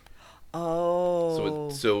 attacks. Oh.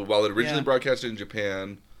 So while it originally broadcasted in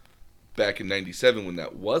Japan back in '97 when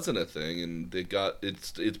that wasn't a thing, and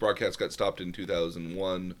its broadcast got stopped in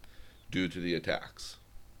 2001 due to the attacks.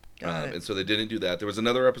 And so they didn't do that. There was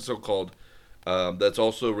another episode called that's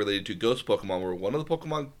also related to Ghost Pokemon, where one of the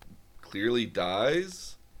Pokemon clearly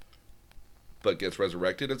dies but gets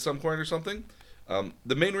resurrected at some point or something.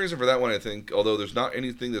 The main reason for that one, I think, although there's not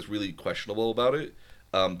anything that's really questionable about it,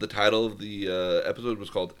 the title of the episode was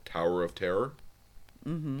called Tower of Terror.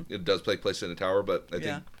 Mm-hmm. It does take place in a tower, but I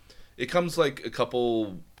think it comes like a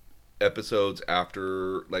couple episodes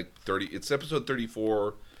after, like 30. It's episode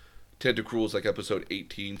 34. Tentacruel is like episode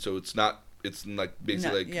 18, so it's like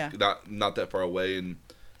basically not that far away. And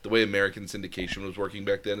the way American syndication was working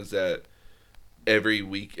back then is that every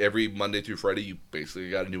week, every Monday through Friday, you basically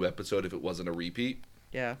got a new episode if it wasn't a repeat.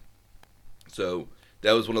 Yeah. So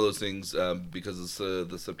that was one of those things, because of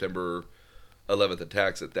the September 11th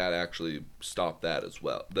attacks, that actually stopped that as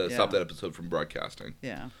well. Stopped that episode from broadcasting.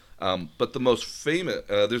 Yeah. But the most famous,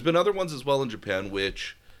 there's been other ones as well in Japan,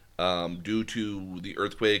 which, due to the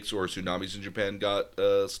earthquakes or tsunamis in Japan, got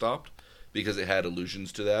stopped because it had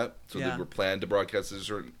allusions to that. So they were planned to broadcast a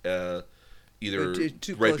certain, either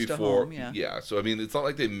too right close before. to home, yeah. So I mean, it's not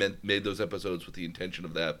like they made those episodes with the intention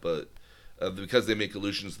of that, but because they make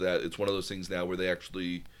allusions to that, it's one of those things now where they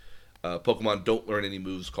actually, Pokemon don't learn any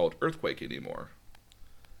moves called Earthquake anymore,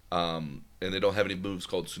 and they don't have any moves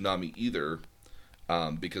called Tsunami either.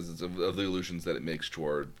 Because of the illusions that it makes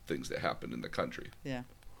toward things that happen in the country. Yeah.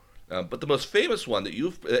 But the most famous one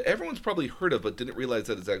that everyone's probably heard of, but didn't realize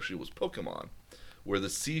that it actually was Pokemon, were the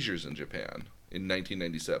seizures in Japan in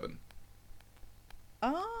 1997.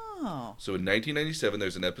 Oh. So in 1997,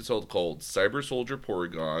 there's an episode called Cyber Soldier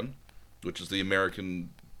Porygon, which is the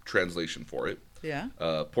American translation for it. Yeah.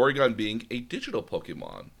 Porygon being a digital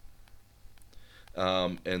Pokemon.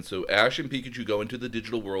 And so Ash and Pikachu go into the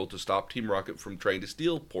digital world to stop Team Rocket from trying to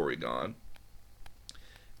steal Porygon.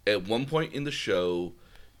 At one point in the show,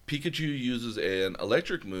 Pikachu uses an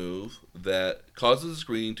electric move that causes the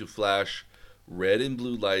screen to flash red and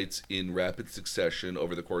blue lights in rapid succession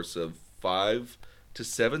over the course of 5 to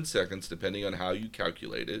 7 seconds, depending on how you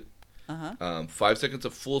calculate it. 5 seconds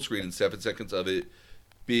of full screen and 7 seconds of it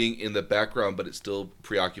being in the background, but it still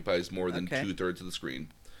preoccupies more than 2/3 of the screen.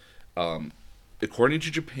 According to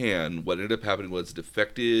Japan, what ended up happening was it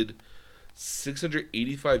affected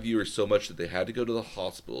 685 viewers so much that they had to go to the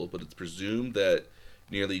hospital, but it's presumed that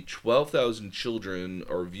nearly 12,000 children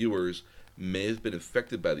or viewers may have been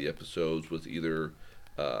affected by the episodes with either,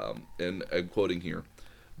 and I'm quoting here,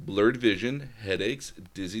 blurred vision, headaches,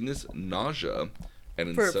 dizziness, nausea,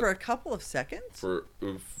 and for a couple of seconds? After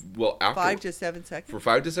 5 to 7 seconds? For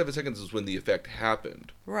 5 to 7 seconds is when the effect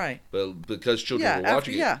happened. Right. But because children were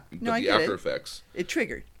watching it, no, the after effects. It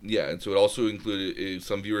triggered. Yeah, and so it also included,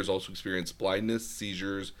 some viewers also experienced blindness,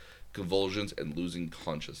 seizures, convulsions, and losing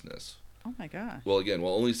consciousness. Oh my gosh. Well, again,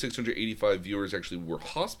 only 685 viewers actually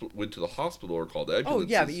went to the hospital or called ambulances.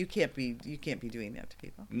 Oh yeah, but you can't be doing that to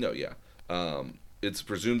people. No, yeah. It's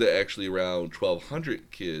presumed that actually around 1,200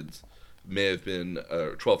 kids may have been,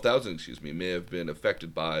 12,000, may have been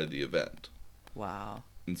affected by the event. Wow.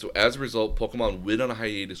 And so as a result, Pokemon went on a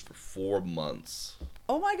hiatus for 4 months.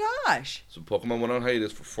 Oh my gosh. So Pokemon went on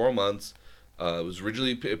hiatus for 4 months. It was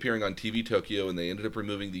originally appearing on TV Tokyo, and they ended up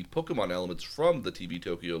removing the Pokemon elements from the TV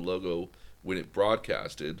Tokyo logo when it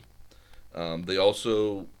broadcasted. They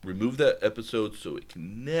also removed that episode so it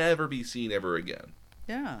can never be seen ever again.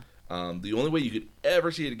 Yeah. The only way you could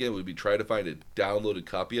ever see it again would be try to find a downloaded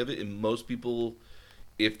copy of it. And most people,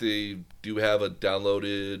 if they do have a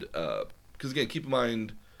downloaded, because again, keep in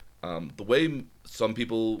mind, the way some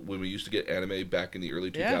people, when we used to get anime back in the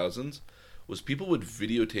early 2000s, was people would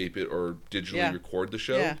videotape it or digitally record the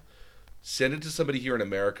show, send it to somebody here in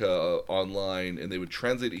America online, and they would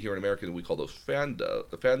translate it here in America, and we call those fan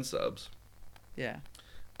subs. Yeah.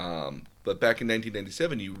 But back in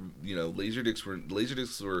 1997,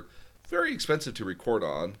 laserdiscs were very expensive to record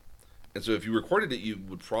on, and so if you recorded it, you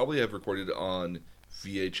would probably have recorded it on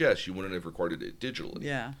VHS. You wouldn't have recorded it digitally.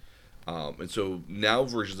 Yeah. And so now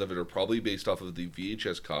versions of it are probably based off of the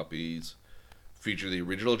VHS copies, feature the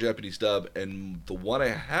original Japanese dub, and the one I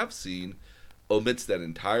have seen omits that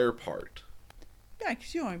entire part. Yeah,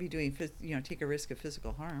 because you don't want to be doing, take a risk of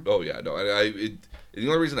physical harm. Oh yeah, no. The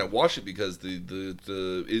only reason I watched it because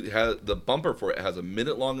the bumper for it has a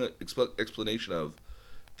minute-long explanation of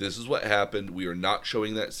this is what happened. We are not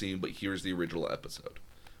showing that scene, but here's the original episode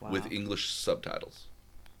with English subtitles.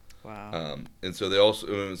 Wow. And so they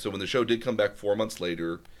also when the show did come back 4 months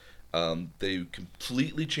later, they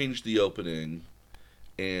completely changed the opening,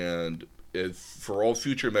 and for all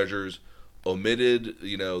future measures, omitted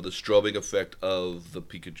the strobing effect of the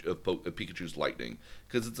Pikachu's lightning,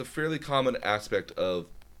 because it's a fairly common aspect of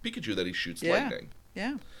Pikachu that he shoots lightning.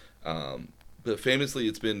 Yeah. But famously,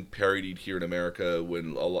 it's been parodied here in America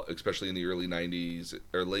especially in the early 90s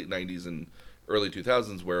or late 90s and early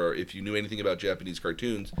 2000s, where if you knew anything about Japanese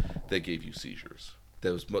cartoons, they gave you seizures.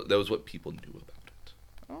 That was what people knew about it.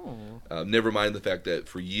 Oh. Never mind the fact that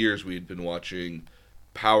for years we had been watching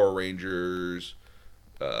Power Rangers,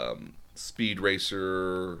 Speed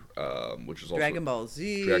Racer, which is also Dragon Ball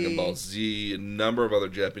Z, a number of other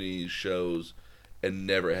Japanese shows, and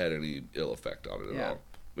never had any ill effect on it at all.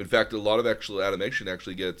 In fact, a lot of actual animation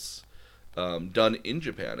actually gets done in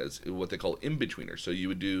Japan as what they call in-betweeners. So you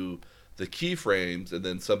would do the keyframes, and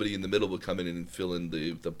then somebody in the middle would come in and fill in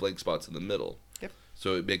the blank spots in the middle. Yep.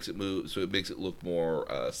 So it makes it move. So it makes it look more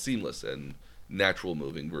seamless and natural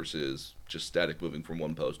moving versus just static moving from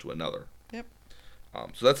one pose to another. Yep.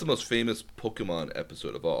 So that's the most famous Pokemon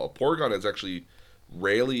episode of all. Porygon has actually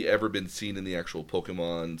rarely ever been seen in the actual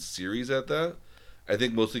Pokemon series at that. I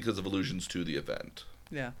think mostly because of allusions to the event.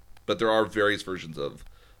 Yeah. But there are various versions of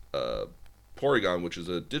Porygon, which is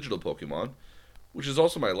a digital Pokemon, which is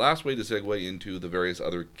also my last way to segue into the various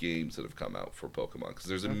other games that have come out for Pokemon, because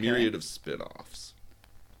there's a myriad of spin-offs.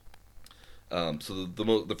 So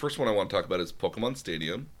the first one I want to talk about is Pokemon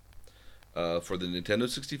Stadium for the Nintendo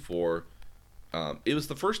 64. It was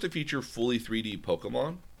the first to feature fully 3D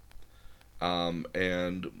Pokemon,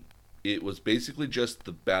 and it was basically just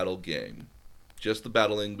the battle game, just the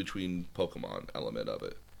battling between Pokemon element of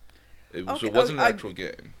it. So it wasn't an actual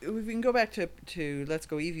game. We can go back to Let's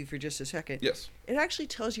Go Eevee for just a second. Yes. It actually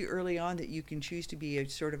tells you early on that you can choose to be a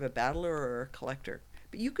sort of a battler or a collector,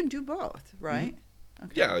 but you can do both, right? Mm-hmm.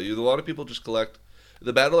 Okay. Yeah, a lot of people just collect.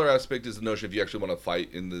 The battler aspect is the notion if you actually want to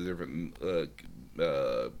fight in the different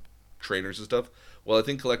trainers and stuff. Well, I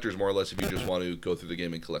think collectors more or less if you just want to go through the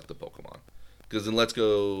game and collect the Pokemon. Because in Let's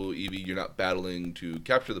Go Eevee, you're not battling to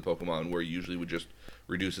capture the Pokemon, where you usually would just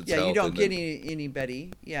reduce its health. Yeah, you don't get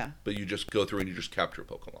anybody. Yeah. But you just go through and you just capture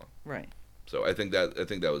Pokemon. Right. So I think that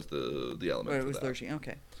was the element. It was lurching.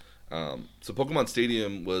 Okay. So Pokemon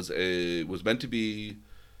Stadium was meant to be,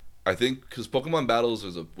 I think, because Pokemon Battles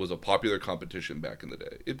was a popular competition back in the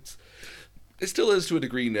day. It still is to a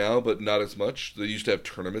degree now, but not as much. They used to have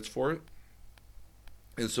tournaments for it,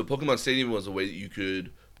 and so Pokemon Stadium was a way that you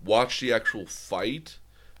could watch the actual fight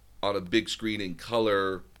on a big screen in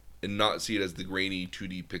color and not see it as the grainy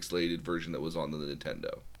 2D pixelated version that was on the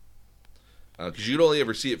Nintendo. Because you'd only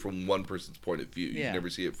ever see it from one person's point of view. You'd never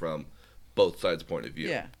see it from both sides' point of view.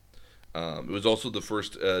 Yeah. It was also the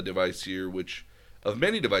first device here, which of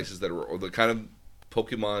many devices that were the kind of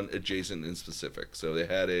Pokemon adjacent and specific. So they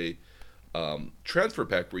had a transfer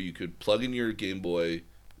pack where you could plug in your Game Boy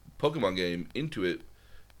Pokemon game into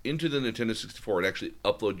the Nintendo 64 and actually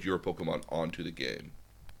upload your Pokemon onto the game.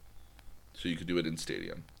 So you could do it in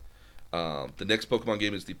Stadium. The next Pokemon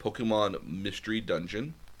game is the Pokemon Mystery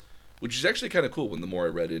Dungeon, which is actually kind of cool. When the more I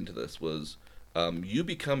read into this was, you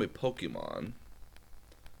become a Pokemon.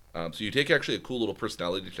 So you take actually a cool little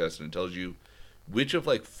personality test, and it tells you which of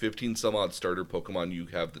like 15 some odd starter Pokemon you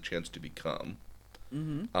have the chance to become.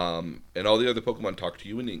 Mm-hmm. And all the other Pokemon talk to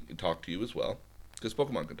you and talk to you as well, because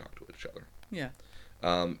Pokemon can talk to each other. Yeah.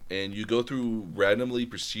 And you go through randomly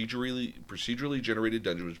procedurally generated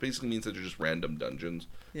dungeons, which basically means that they're just random dungeons.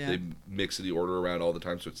 Yeah. They mix the order around all the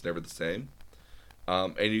time, so it's never the same.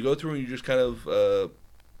 And you go through and you just kind of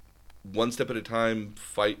one step at a time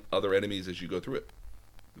fight other enemies as you go through it.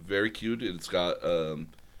 Very cute. It's got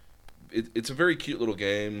it's a very cute little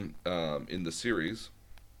game in the series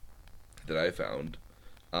that I found.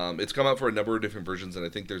 It's come out for a number of different versions, and I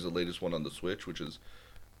think there's a latest one on the Switch, which is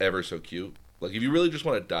ever so cute. Like, if you really just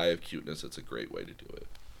want to die of cuteness, it's a great way to do it.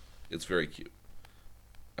 It's very cute.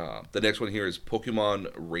 The next one here is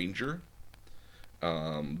Pokemon Ranger.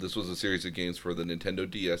 This was a series of games for the Nintendo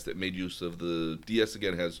DS that made use of the DS.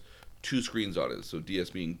 Again, has two screens on it, so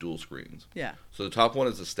DS being dual screens. Yeah. So the top one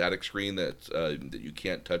is a static screen that you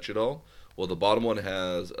can't touch at all. Well, the bottom one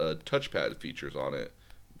has touchpad features on it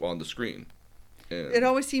on the screen. And it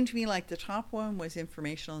always seemed to me like the top one was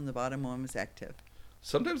informational and the bottom one was active.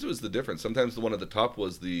 Sometimes it was the difference. Sometimes the one at the top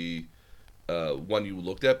was the one you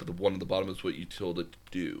looked at, but the one at the bottom is what you told it to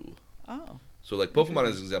do. Oh. So, like, Pokemon,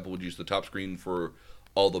 as an example, would use the top screen for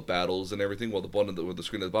all the battles and everything, while the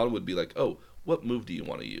screen at the bottom would be like, oh, what move do you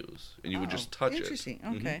want to use? And you would just touch interesting. it.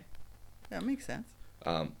 Interesting. Okay. Mm-hmm. That makes sense.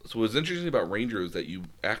 So what's interesting about Ranger is that you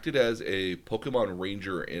acted as a Pokemon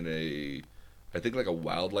Ranger in I think like a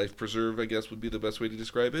wildlife preserve, I guess would be the best way to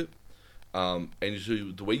describe it. And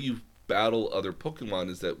so the way you battle other Pokemon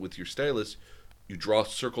is that with your stylus, you draw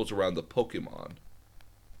circles around the Pokemon.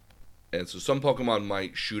 And so some Pokemon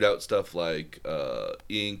might shoot out stuff like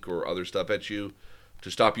ink or other stuff at you to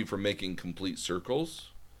stop you from making complete circles.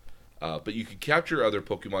 But you could capture other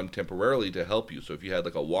Pokemon temporarily to help you. So if you had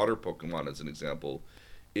like a water Pokemon as an example,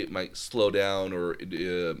 it might slow down or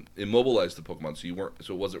immobilize the Pokemon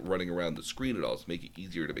so it wasn't running around the screen at all. So make it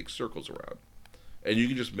easier to make circles around. And you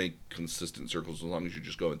can just make consistent circles as long as you're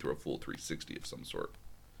just going through a full 360 of some sort.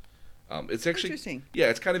 It's actually interesting. Yeah,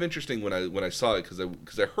 it's kind of interesting when I saw it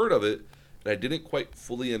because I heard of it and I didn't quite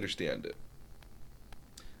fully understand it.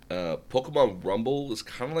 Pokemon Rumble is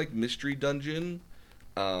kind of like Mystery Dungeon,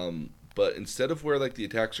 But instead of where like the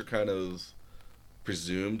attacks are kind of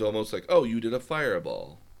presumed, almost like, oh, you did a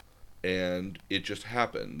fireball, and it just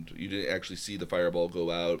happened. You didn't actually see the fireball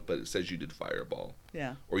go out, but it says you did fireball.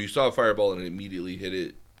 Yeah. Or you saw a fireball and it immediately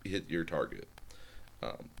hit your target.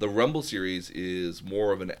 The Rumble series is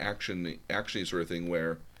more of an action sort of thing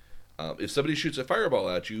where if somebody shoots a fireball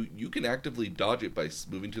at you, you can actively dodge it by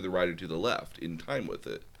moving to the right or to the left in time with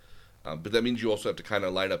it. But that means you also have to kind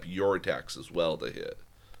of line up your attacks as well to hit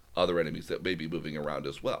other enemies that may be moving around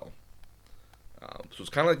as well. So it's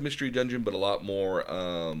kind of like Mystery Dungeon, but a lot more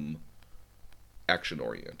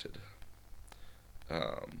action-oriented.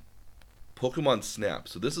 Pokemon Snap.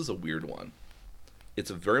 So this is a weird one. It's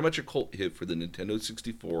very much a cult hit for the Nintendo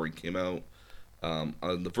 64 and came out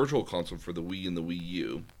on the Virtual Console for the Wii and the Wii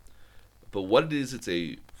U. But what it is, it's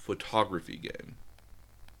a photography game.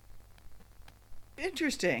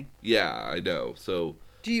 Interesting. Yeah, I know. So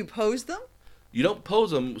do you pose them? You don't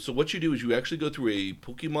pose them. So what you do is you actually go through a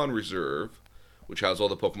Pokemon Reserve, which has all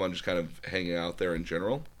the Pokemon just kind of hanging out there in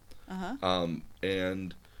general.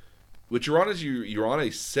 And what you're on is you're on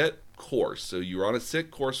a set course. So you're on a set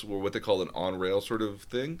course, or what they call an on-rail sort of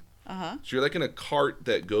thing. So you're like in a cart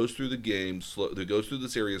that goes through the game, that goes through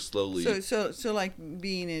this area slowly. So like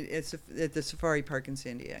being at the Safari Park in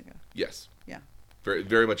San Diego. Yes. Yeah. Very,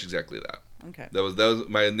 very much exactly that. Okay. That was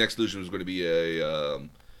my next solution was going to be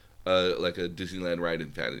like a Disneyland ride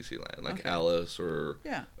in Fantasyland, like Alice or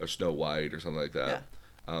Snow White or something like that.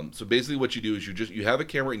 Yeah. So basically, what you do is you have a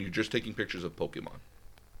camera and you're just taking pictures of Pokemon,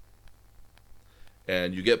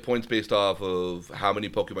 and you get points based off of how many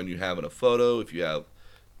Pokemon you have in a photo. If you have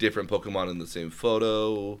different Pokemon in the same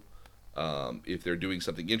photo, if they're doing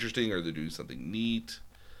something interesting or they're doing something neat,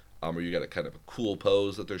 or you got a kind of a cool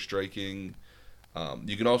pose that they're striking.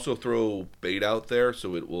 You can also throw bait out there,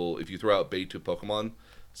 so it will. If you throw out bait to Pokemon,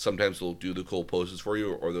 sometimes they'll do the cool poses for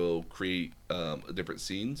you, or they'll create different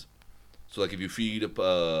scenes. So, like if you feed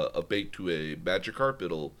a bait to a Magikarp,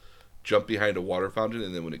 it'll jump behind a water fountain,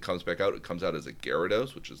 and then when it comes back out, it comes out as a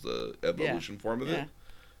Gyarados, which is the evolution form of it,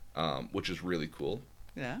 which is really cool.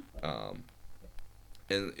 Yeah.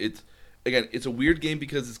 And it's a weird game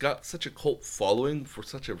because it's got such a cult following for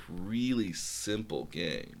such a really simple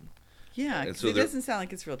game. Yeah, because it doesn't sound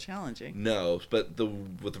like it's real challenging. No, but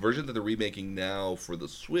with the version that they're remaking now for the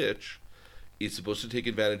Switch, it's supposed to take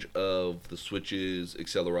advantage of the Switch's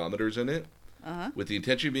accelerometers in it, with the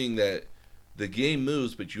intention being that the game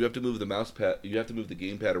moves, but you have to move the mouse pad, you have to move the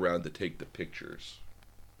gamepad around to take the pictures.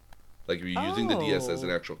 Like if you're using the DS as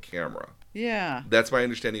an actual camera. Yeah. That's my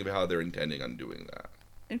understanding of how they're intending on doing that.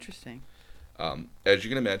 Interesting. As you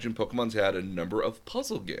can imagine, Pokemon's had a number of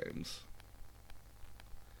puzzle games.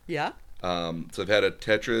 Yeah. So I've had a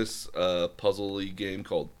Tetris puzzle-y game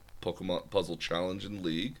called Pokemon Puzzle Challenge and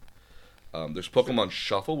League. There's Pokemon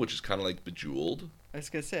Shuffle, which is kind of like Bejeweled. I was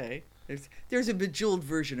gonna say there's a Bejeweled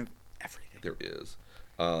version of everything. There is.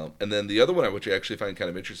 And then the other one, which I actually find kind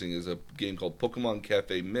of interesting, is a game called Pokemon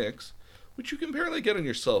Cafe Mix, which you can apparently get on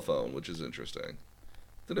your cell phone, which is interesting.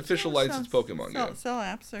 It's an official licensed Pokemon game. Cell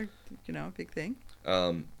apps are, a big thing.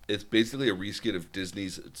 It's basically a reskin of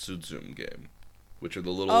Disney's Tsuzum game, which are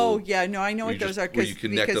the little... Oh, yeah, no, I know what those are. Where you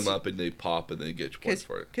connect them up and they pop and they get points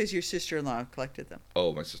for it. Because your sister-in-law collected them.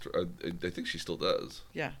 Oh, my sister, I think she still does.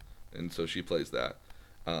 Yeah. And so she plays that.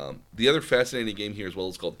 The other fascinating game here as well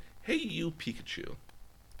is called Hey You Pikachu.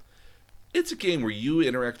 It's a game where you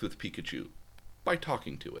interact with Pikachu by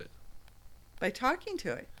talking to it. By talking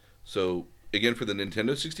to it. So, again, for the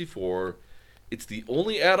Nintendo 64, it's the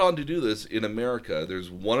only add-on to do this in America. There's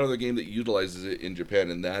one other game that utilizes it in Japan,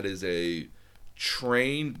 and that is a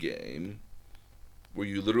train game where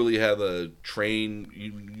you literally have a train.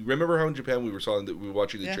 You remember how in Japan we were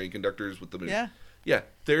watching the train conductors with the... Yeah. Yeah,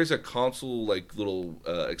 there's a console, like, little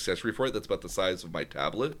accessory for it that's about the size of my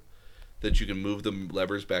tablet that you can move the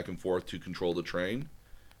levers back and forth to control the train.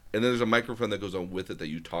 And then there's a microphone that goes on with it that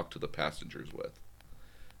you talk to the passengers with.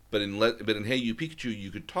 But in Hey You Pikachu,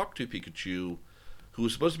 you could talk to Pikachu, who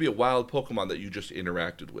was supposed to be a wild Pokemon that you just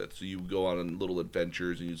interacted with. So you would go on little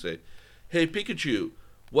adventures and you say, "Hey Pikachu,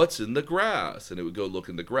 what's in the grass?" And it would go look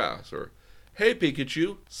in the grass. Or, "Hey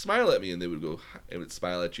Pikachu, smile at me," and they would go and it would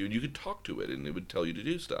smile at you, and you could talk to it, and it would tell you to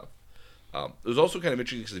do stuff. It was also kind of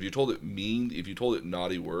interesting because if you told it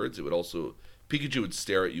naughty words, it would also Pikachu would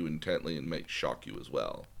stare at you intently and might shock you as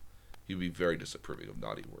well. He would be very disapproving of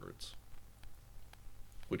naughty words,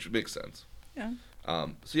 which makes sense. Yeah.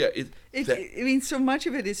 So yeah, so much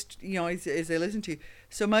of it is, as I listen to you,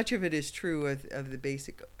 so much of it is true of the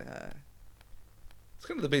basic. It's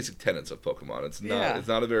kind of the basic tenets of Pokemon. It's not. It's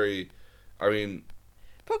not a very. I mean,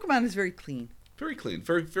 Pokemon is very clean. Very clean.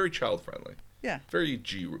 Very very child friendly. Yeah. Very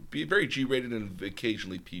G-rated and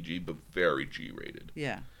occasionally PG, but very G-rated.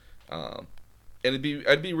 Yeah. And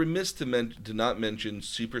I'd be remiss to not mention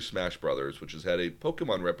Super Smash Brothers, which has had a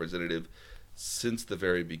Pokemon representative since the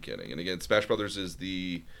very beginning. And again, Smash Brothers is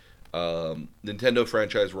the Nintendo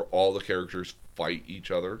franchise where all the characters fight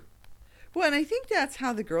each other. Well, and I think that's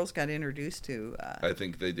how the girls got introduced to. I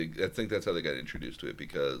think they did. I think that's how they got introduced to it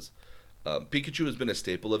because Pikachu has been a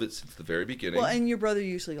staple of it since the very beginning. Well, and your brother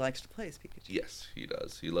usually likes to play as Pikachu. Yes, he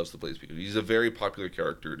does. He loves to play as Pikachu. He's a very popular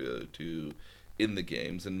character to in the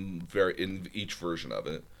games and in each version of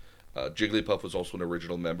it. Jigglypuff was also an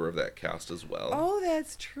original member of that cast as well. Oh,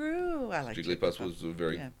 that's true. I like Jigglypuff. Was a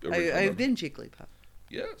very original I've member. been Jigglypuff.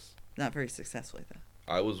 Yes. Not very successfully though.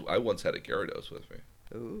 I once had a Gyarados with me.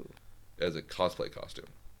 Ooh. As a cosplay costume.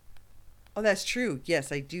 Oh, that's true.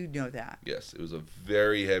 Yes, I do know that. Yes, it was a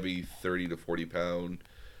very heavy 30 to 40 pound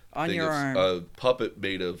On thing your of arm. a puppet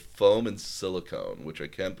made of foam and silicone, which I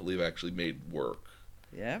can't believe actually made work.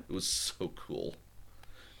 Yeah. It was so cool.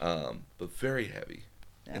 But very heavy.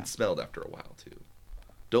 Yeah. And smelled after a while, too.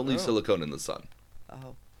 Don't leave silicone in the sun.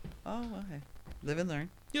 Oh. Oh, okay. Live and learn.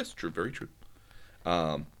 Yes, true. Very true.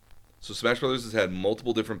 So Smash Brothers has had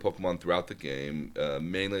multiple different Pokemon throughout the game.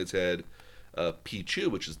 Mainly it's had Pichu,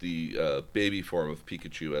 which is the baby form of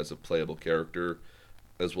Pikachu as a playable character,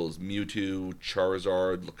 as well as Mewtwo,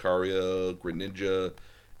 Charizard, Lucario, Greninja,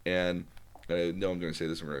 and I know I'm going to say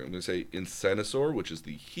this wrong. I'm going to say Incineroar, which is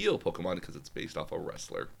the heal Pokemon because it's based off a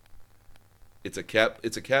wrestler. It's a cat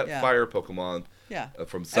Yeah. fire Pokemon. Yeah.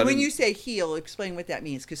 From Sun And when and- you say heal, explain what that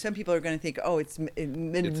means, because some people are going to think, oh, it's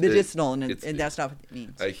medicinal, and that's not what it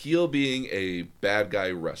means. A heel being a bad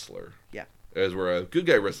guy wrestler. Yeah. As where a good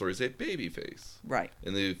guy wrestler is a baby face. Right.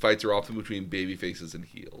 And the fights are often between baby faces and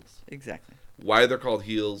heels. Exactly. Why they're called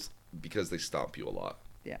heels? Because they stomp you a lot.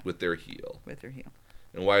 Yeah. With their heel. With their heel.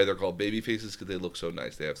 And why they're called baby faces? Because they look so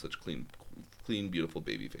nice. They have such clean, beautiful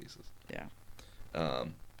baby faces. Yeah.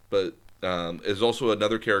 But there's also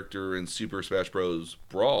another character in Super Smash Bros.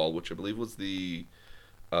 Brawl, which I believe was the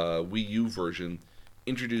Wii U version,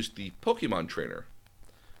 introduced the Pokemon Trainer,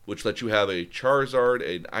 which lets you have a Charizard,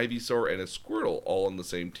 an Ivysaur, and a Squirtle all on the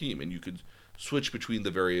same team, and you could switch between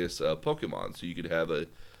the various Pokemon. So you could have a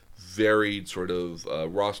varied sort of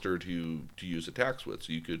roster to use attacks with.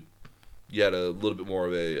 So you had a little bit more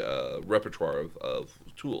of a repertoire of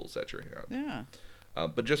tools at your hand. Yeah.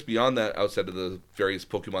 But just beyond that, outside of the various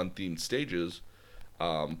Pokemon-themed stages,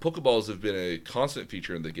 Pokeballs have been a constant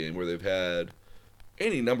feature in the game where they've had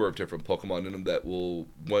any number of different Pokemon in them that will,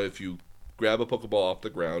 if you grab a Pokeball off the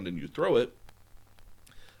ground and you throw it,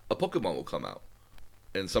 a Pokemon will come out.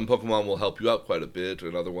 And some Pokemon will help you out quite a bit,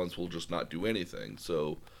 and other ones will just not do anything.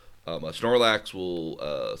 So a Snorlax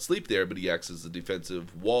will sleep there, but he acts as a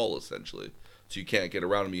defensive wall, essentially. So you can't get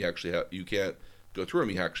around him. You can't go through him.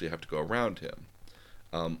 You actually have to go around him.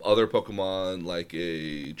 Other Pokemon, like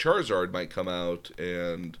a Charizard, might come out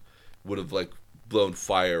and would have blown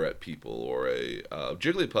fire at people, or a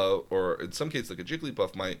Jigglypuff, or in some cases, like a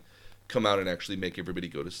Jigglypuff, might come out and actually make everybody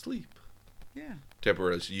go to sleep Yeah.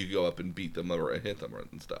 temporarily, so you go up and beat them or hit them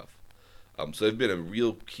and stuff. So they've been a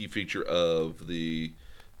real key feature of the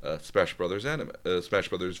Smash Brothers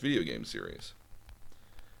video game series.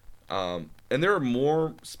 And there are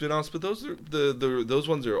more spin-offs, but those are those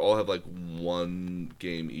ones all have one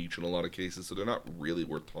game each in a lot of cases, so they're not really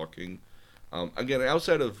worth talking. Again,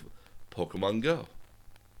 outside of Pokemon Go,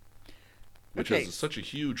 which has such a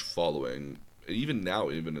huge following, and even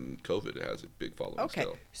now, even in COVID, it has a big following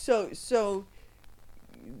still. So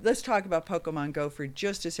let's talk about Pokemon Go for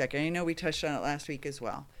just a second. I know we touched on it last week as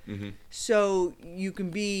well. Mm-hmm. So you can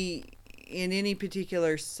be in any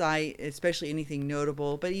particular site, especially anything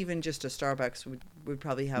notable, but even just a Starbucks would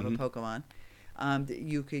probably have a Pokemon that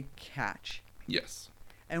you could catch. Yes.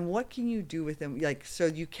 And what can you do with them? So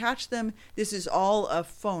you catch them. This is all a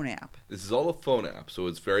phone app. This is all a phone app, so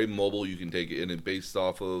it's very mobile. You can take it in and based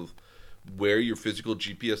off of where your physical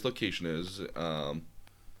GPS location is,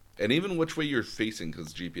 and even which way you're facing,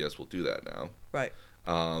 because GPS will do that now. Right.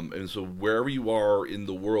 And so wherever you are in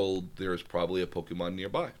the world, there's probably a Pokemon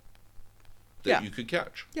nearby that you could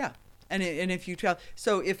catch. Yeah. And if you travel,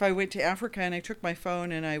 so if I went to Africa and I took my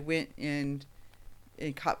phone and I went and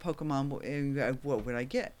caught Pokemon, what would I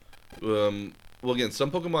get? Well, again,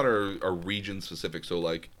 some Pokemon are region specific. So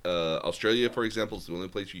Australia, for example, is the only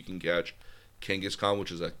place you can catch Kangaskhan,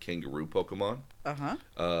 which is a kangaroo Pokemon.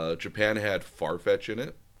 Uh-huh. Japan had Farfetch in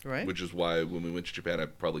it. Right. Which is why when we went to Japan, I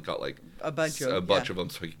probably caught a bunch of them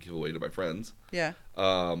so I could give away to my friends. Yeah.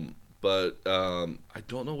 But I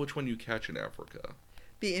don't know which one you catch in Africa.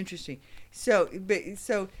 Be interesting. So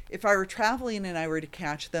if I were traveling and I were to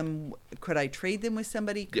catch them, could I trade them with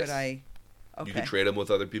somebody? Could Yes. I? You Okay. could trade them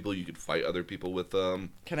with other people. You could fight other people with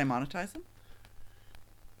them. Can I monetize them?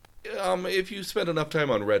 If you spend enough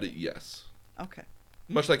time on Reddit, yes. Okay.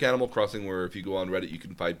 Much like Animal Crossing, where if you go on Reddit, you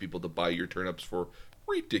can find people to buy your turnips for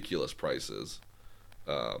ridiculous prices,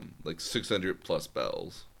 like 600 plus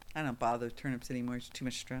bells. I don't bother with turnips anymore. It's too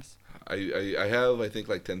much stress. I have, I think,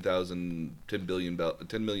 like 10 million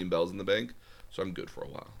bells in the bank, so I'm good for a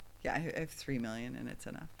while. Yeah, I have 3 million, and it's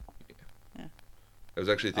enough. I was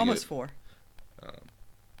actually thinking Almost 4.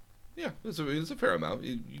 Yeah, it's a fair amount.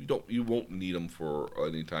 You won't need them for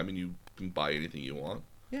any time, and you can buy anything you want.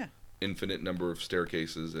 Yeah. Infinite number of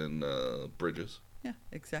staircases and bridges. Yeah,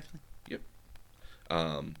 exactly. Yep.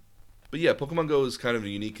 But yeah, Pokemon Go is kind of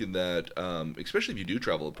unique in that, especially if you do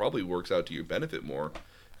travel, it probably works out to your benefit more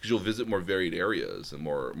because you'll visit more varied areas and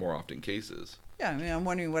more often cases. Yeah, I mean, I'm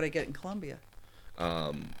wondering what I get in Colombia.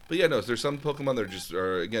 But yeah, no, there's some Pokemon that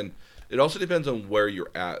are again. It also depends on where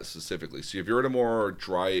you're at specifically. So if you're in a more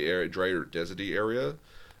drier deserty area,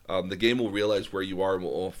 the game will realize where you are and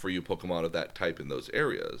will offer you Pokemon of that type in those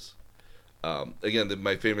areas. Again,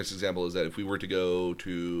 my famous example is that if we were to go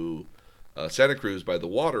to Santa Cruz by the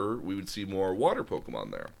water, we would see more water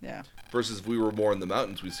Pokemon there. Yeah. Versus if we were more in the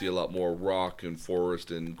mountains, we'd see a lot more rock and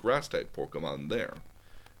forest and grass type Pokemon there.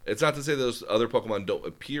 It's not to say those other Pokemon don't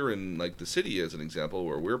appear in like the city as an example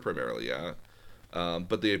where we're primarily at,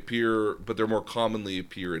 but they're more commonly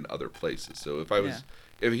appear in other places. So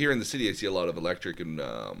if here in the city, I see a lot of electric and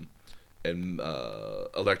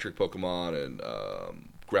electric Pokemon and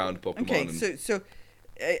ground Pokemon. Okay, so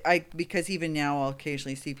I because even now I'll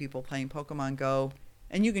occasionally see people playing Pokemon Go,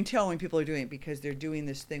 and you can tell when people are doing it because they're doing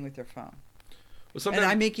this thing with their phone. Well, and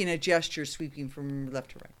I'm making a gesture sweeping from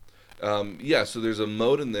left to right. Yeah, so there's a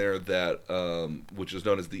mode in there that which is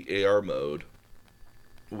known as the AR mode,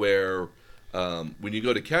 where when you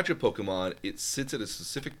go to catch a Pokemon, it sits at a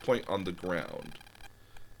specific point on the ground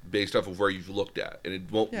based off of where you've looked at, and it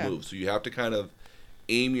won't move. So you have to kind of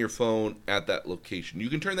aim your phone at that location. You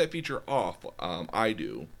can turn that feature off. I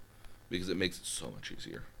do, because it makes it so much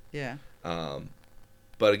easier. Yeah.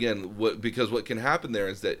 But again, because what can happen there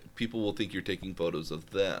is that people will think you're taking photos of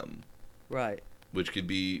them. Right. Which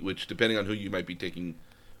depending on who you might be taking,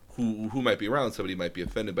 who might be around, somebody might be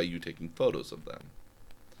offended by you taking photos of them.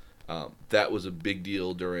 That was a big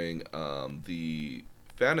deal during the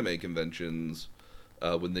fanime conventions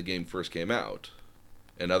when the game first came out,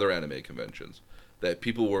 and other anime conventions, that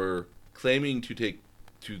people were claiming trying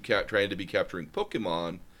to be capturing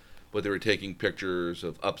Pokemon, but they were taking pictures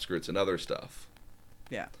of upskirts and other stuff.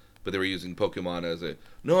 Yeah. But they were using Pokemon as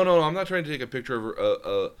no, I'm not trying to take a picture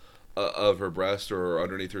of her breast or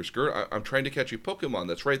underneath her skirt. I'm trying to catch a Pokemon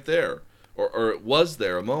that's right there, or it was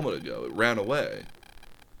there a moment ago. It ran away.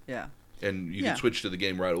 Yeah. And you can switch to the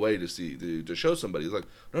game right away to show somebody. It's like,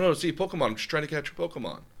 no, see, Pokemon. I'm just trying to catch a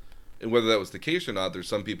Pokemon. And whether that was the case or not, there's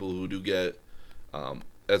some people who do get,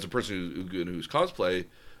 as a person who's cosplay,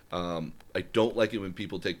 I don't like it when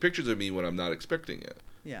people take pictures of me when I'm not expecting it.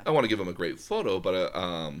 Yeah. I want to give them a great photo, but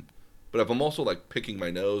if I'm also like picking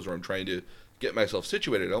my nose or I'm trying to get myself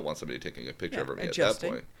situated, I don't want somebody taking a picture of me at that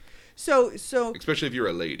point. So especially if you're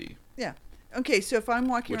a lady. Yeah. Okay, so if I'm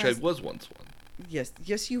walking around, which I was once one.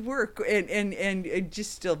 Yes, you were, and it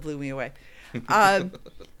just still blew me away.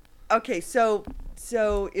 Okay, so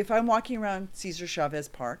if I'm walking around Cesar Chavez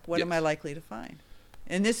Park, what am I likely to find?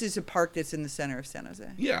 And this is a park that's in the center of San Jose.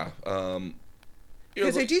 Yeah.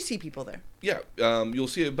 Because I do see people there. Yeah. You'll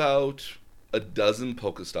see about a dozen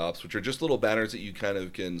Pokestops, which are just little banners that you kind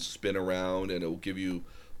of can spin around, and it will give you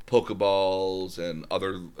Pokeballs and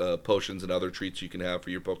other potions and other treats you can have for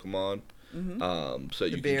your Pokemon. Mm-hmm. So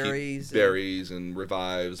you berries, can keep berries and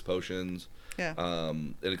revives, potions, yeah,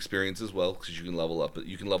 and experience as well, because you can level up.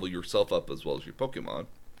 You can level yourself up as well as your Pokemon.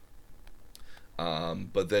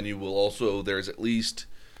 But then you will also, there's at least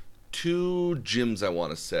 2 gyms, I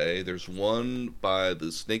want to say. There's one by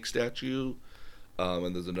the snake statue,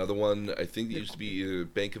 and there's another one, I think it used to be either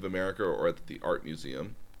Bank of America or at the Art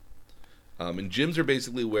Museum. And gyms are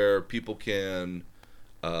basically where people can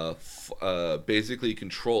basically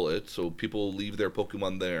control it. So people leave their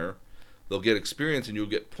Pokemon there. They'll get experience, and you'll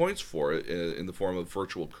get points for it in the form of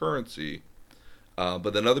virtual currency.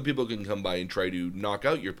 But then other people can come by and try to knock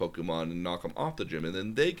out your Pokemon and knock them off the gym, and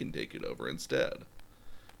then they can take it over instead.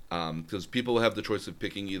 Because people have the choice of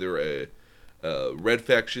picking either a red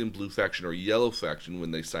faction, blue faction, or yellow faction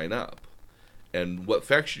when they sign up. And what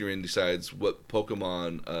faction you're in decides what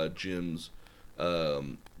Pokemon gyms,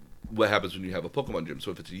 what happens when you have a Pokemon gym.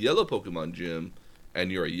 So if it's a yellow Pokemon gym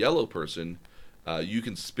and you're a yellow person, You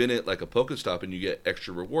can spin it like a Pokestop, and you get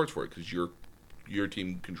extra rewards for it because your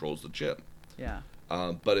team controls the gym. Yeah.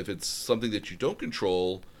 But if it's something that you don't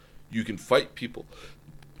control, you can fight people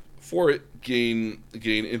for it, gain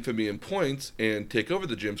infamy and points, and take over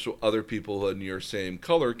the gym so other people in your same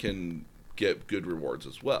color can get good rewards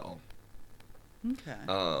as well.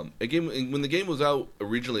 Okay. Again, when the game was out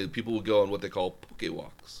originally, people would go on what they call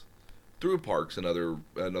Pokewalks through parks and other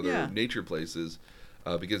nature places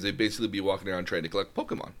because they'd basically be walking around trying to collect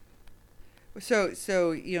Pokemon.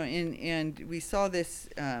 So and we saw this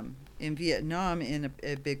in Vietnam in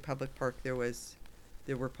a big public park. There were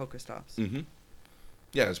Pokestops. Mm-hmm.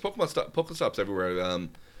 Yeah, there's Pokestops everywhere. And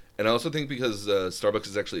I also think because Starbucks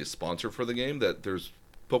is actually a sponsor for the game, that there's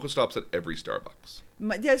Pokestops at every Starbucks.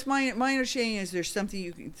 That's my understanding is there's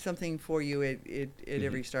something for you at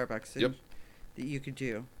every Starbucks that you could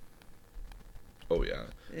do. Oh yeah,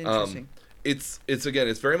 Interesting. It's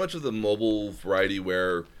very much of the mobile variety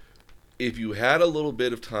where if you had a little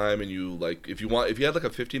bit of time and you if you had like a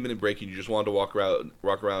 15-minute break and you just wanted to walk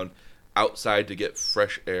around outside to get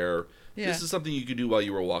fresh air, this is something you could do while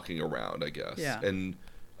you were walking around, I guess. Yeah. And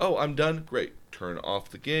I'm done. Great. Turn off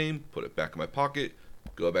the game, put it back in my pocket,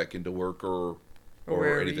 go back into work or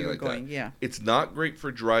anything like that. Yeah. It's not great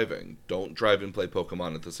for driving. Don't drive and play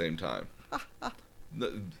Pokemon at the same time.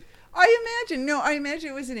 I imagine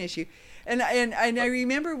it was an issue. And I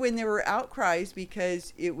remember when there were outcries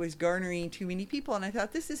because it was garnering too many people, and I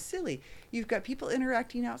thought, this is silly. You've got people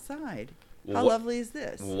interacting outside. How lovely is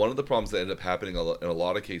this? Well, one of the problems that ended up happening in a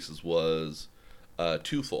lot of cases was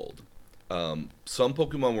twofold. Some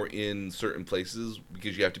Pokemon were in certain places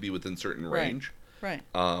because you have to be within certain range. Right.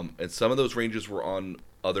 And some of those ranges were on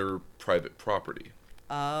other private property.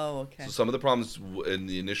 Oh, okay. So some of the problems in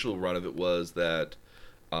the initial run of it was that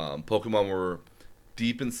Pokemon were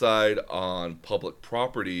deep inside on public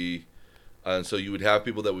property, and so you would have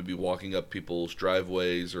people that would be walking up people's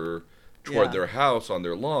driveways or toward their house on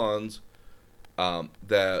their lawns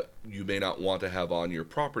that you may not want to have on your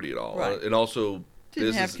property at all. Right. And also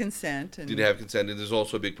didn't have consent. And there's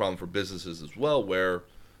also a big problem for businesses as well where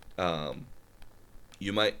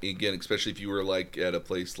you might, again, especially if you were like at a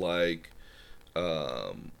place like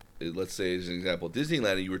let's say as an example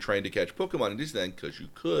Disneyland, and you were trying to catch Pokemon in Disneyland because you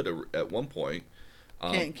could at one point.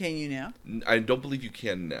 Can you now? I don't believe you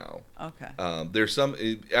can now. Okay. There's some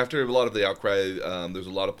after a lot of the outcry. There's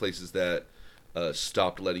a lot of places that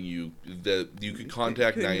stopped letting you could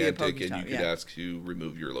contact Niantic and you could ask to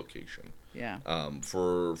remove your location. Yeah.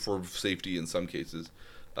 For safety in some cases,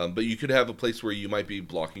 but you could have a place where you might be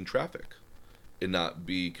blocking traffic, and not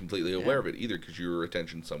be completely aware of it either because your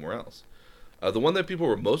attention's somewhere else. The one that people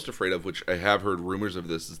were most afraid of, which I have heard rumors of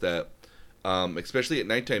this, is that especially at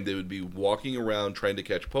nighttime, they would be walking around trying to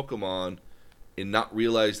catch Pokemon and not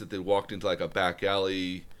realize that they walked into like a back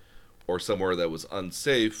alley or somewhere that was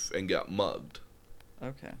unsafe and got mugged.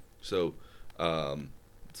 Okay. So,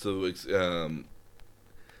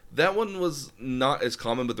 that one was not as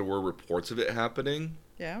common, but there were reports of it happening.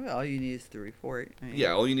 Yeah, well, all you need is the report.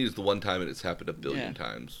 Yeah, all you need is the one time, and it's happened a billion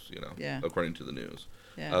times, according to the news.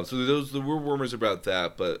 Yeah. So there were rumors about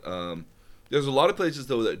that, but there's a lot of places,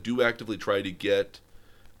 though, that do actively try to get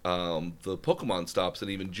the Pokemon stops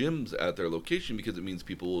and even gyms at their location because it means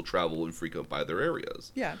people will travel and frequent by their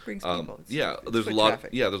areas. Yeah, it brings people. There's a lot.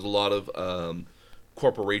 There's a lot of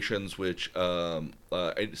corporations which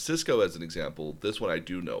Cisco, as an example, this one I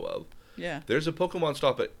do know of. Yeah. There's a Pokemon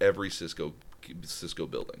stop at every Cisco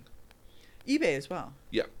building. eBay as well.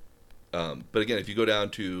 Yeah. But again, if you go down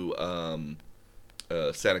to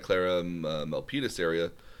Santa Clara, Milpitas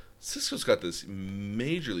area, Cisco's got this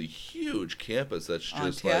majorly huge campus that's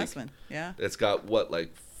just it's got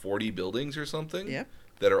like 40 buildings or something. Yep.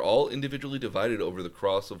 That are all individually divided over the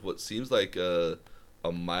cross of what seems like a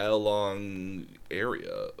mile-long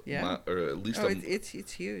area. Yeah. Or at least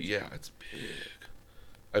it's huge. Yeah, it's big.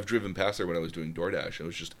 I've driven past there when I was doing DoorDash. I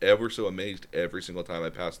was just ever so amazed every single time I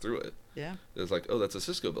passed through it. Yeah. It was like, oh, that's a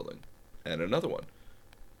Cisco building. And another one.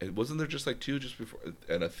 And wasn't there just like two just before?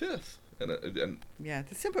 And a fifth. And yeah,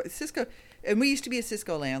 the simple Cisco. And we used to be a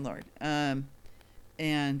Cisco landlord. And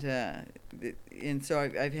so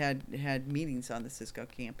I've had meetings on the Cisco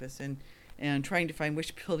campus and trying to find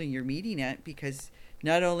which building you're meeting at, because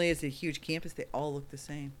not only is it a huge campus, they all look the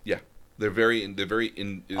same. Yeah. They're very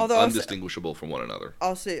undistinguishable from one another.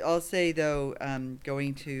 I'll say though,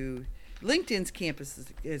 going to LinkedIn's campus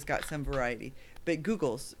has got some variety, but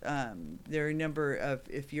Google's there are a number of,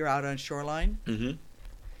 if you're out on Shoreline,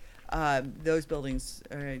 those buildings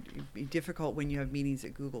are difficult when you have meetings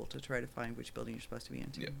at Google to try to find which building you're supposed to be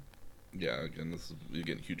into. Yeah. Again, this is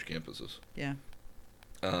huge campuses. Yeah.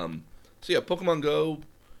 So yeah, Pokemon Go.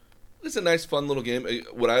 It's a nice, fun little game.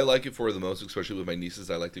 What I like it for the most, especially with my nieces,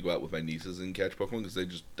 I like to go out with my nieces and catch Pokemon because they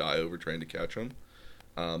just die over trying to catch them.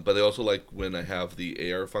 But they also like when I have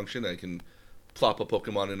the AR function, I can plop a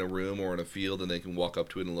Pokemon in a room or in a field, and they can walk up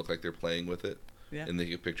to it and look like they're playing with it, and they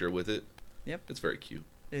get a picture with it. Yep. It's very cute.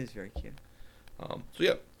 It is very cute. So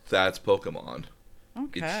yeah, that's Pokemon.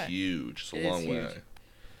 Okay. It's huge. It's a It is long huge. way.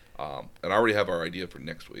 And I already have our idea for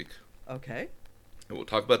next week. Okay. And we'll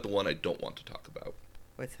talk about the one I don't want to talk about.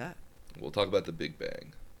 What's that? We'll talk about the Big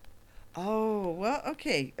Bang. Oh, well,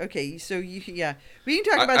 okay. So we can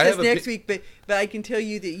talk about I this have a next week, but I can tell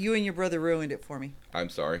you that you and your brother ruined it for me. I'm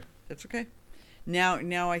sorry. That's okay.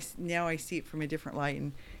 Now I see it from a different light,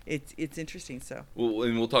 and it's interesting. So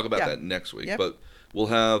We'll talk about Yeah. that next week. Yep. But we'll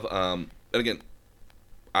have and again,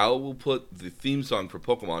 I will put the theme song for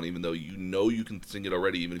Pokemon, even though you can sing it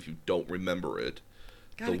already, even if you don't remember it.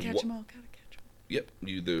 gotta The catch wa- them all. Gotta catch them. Yep,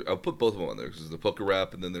 I'll put both of them on there because there's the Poke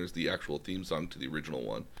Rap and then there's the actual theme song to the original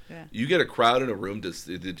one. Yeah. You get a crowd in a room to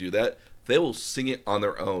do that, they will sing it on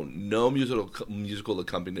their own. No musical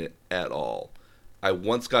accompaniment at all. I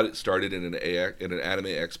once got it started in an anime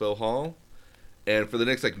expo hall, and for the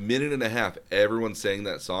next minute and a half, everyone sang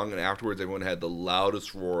that song, and afterwards everyone had the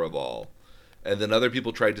loudest roar of all. And then other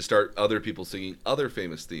people tried to start other people singing other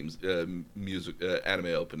famous themes, anime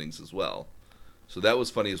openings as well. So that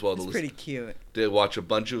was funny as well. It's pretty cute. To watch a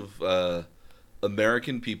bunch of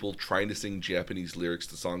American people trying to sing Japanese lyrics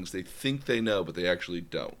to songs they think they know, but they actually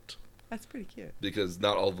don't, That's pretty cute. because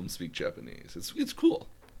not all of them speak Japanese. It's cool.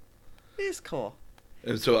 It is cool.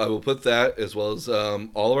 And so I will put that as well as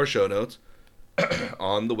all of our show notes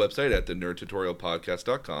on the website at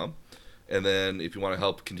thenerdtutorialpodcast.com. And then if you want to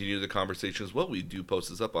help continue the conversation as well, we do post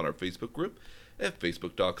this up on our Facebook group at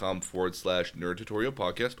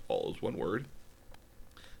facebook.com/nerdtutorialpodcast, all is one word.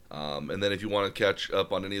 And then if you want to catch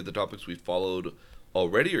up on any of the topics we followed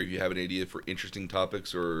already, or if you have an idea for interesting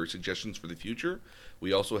topics or suggestions for the future,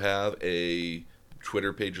 we also have a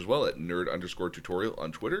Twitter page as well at nerd_tutorial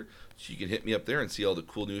on Twitter. So you can hit me up there and see all the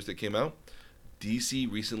cool news that came out.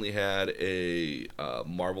 DC recently had a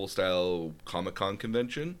Marvel-style Comic-Con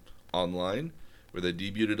convention online where they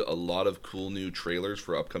debuted a lot of cool new trailers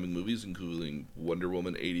for upcoming movies, including Wonder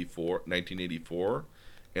Woman 1984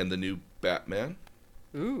 and the new Batman.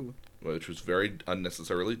 Ooh. Which was very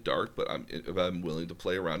unnecessarily dark, but I'm willing to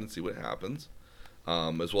play around and see what happens.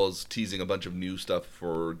 As well as teasing a bunch of new stuff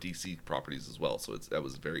for DC properties as well. So that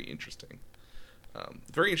was very interesting.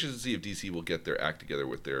 Very interested to see if DC will get their act together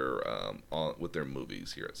with their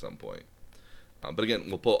movies here at some point. But again,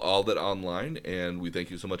 we'll put all that online, and we thank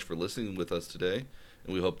you so much for listening with us today.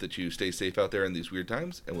 And we hope that you stay safe out there in these weird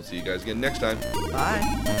times, and we'll see you guys again next time. Bye.